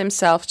resigns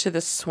himself to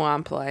the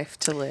swamp life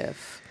to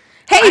live.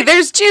 Hey,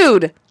 there's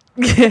Jude!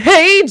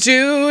 Hey,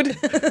 Jude!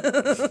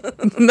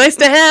 Nice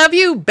to have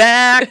you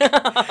back.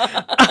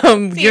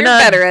 You're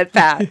better at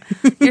that.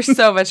 You're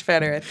so much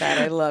better at that.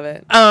 I love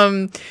it.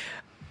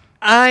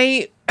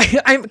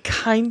 I'm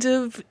kind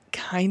of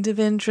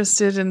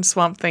interested in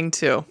Swamp Thing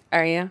too.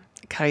 Are you?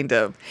 Kind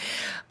of.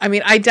 I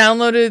mean, I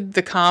downloaded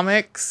the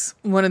comics,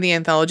 one of the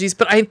anthologies,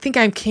 but I think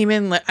I came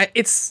in like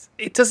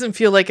it doesn't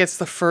feel like it's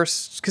the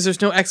first because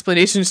there's no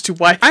explanations to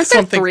why. Aren't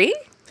there 3?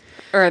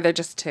 Or are there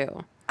just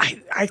 2?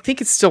 I think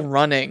it's still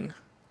running.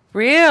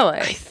 Really?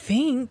 I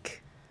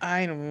think.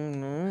 I don't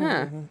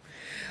know.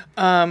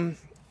 Huh.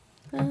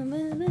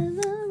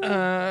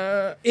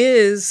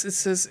 It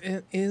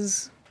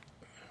says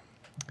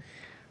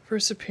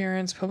first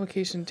appearance,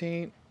 publication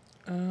date.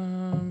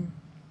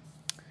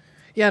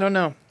 Yeah, I don't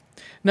know.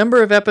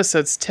 Number of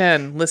episodes,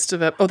 10. List of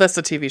that's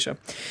the TV show.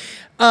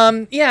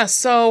 Yeah,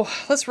 so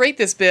let's rate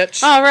this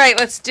bitch. All right,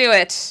 let's do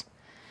it.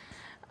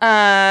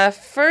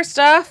 First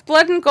off,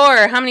 blood and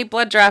gore. How many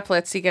blood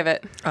droplets do you give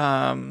it?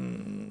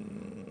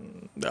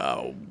 1.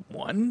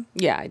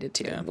 Yeah, I did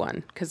too. Yeah.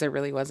 1, because there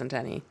really wasn't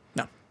any.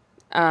 No.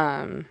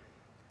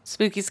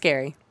 Spooky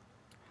scary.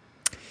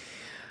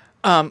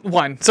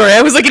 1. Sorry,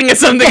 I was looking at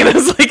something and I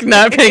was like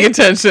not paying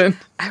attention.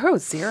 I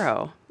wrote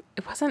 0.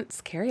 It wasn't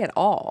scary at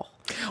all.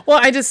 Well,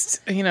 I just,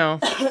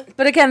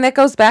 But again, that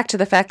goes back to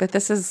the fact that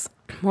this is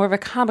more of a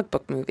comic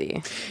book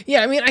movie.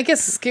 Yeah, I mean, I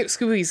guess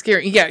Scooby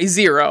Scary. Yeah,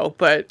 0,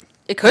 but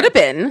it could have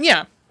been.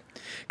 Yeah,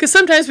 because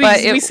sometimes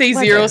we say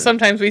 0,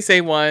 sometimes we say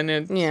 1.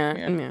 And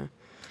yeah.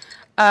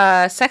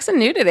 Sex and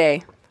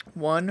Nudity.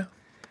 1.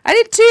 I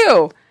did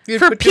 2.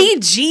 For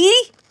PG?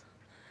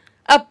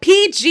 A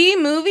PG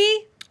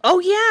movie? Oh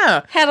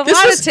yeah, had a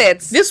lot of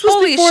tits. This was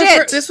Holy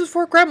shit! This was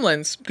for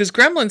Gremlins because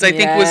Gremlins, I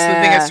think, was the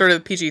thing that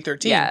started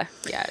PG-13. Yeah,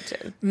 it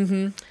did.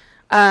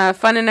 Mm-hmm.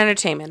 Fun and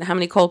entertainment. How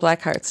many cold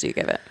black hearts do you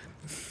give it?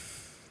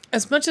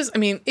 As much as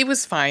it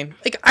was fine.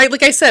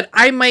 Like I said,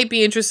 I might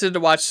be interested to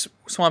watch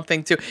Swamp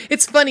Thing too.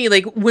 It's funny,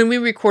 like when we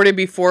recorded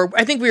before,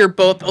 I think we were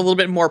both a little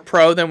bit more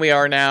pro than we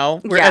are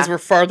now. As we're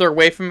farther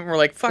away from it, we're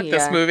like, fuck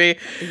this movie.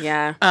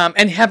 Yeah.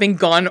 And having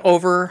gone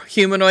over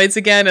Humanoids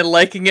again and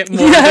liking it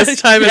more this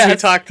time as we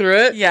talk through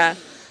it. Yeah.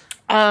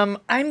 I'm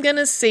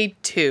gonna say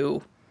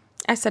 2.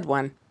 I said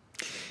 1.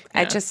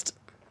 Yeah.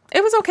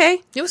 It was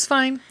okay. It was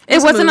fine.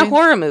 It wasn't a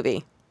horror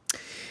movie.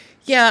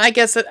 Yeah, I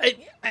guess,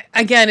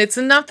 again, it's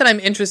enough that I'm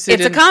interested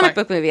in... It's a comic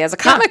book movie. As a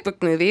comic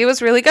book movie, it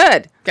was really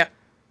good. Yeah.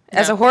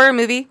 As a horror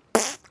movie...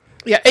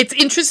 Yeah, it's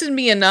interested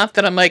me enough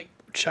that I'm like,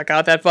 check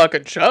out that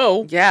fucking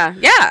show. Yeah.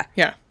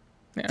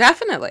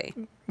 Definitely.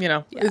 You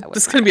know,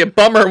 it's going to be a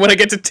bummer when I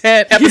get to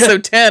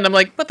episode 10. I'm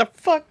like, what the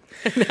fuck?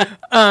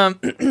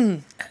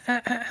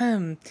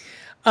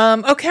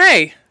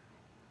 Okay.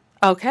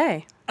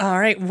 Okay. All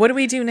right. What do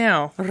we do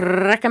now?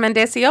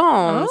 Recommendations.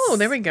 Oh,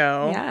 there we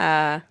go.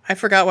 Yeah. I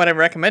forgot what I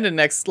recommended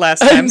last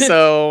time,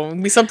 so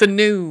it'll be something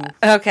new.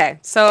 Okay.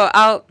 So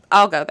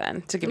I'll go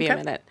then to give you a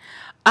minute.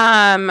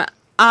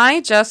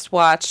 I just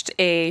watched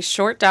a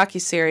short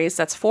docuseries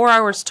that's 4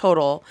 hours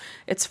total.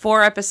 It's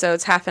 4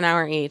 episodes, half an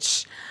hour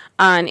each,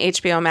 on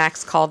HBO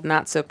Max called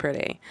Not So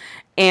Pretty.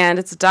 And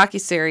it's a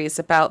docuseries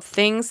about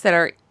things that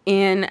are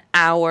in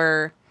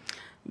our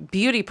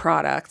beauty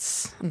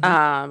products,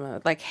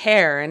 like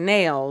hair and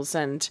nails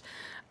and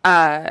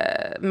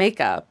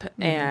makeup.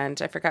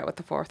 And I forgot what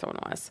the fourth one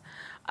was.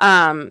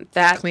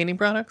 That cleaning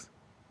products?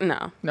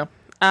 No. No.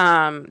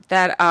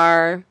 That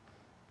are...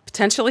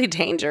 potentially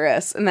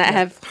dangerous and that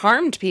have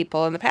harmed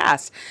people in the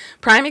past.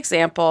 Prime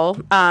example,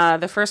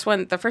 the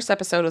first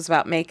episode was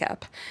about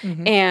makeup.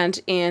 And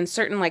in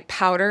certain like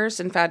powders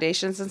and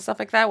foundations and stuff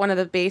like that, one of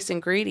the base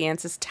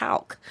ingredients is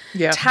talc.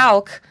 Yeah.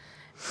 Talc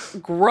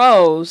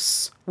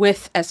grows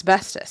with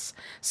asbestos.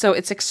 So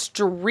it's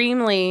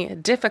extremely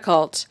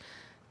difficult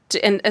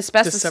and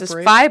asbestos is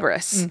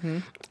fibrous.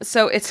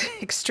 So it's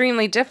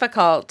extremely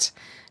difficult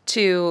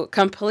to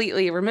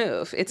completely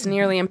remove. It's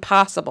nearly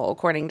impossible,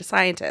 according to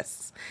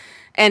scientists.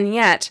 And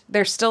yet,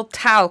 there's still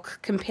talc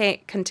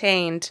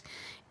contained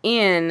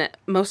in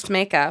most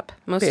makeup,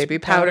 most baby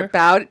powder.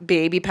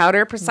 Baby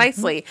powder,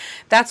 precisely.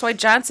 That's why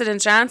Johnson &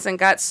 Johnson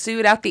got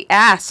sued out the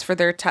ass for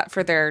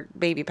their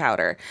baby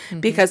powder,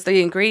 because the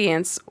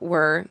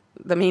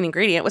main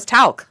ingredient was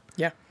talc.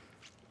 Yeah.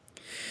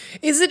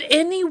 Is it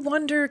any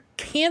wonder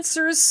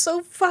cancer is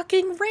so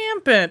fucking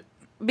rampant?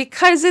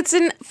 Because it's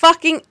in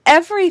fucking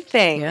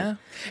everything. Yeah.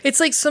 It's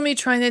like somebody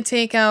trying to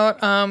take out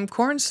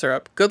corn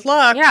syrup. Good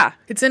luck. Yeah.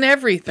 It's in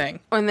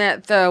everything. And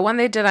the one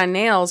they did on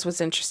nails was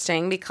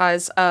interesting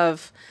because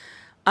of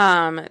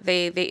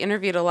they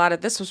interviewed a lot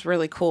of... This was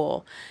really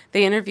cool.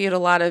 They interviewed a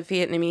lot of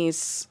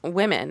Vietnamese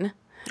women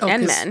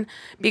and men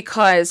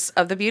because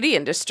of the beauty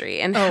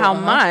industry and how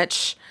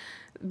much...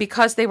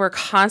 Because they were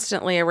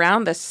constantly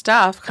around this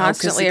stuff,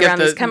 constantly around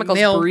these chemicals,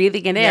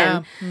 breathing it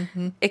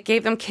in, it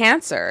gave them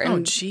cancer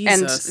and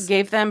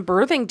gave them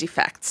birthing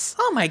defects.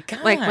 Oh my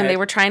God. Like when they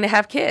were trying to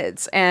have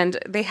kids. And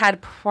they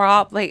had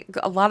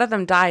a lot of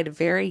them died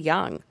very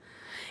young.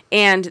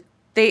 And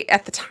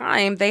at the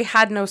time, they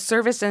had no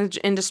service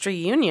industry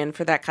union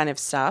for that kind of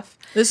stuff.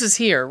 This is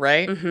here,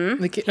 right?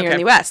 Mm-hmm. Here in the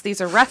U.S. These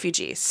are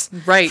refugees,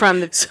 right, from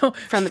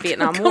the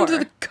Vietnam War.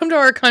 Come to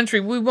our country.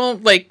 We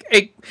won't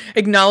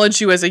acknowledge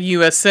you as a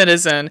U.S.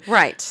 citizen,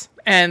 right?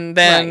 And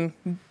then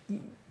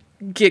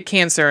get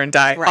cancer and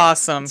die. Right.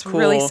 Awesome, it's cool.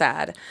 Really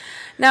sad.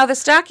 Now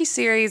this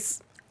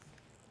docuseries,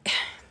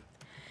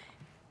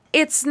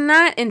 it's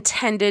not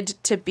intended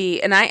to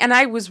be, and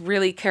I was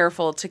really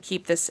careful to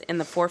keep this in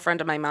the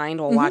forefront of my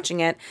mind while watching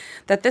it,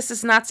 that this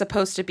is not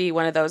supposed to be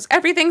one of those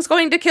everything's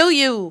going to kill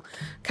you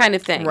kind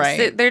of things.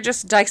 Right. They're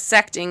just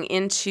dissecting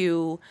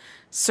into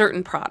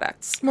certain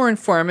products. More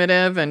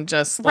informative and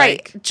just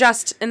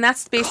and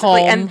that's basically calm.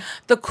 And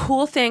the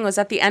cool thing was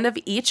at the end of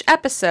each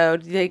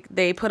episode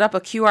they put up a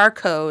QR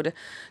code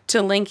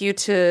to link you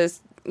to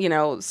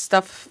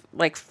stuff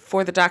like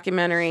for the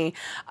documentary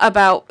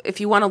about if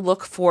you want to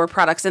look for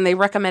products, and they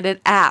recommended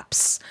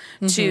apps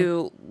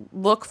to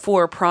look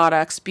for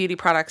products, beauty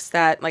products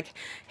that like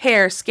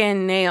hair,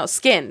 skin, nail,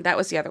 skin. That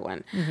was the other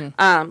one.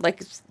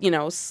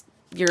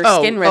 Your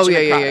skin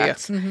regimen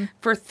products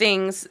for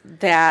things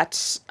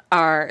that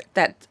are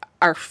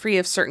free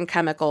of certain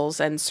chemicals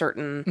and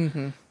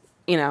certain,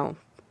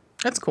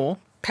 that's cool.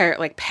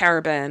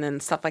 Paraben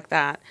and stuff like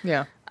that.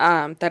 Yeah.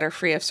 That are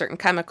free of certain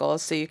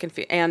chemicals, so you can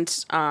feel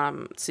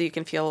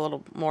a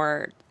little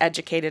more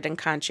educated and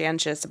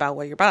conscientious about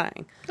what you're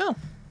buying. Oh,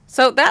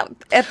 so that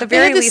at the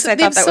very least, I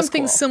thought that was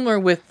cool. Something similar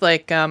with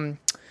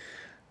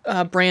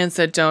brands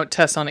that don't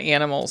test on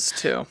animals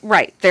too.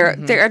 Right.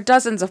 There are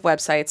dozens of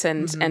websites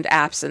and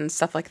apps and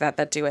stuff like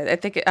that do it. I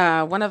think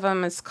one of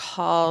them is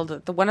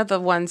called one of the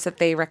ones that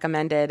they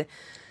recommended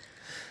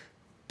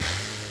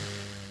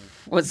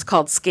was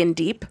called Skin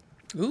Deep.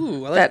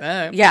 Ooh, I like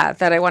that. Yeah,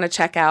 that I want to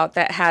check out.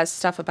 That has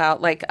stuff about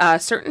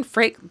certain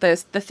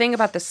the thing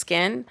about the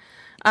skin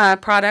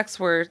products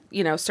were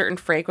certain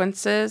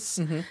fragrances.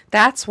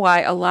 That's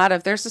why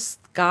there's this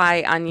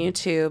guy on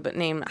YouTube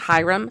named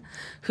Hiram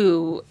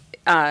who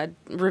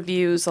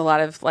reviews a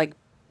lot of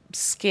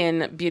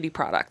skin beauty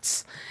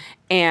products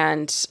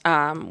and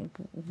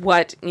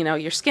what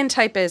your skin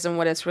type is and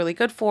what it's really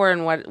good for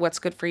and what's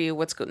good for you,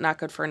 what's not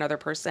good for another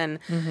person.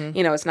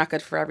 It's not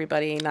good for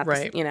everybody. Not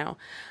right.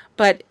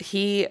 But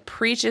he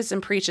preaches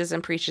and preaches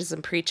and preaches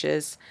and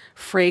preaches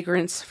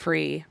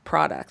fragrance-free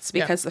products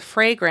because the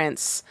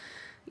fragrance,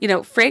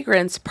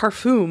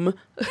 parfum,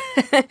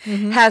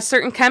 has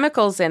certain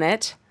chemicals in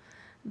it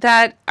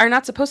that are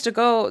not supposed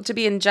to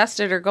be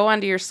ingested or go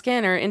onto your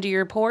skin or into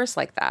your pores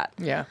like that.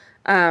 Yeah.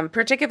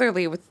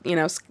 Particularly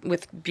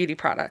with beauty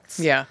products.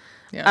 Yeah.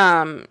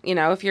 Yeah.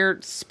 If you're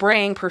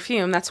spraying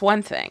perfume, that's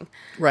one thing.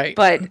 Right.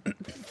 But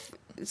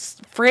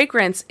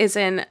fragrance is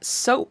in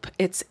soap.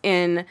 It's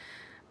in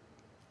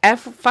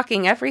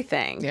fucking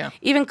everything. Yeah.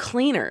 Even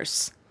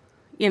cleaners,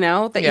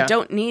 that you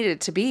don't need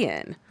it to be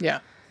in. Yeah.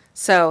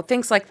 So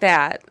things like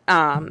that.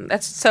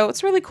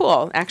 It's really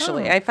cool,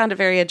 actually. I found it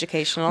very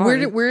educational.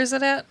 Where is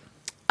it at?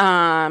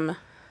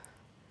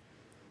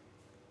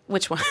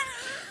 Which one?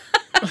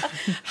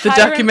 The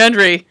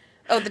documentary.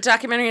 Oh, the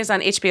documentary is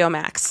on HBO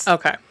Max.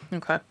 Okay.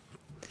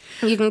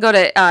 You can go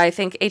to, I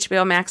think,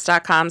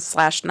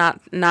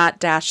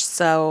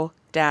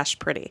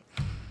 hbomax.com/not-so-pretty.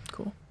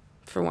 Cool.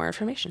 For more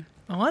information.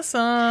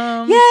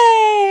 Awesome.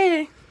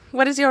 Yay!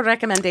 What is your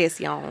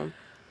recommendation?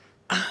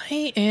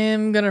 I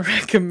am going to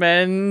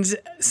recommend,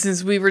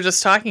 since we were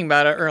just talking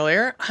about it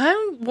earlier,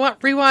 I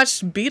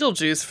rewatched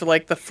Beetlejuice for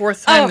like the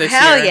fourth time this year.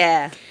 Oh, hell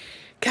yeah.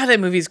 God,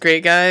 that movie's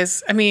great,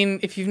 guys. I mean,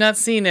 if you've not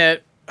seen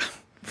it,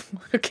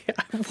 okay,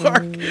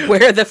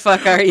 where the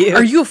fuck are you?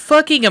 Are you a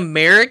fucking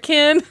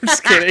American? I'm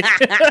just kidding.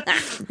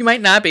 You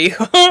might not be.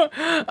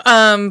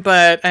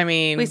 But I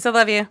mean, we still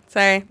love you.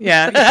 Sorry.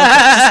 Yeah.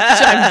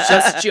 I'm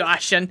just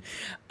joshing.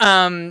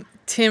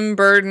 Tim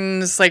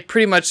Burton's like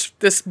pretty much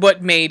this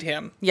what made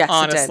him. Yes,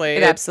 honestly.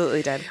 It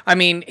absolutely did. I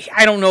mean,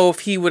 I don't know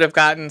if he would have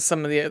gotten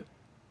some of the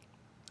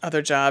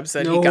other jobs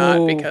that he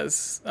got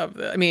because of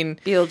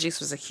Beetlejuice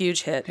was a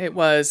huge hit. It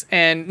was,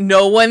 and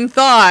no one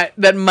thought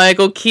that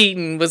Michael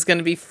Keaton was going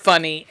to be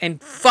funny,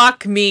 and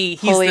fuck me,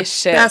 he's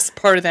the best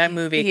part of that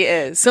movie. He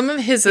is. Some of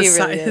his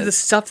the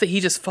stuff that he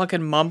just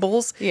fucking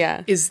mumbles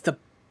is the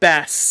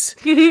best.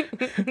 He's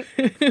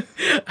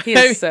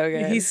so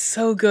good. He's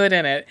so good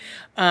in it.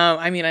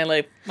 I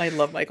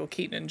love Michael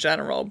Keaton in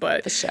general,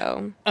 but the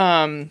show.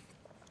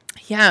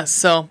 Yeah,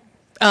 so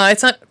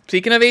it's on.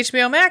 Speaking of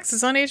HBO Max,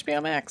 it's on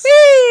HBO Max.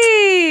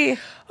 Whee!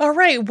 All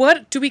right,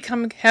 what do we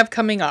have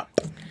coming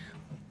up?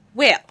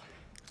 Well,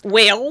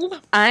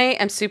 I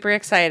am super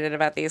excited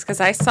about these because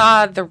I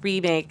saw the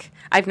remake.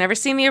 I've never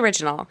seen the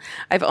original.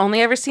 I've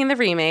only ever seen the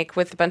remake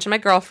with a bunch of my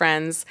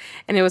girlfriends,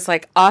 and it was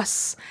like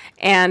us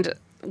and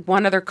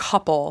one other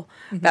couple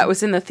that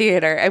was in the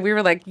theater, and we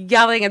were like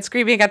yelling and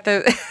screaming at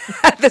the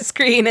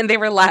screen, and they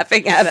were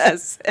laughing at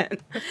us. And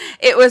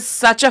it was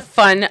such a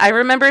fun. I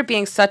remember it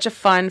being such a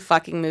fun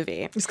fucking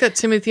movie. It's got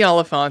Timothy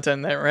Olyphant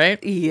in there,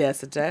 right?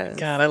 Yes, it does.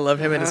 God, I love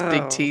him and his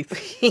big teeth.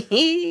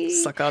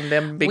 Suck on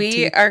them big teeth.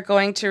 We are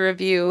going to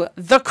review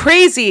The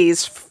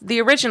Crazies,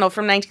 the original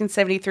from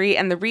 1973,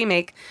 and the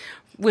remake,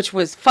 which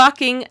was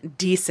fucking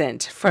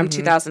decent from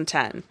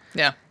 2010.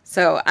 Yeah.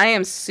 So I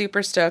am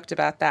super stoked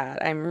about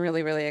that. I'm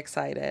really, really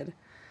excited.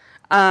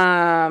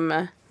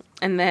 And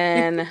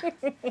then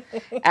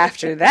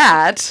after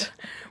that,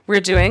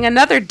 we're doing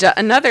another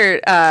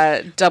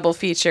double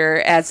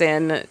feature, as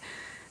in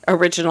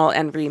original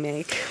and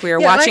remake. We are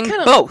watching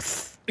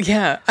both.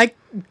 Yeah,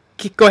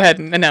 go ahead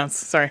and announce.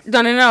 Sorry.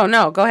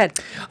 No. Go ahead.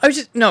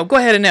 Go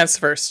ahead and announce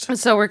first.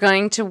 So we're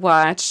going to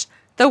watch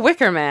The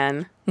Wicker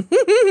Man.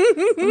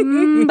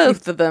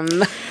 Both of them.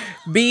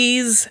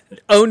 Bees.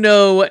 Oh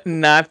no,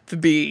 not the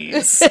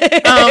bees.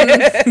 How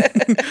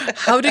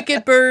to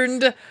Get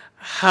Burned.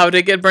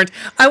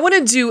 I want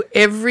to do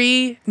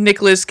every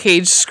Nicolas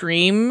Cage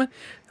scream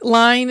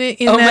line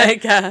my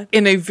God.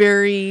 in a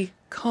very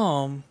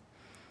calm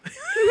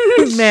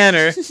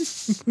manner.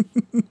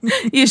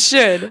 You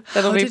should.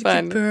 That'll be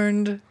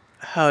fun.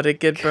 How to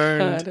Get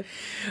Burned. God.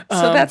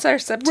 So that's our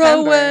September.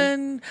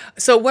 Rowan.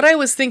 So what I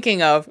was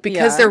thinking of,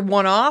 because they're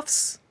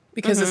one-offs,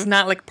 because it's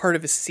not like part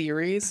of a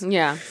series.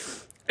 Yeah.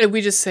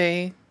 We just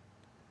say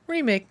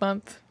remake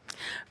month.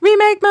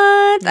 Remake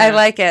month. Yeah. I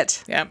like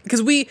it. Yeah,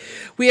 because we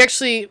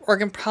actually are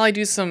going to probably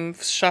do some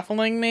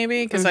shuffling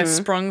maybe, because I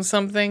sprung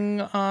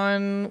something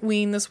on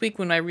Ween this week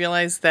when I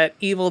realized that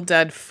Evil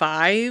Dead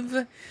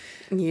 5...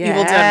 Yeah.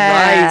 Evil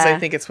Dead Rise, I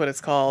think it's what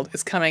it's called,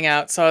 is coming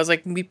out. So I was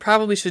like, we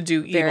probably should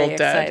do Very Evil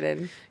Dead.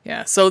 Excited.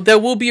 Yeah, so there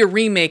will be a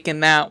remake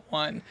in that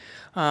one,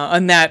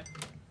 on that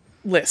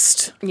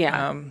list.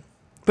 Yeah.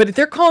 But if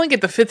they're calling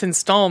it the 5th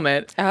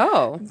installment,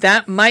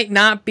 that might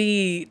not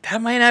be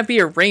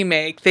a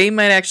remake. They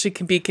might actually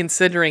be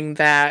considering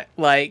that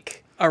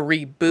like a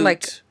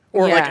reboot,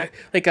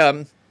 like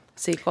a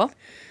sequel.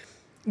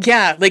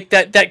 Yeah, like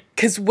that,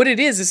 because what it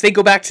is they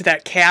go back to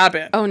that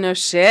cabin. Oh, no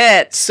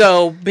shit.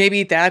 So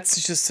maybe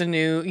that's just a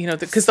new,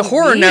 because the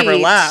horror never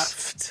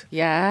left.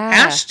 Yeah.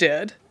 Ash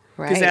did.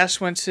 Right. Because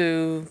Ash went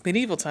to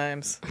medieval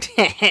times.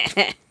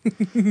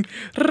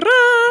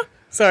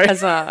 Sorry.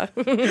 Huzzah.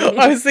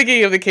 I was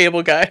thinking of the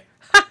cable guy.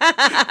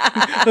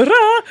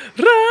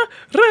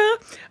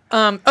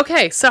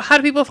 Okay, so how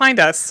do people find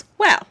us?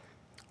 Well,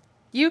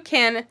 you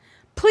can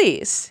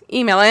please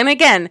email. And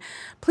again,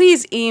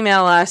 please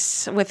email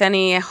us with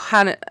any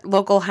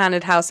local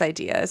haunted house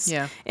ideas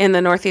in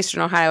the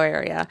northeastern Ohio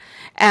area.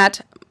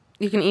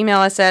 You can email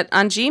us on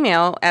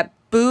Gmail at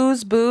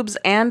Booze, Boobs,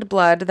 and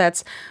Blood.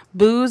 That's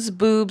Booze,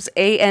 Boobs,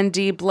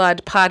 A-N-D,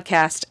 Blood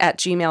podcast at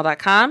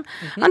gmail.com.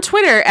 Mm-hmm. On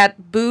Twitter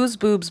at Booze,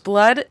 Boobs,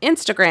 Blood.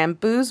 Instagram,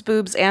 Booze,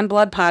 Boobs, and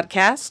Blood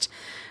podcast.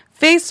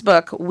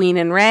 Facebook, Ween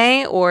and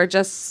Ray, or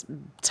just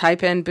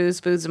type in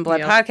Booze, Boobs, and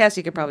Blood podcast.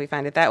 You could probably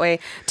find it that way.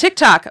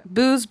 TikTok,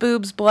 Booze,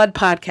 Boobs, Blood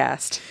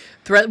podcast.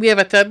 We have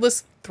a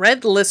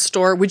Threadless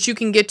store, which you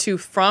can get to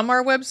from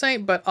our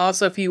website, but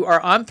also if you are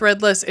on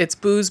Threadless, it's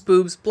Booze,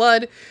 Boobs,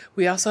 Blood.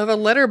 We also have a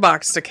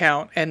Letterboxd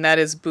account, and that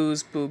is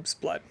Booze, Boobs,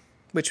 Blood,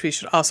 which we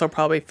should also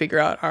probably figure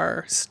out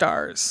our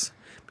stars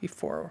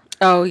before.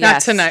 Oh, yes.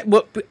 Not tonight.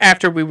 Well,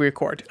 after we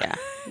record. Yeah.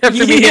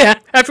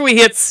 after we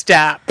hit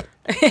stop.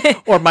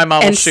 Or my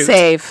mom will shoot. And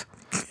save.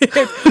 You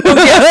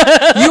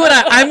and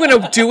I'm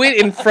going to do it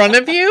in front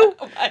of you.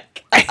 Oh my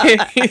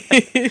God.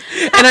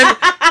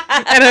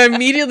 and I'm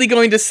immediately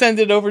going to send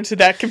it over to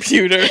that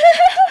computer.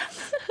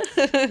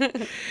 But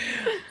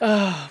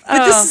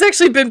this has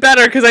actually been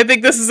better because I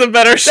think this is a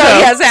better show. Oh,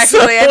 yes,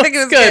 actually. I think it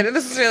was good.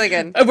 This is really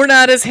good. We're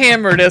not as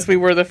hammered as we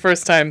were the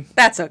first time.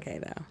 That's okay,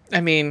 though.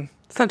 I mean...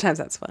 Sometimes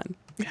that's fun.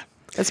 Yeah.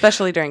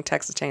 Especially during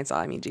Texas Chainsaw.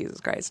 I mean, Jesus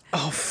Christ.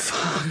 Oh,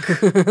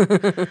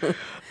 fuck.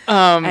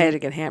 I had to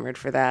get hammered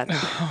for that.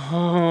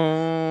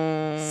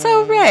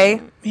 So, Ray.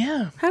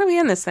 Yeah. How do we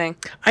end this thing?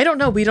 I don't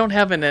know. We don't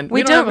have an end.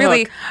 We don't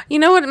really. You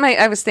know what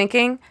I was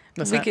thinking?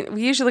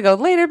 We usually go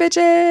later, bitches.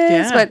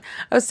 Yeah. But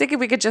I was thinking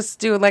we could just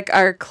do like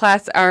our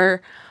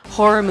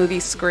horror movie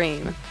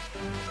scream.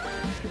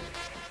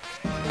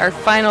 Our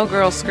final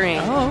girl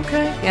scream. Oh,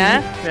 okay.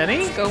 Yeah? Ready?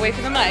 Let's go wait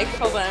for the mic.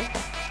 Hold on.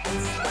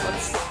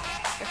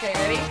 Okay,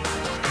 ready?